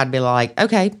where I'd be like,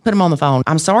 okay, put him on the phone.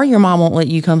 I'm sorry your mom won't let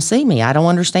you come see me. I don't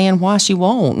understand why she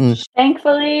won't. And,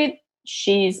 thankfully,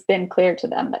 she's been clear to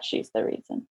them that she's the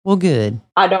reason. well, good.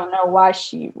 I don't know why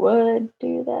she would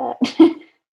do that.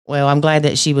 Well, I'm glad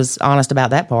that she was honest about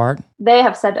that part. They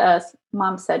have said to us,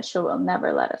 Mom said she will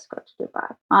never let us go to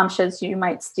Dubai. Mom says you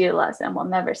might steal us and we'll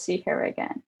never see her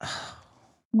again.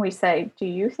 We say, do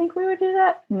you think we would do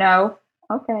that? No.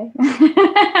 Okay.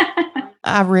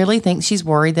 I really think she's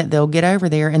worried that they'll get over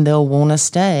there and they'll want to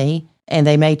stay, and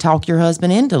they may talk your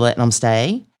husband into letting them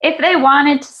stay. If they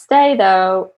wanted to stay,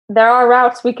 though, there are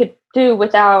routes we could do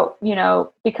without,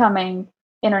 becoming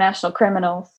international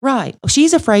criminals. Right.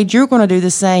 She's afraid you're going to do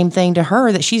the same thing to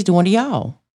her that she's doing to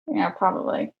y'all. Yeah,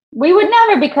 probably. We would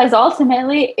never, because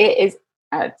ultimately it is,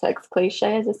 it's as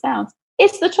cliche as it sounds,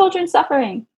 it's the children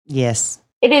suffering. Yes.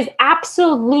 It is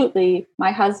absolutely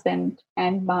my husband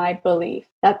and my belief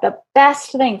that the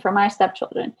best thing for my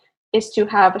stepchildren is to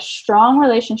have a strong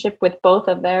relationship with both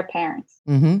of their parents.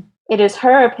 Mm-hmm. It is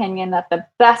her opinion that the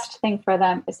best thing for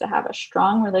them is to have a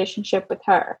strong relationship with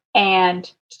her and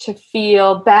to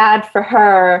feel bad for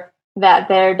her that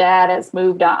their dad has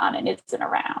moved on and isn't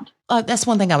around. That's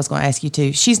one thing I was going to ask you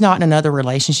too. She's not in another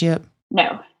relationship.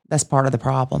 No. That's part of the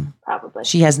problem. Probably.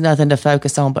 She has nothing to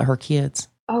focus on but her kids.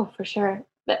 Oh, for sure.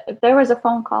 There was a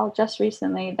phone call just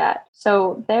recently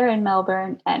so they're in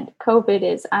Melbourne and COVID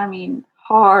is,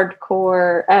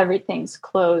 hardcore. Everything's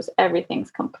closed.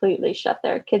 Everything's completely shut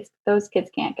there. Those kids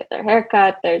can't get their hair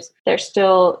cut. They're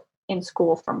still in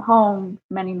school from home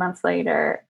many months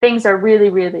later. Things are really,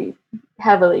 really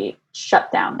heavily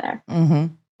shut down there. Mm-hmm.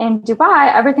 In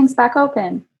Dubai, everything's back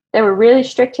open. They were really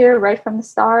strict here right from the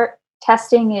start.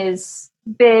 Testing is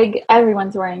big.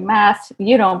 Everyone's wearing masks.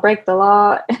 You don't break the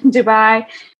law in Dubai.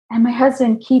 And my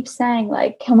husband keeps saying,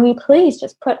 like, can we please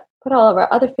just put all of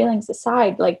our other feelings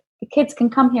aside? Like, the kids can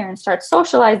come here and start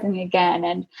socializing again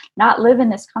and not live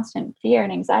in this constant fear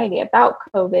and anxiety about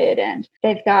COVID. And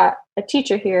they've got a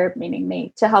teacher here, meaning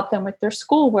me, to help them with their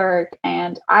schoolwork.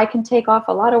 And I can take off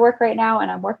a lot of work right now, and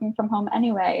I'm working from home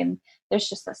anyway. And there's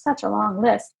just such a long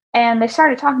list. And they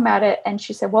started talking about it. And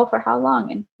she said, well, for how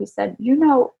long? And he said,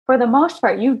 for the most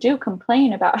part, you do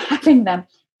complain about having them.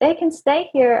 They can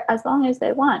stay here as long as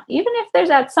they want. Even if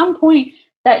there's at some point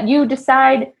that you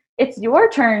decide it's your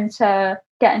turn to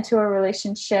get into a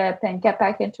relationship and get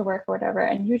back into work or whatever,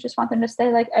 and you just want them to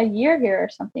stay like a year here or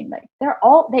something, like they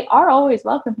are always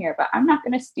welcome here, but I'm not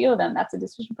going to steal them. That's a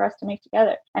decision for us to make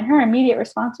together. And her immediate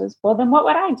response was, well, then what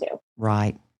would I do?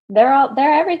 Right. They're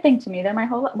everything to me. They're my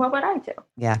whole, what would I do?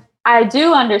 Yeah. I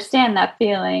do understand that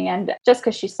feeling. And just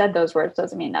because she said those words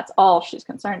doesn't mean that's all she's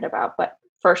concerned about. But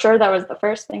for sure, that was the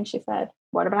first thing she said.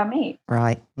 What about me?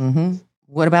 Right. Mm-hmm.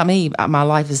 What about me? My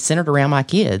life is centered around my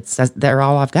kids. They're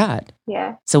all I've got.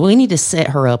 Yeah. So we need to set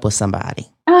her up with somebody.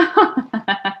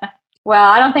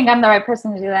 Well, I don't think I'm the right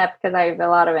person to do that because I have a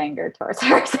lot of anger towards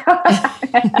her.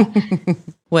 So.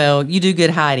 Well, you do good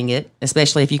hiding it,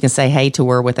 especially if you can say hey to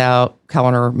her without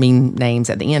calling her mean names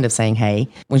at the end of saying hey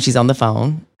when she's on the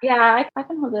phone. Yeah, I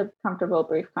can hold a comfortable,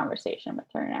 brief conversation with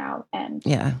her now. And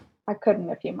yeah, I couldn't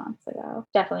a few months ago.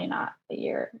 Definitely not a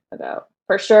year ago.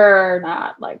 For sure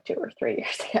not like 2 or 3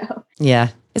 years ago. Yeah.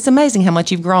 It's amazing how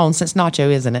much you've grown since Nacho,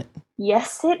 isn't it?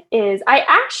 Yes, it is. I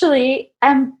actually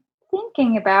am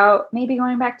thinking about maybe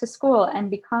going back to school and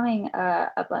becoming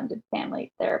a blended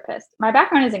family therapist. My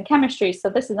background is in chemistry, so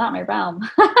this is not my realm.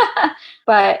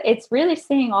 But it's really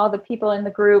seeing all the people in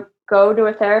the group go to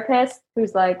a therapist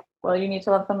who's like, well, you need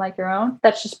to love them like your own.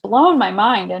 That's just blown my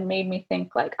mind and made me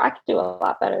think like I could do a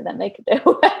lot better than they could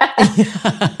do.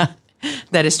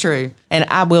 That is true. And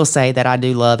I will say that I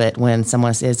do love it when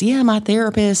someone says, yeah, my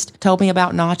therapist told me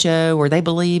about Nacho, or they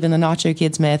believe in the Nacho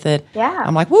Kids method. Yeah.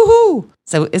 I'm like, woohoo.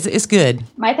 So it's good.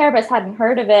 My therapist hadn't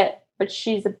heard of it, but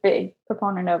she's a big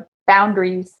proponent of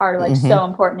boundaries are like so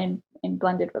important in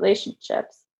blended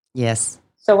relationships. Yes.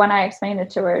 So when I explained it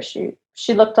to her,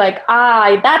 she looked like,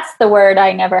 that's the word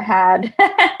I never had.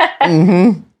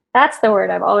 That's the word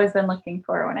I've always been looking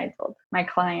for when I told my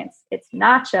clients it's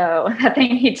Nacho that they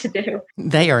need to do.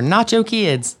 They are Nacho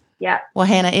Kids. Yeah. Well,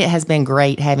 Hannah, it has been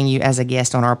great having you as a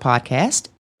guest on our podcast.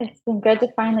 It's been good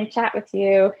to finally chat with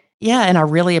you. Yeah, and I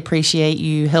really appreciate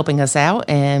you helping us out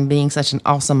and being such an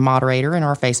awesome moderator in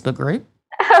our Facebook group.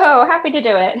 Oh, happy to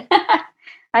do it.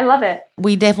 I love it.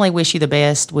 We definitely wish you the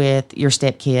best with your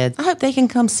stepkids. I hope they can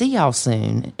come see y'all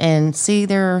soon and see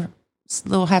their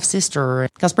little half-sister,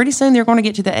 because pretty soon they're going to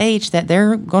get to the age that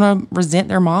they're going to resent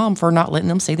their mom for not letting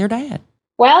them see their dad.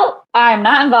 Well, I'm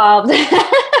not involved.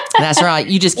 That's right.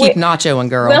 You just keep nachoing,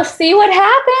 girl. We'll see what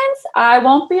happens. I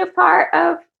won't be a part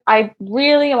of. I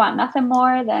really want nothing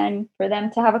more than for them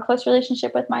to have a close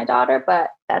relationship with my daughter,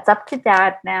 but that's up to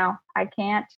dad now. I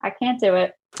can't do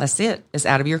it. That's it. It's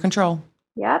out of your control.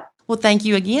 Yep. Well, thank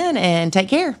you again and take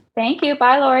care. Thank you.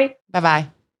 Bye, Lori. Bye-bye.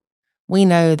 We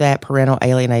know that parental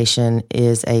alienation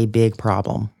is a big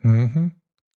problem. Mm-hmm.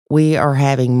 We are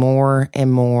having more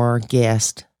and more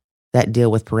guests that deal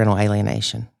with parental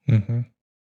alienation. Mm-hmm.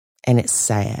 And it's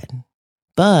sad.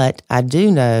 But I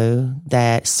do know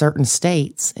that certain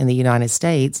states in the United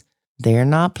States, they're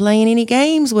not playing any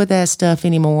games with that stuff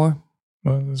anymore.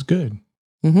 Well, that's good.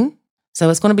 Mm-hmm. So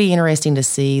it's going to be interesting to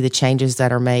see the changes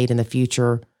that are made in the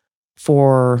future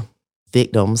for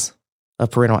victims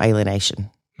of parental alienation.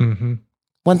 Mm-hmm.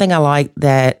 One thing I like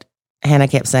that Hannah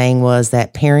kept saying was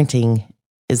that parenting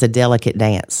is a delicate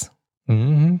dance.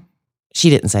 Mm-hmm. She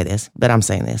didn't say this, but I'm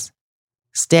saying this.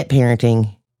 Step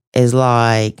parenting is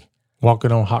like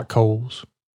walking on hot coals.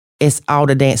 It's all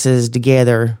the dances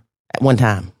together at one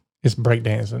time. It's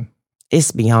breakdancing.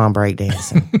 It's beyond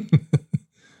breakdancing.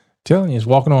 Telling you, it's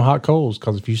walking on hot coals,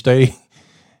 because if you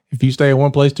stay in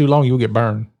one place too long, you'll get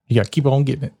burned. You got to keep on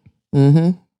getting it.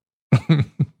 Mm-hmm.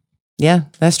 Yeah,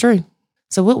 that's true.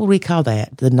 So what would we call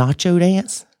that? The nacho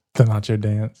dance? The nacho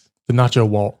dance. The nacho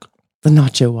walk. The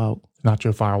nacho walk.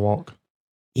 Nacho fire walk.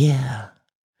 Yeah.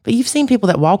 But you've seen people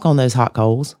that walk on those hot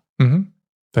coals. Mm-hmm.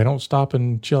 They don't stop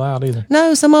and chill out either.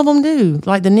 No, some of them do,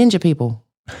 like the ninja people.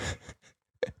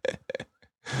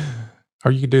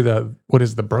 Or you could do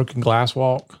the broken glass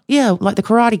walk? Yeah, like the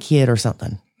Karate Kid or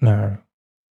something. No.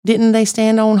 Didn't they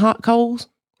stand on hot coals?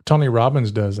 Tony Robbins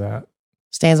does that.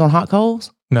 Stands on hot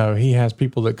coals? No, he has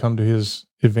people that come to his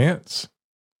events,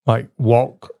 like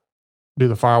do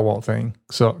the firewalk thing.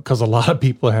 So, because a lot of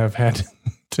people have had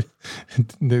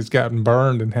that's gotten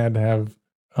burned and had to have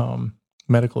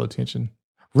medical attention.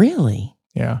 Really?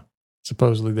 Yeah.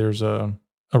 Supposedly there's a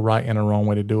right and a wrong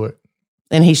way to do it.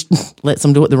 And he lets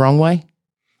them do it the wrong way?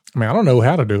 I mean, I don't know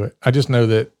how to do it. I just know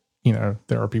that,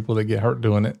 there are people that get hurt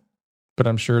doing it, but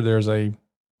I'm sure there's a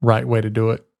right way to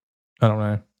do it. I don't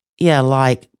know. Yeah,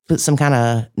 like put some kind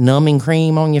of numbing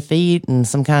cream on your feet and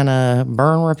some kind of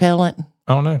burn repellent.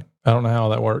 I don't know. I don't know how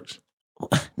that works.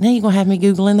 Now you're going to have me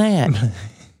Googling that.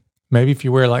 Maybe if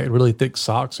you wear like really thick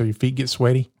socks so your feet get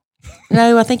sweaty.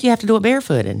 No, I think you have to do it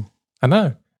barefooted. I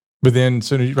know. But then as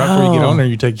soon as right before you get on there,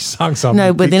 you take your socks off.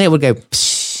 No, but then it would go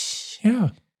psh. Yeah.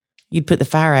 You'd put the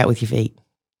fire out with your feet.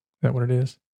 Is that what it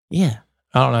is? Yeah.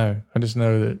 I don't know. I just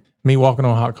know that me walking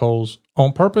on hot coals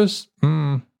on purpose,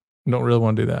 don't really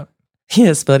want to do that.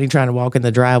 Yeah, it's funny trying to walk in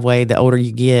the driveway. The older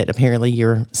you get, apparently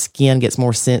your skin gets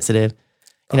more sensitive.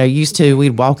 Used to,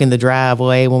 we'd walk in the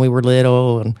driveway when we were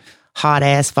little and hot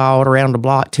asphalt around the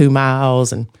block 2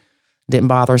 miles and didn't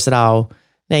bother us at all.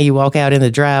 Now you walk out in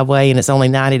the driveway and it's only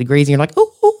 90 degrees and you're like,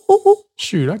 ooh, ooh, ooh, ooh.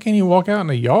 Shoot, I can't even walk out in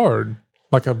the yard.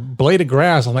 Like a blade of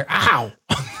grass. I'm like, ow.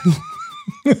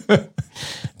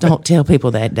 Don't tell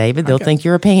people that, David. They'll think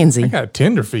you're a pansy. I got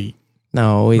tender feet.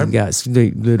 No, he's got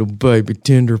sweet little baby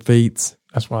tender feet.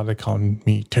 That's why they call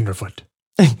me Tenderfoot.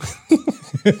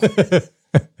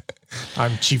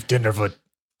 I'm Chief Tenderfoot.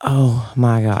 Oh,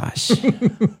 my gosh.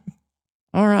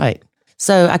 All right.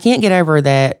 So I can't get over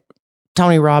that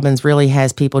Tony Robbins really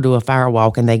has people do a fire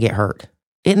walk and they get hurt.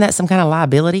 Isn't that some kind of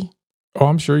liability? Oh,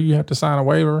 I'm sure you have to sign a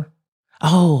waiver.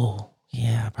 Oh,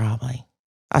 yeah, probably.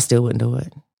 I still wouldn't do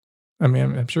it. I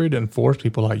mean, I'm sure he didn't force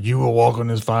people like, you will walk on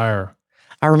this fire.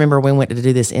 I remember we went to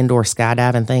do this indoor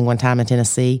skydiving thing one time in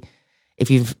Tennessee.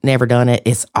 If you've never done it,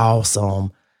 it's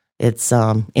awesome. It's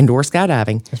indoor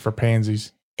skydiving. It's for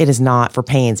pansies. It is not for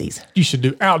pansies. You should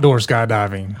do outdoor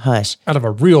skydiving. Hush. Out of a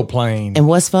real plane. And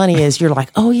what's funny is you're like,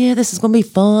 oh, yeah, this is going to be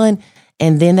fun.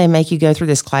 And then they make you go through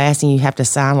this class and you have to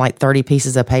sign like 30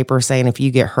 pieces of paper saying if you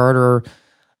get hurt or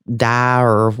die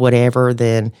or whatever,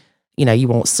 then, you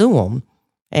won't sue them.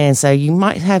 And so you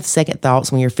might have second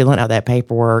thoughts when you're filling out that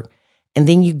paperwork. And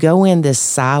then you go in this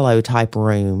silo type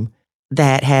room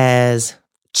that has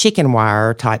chicken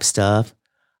wire type stuff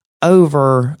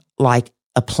over like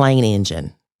a plane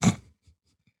engine.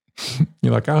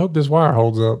 You're like, I hope this wire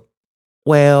holds up.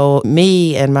 Well,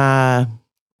 me and my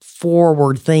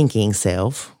forward thinking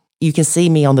self, you can see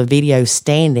me on the video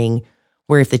standing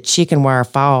where if the chicken wire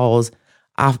falls,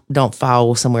 I don't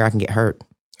fall somewhere I can get hurt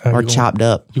or chopped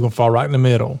up. You're going to fall right in the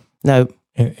middle. Nope.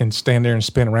 And stand there and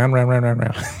spin round.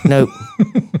 Nope.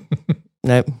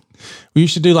 Nope. Well, you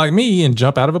should do like me and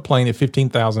jump out of a plane at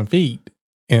 15,000 feet.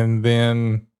 And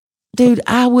then... Dude,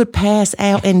 I would pass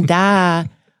out and die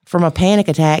from a panic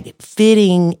attack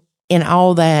fitting in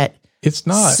all that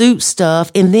suit stuff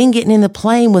and then getting in the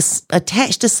plane was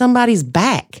attached to somebody's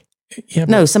back. Yeah,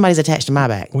 no, somebody's attached to my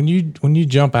back. When you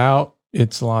jump out,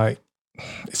 it's like,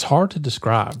 it's hard to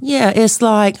describe. Yeah, it's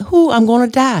like, I'm going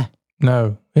to die.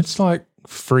 No, it's like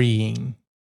freeing.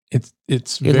 It's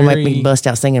You're going to make me bust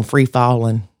out singing Free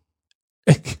Falling.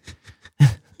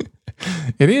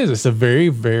 It is. It's a very,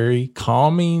 very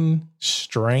calming,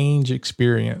 strange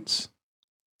experience.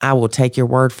 I will take your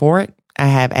word for it. I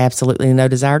have absolutely no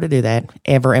desire to do that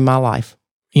ever in my life.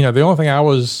 The only thing I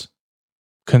was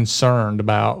concerned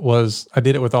about was I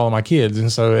did it with all of my kids.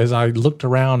 And so as I looked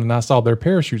around and I saw their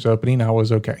parachutes opening, I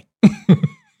was okay.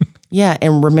 Yeah.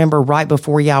 And remember, right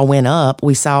before y'all went up,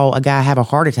 we saw a guy have a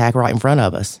heart attack right in front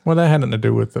of us. Well, that had nothing to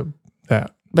do with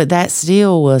that. But that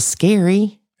still was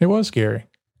scary. It was scary.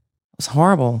 It was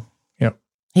horrible. Yep.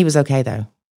 He was okay, though.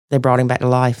 They brought him back to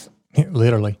life.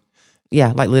 Literally.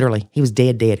 Yeah, like literally. He was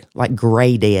dead, like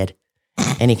gray dead.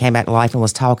 And he came back to life and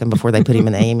was talking before they put him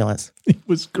in the ambulance. He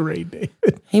was gray dead.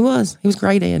 He was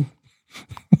gray dead.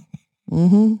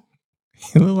 Mm-hmm.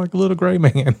 He looked like a little gray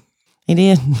man. He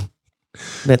did.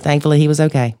 But thankfully, he was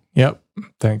okay. Yep,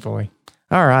 thankfully.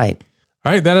 All right.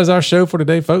 All right, that is our show for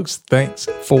today, folks. Thanks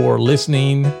for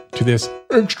listening to this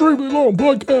extremely long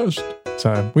podcast.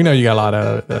 So we know you got a lot out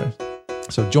of it, though.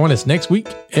 So join us next week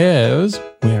as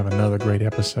we have another great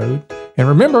episode. And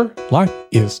remember, life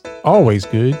is always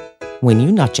good when you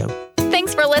nacho.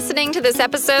 Thanks for listening to this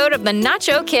episode of the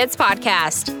Nacho Kids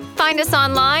Podcast. Find us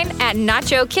online at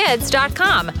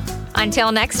nachokids.com.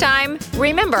 Until next time,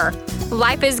 remember,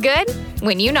 life is good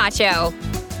when you nacho.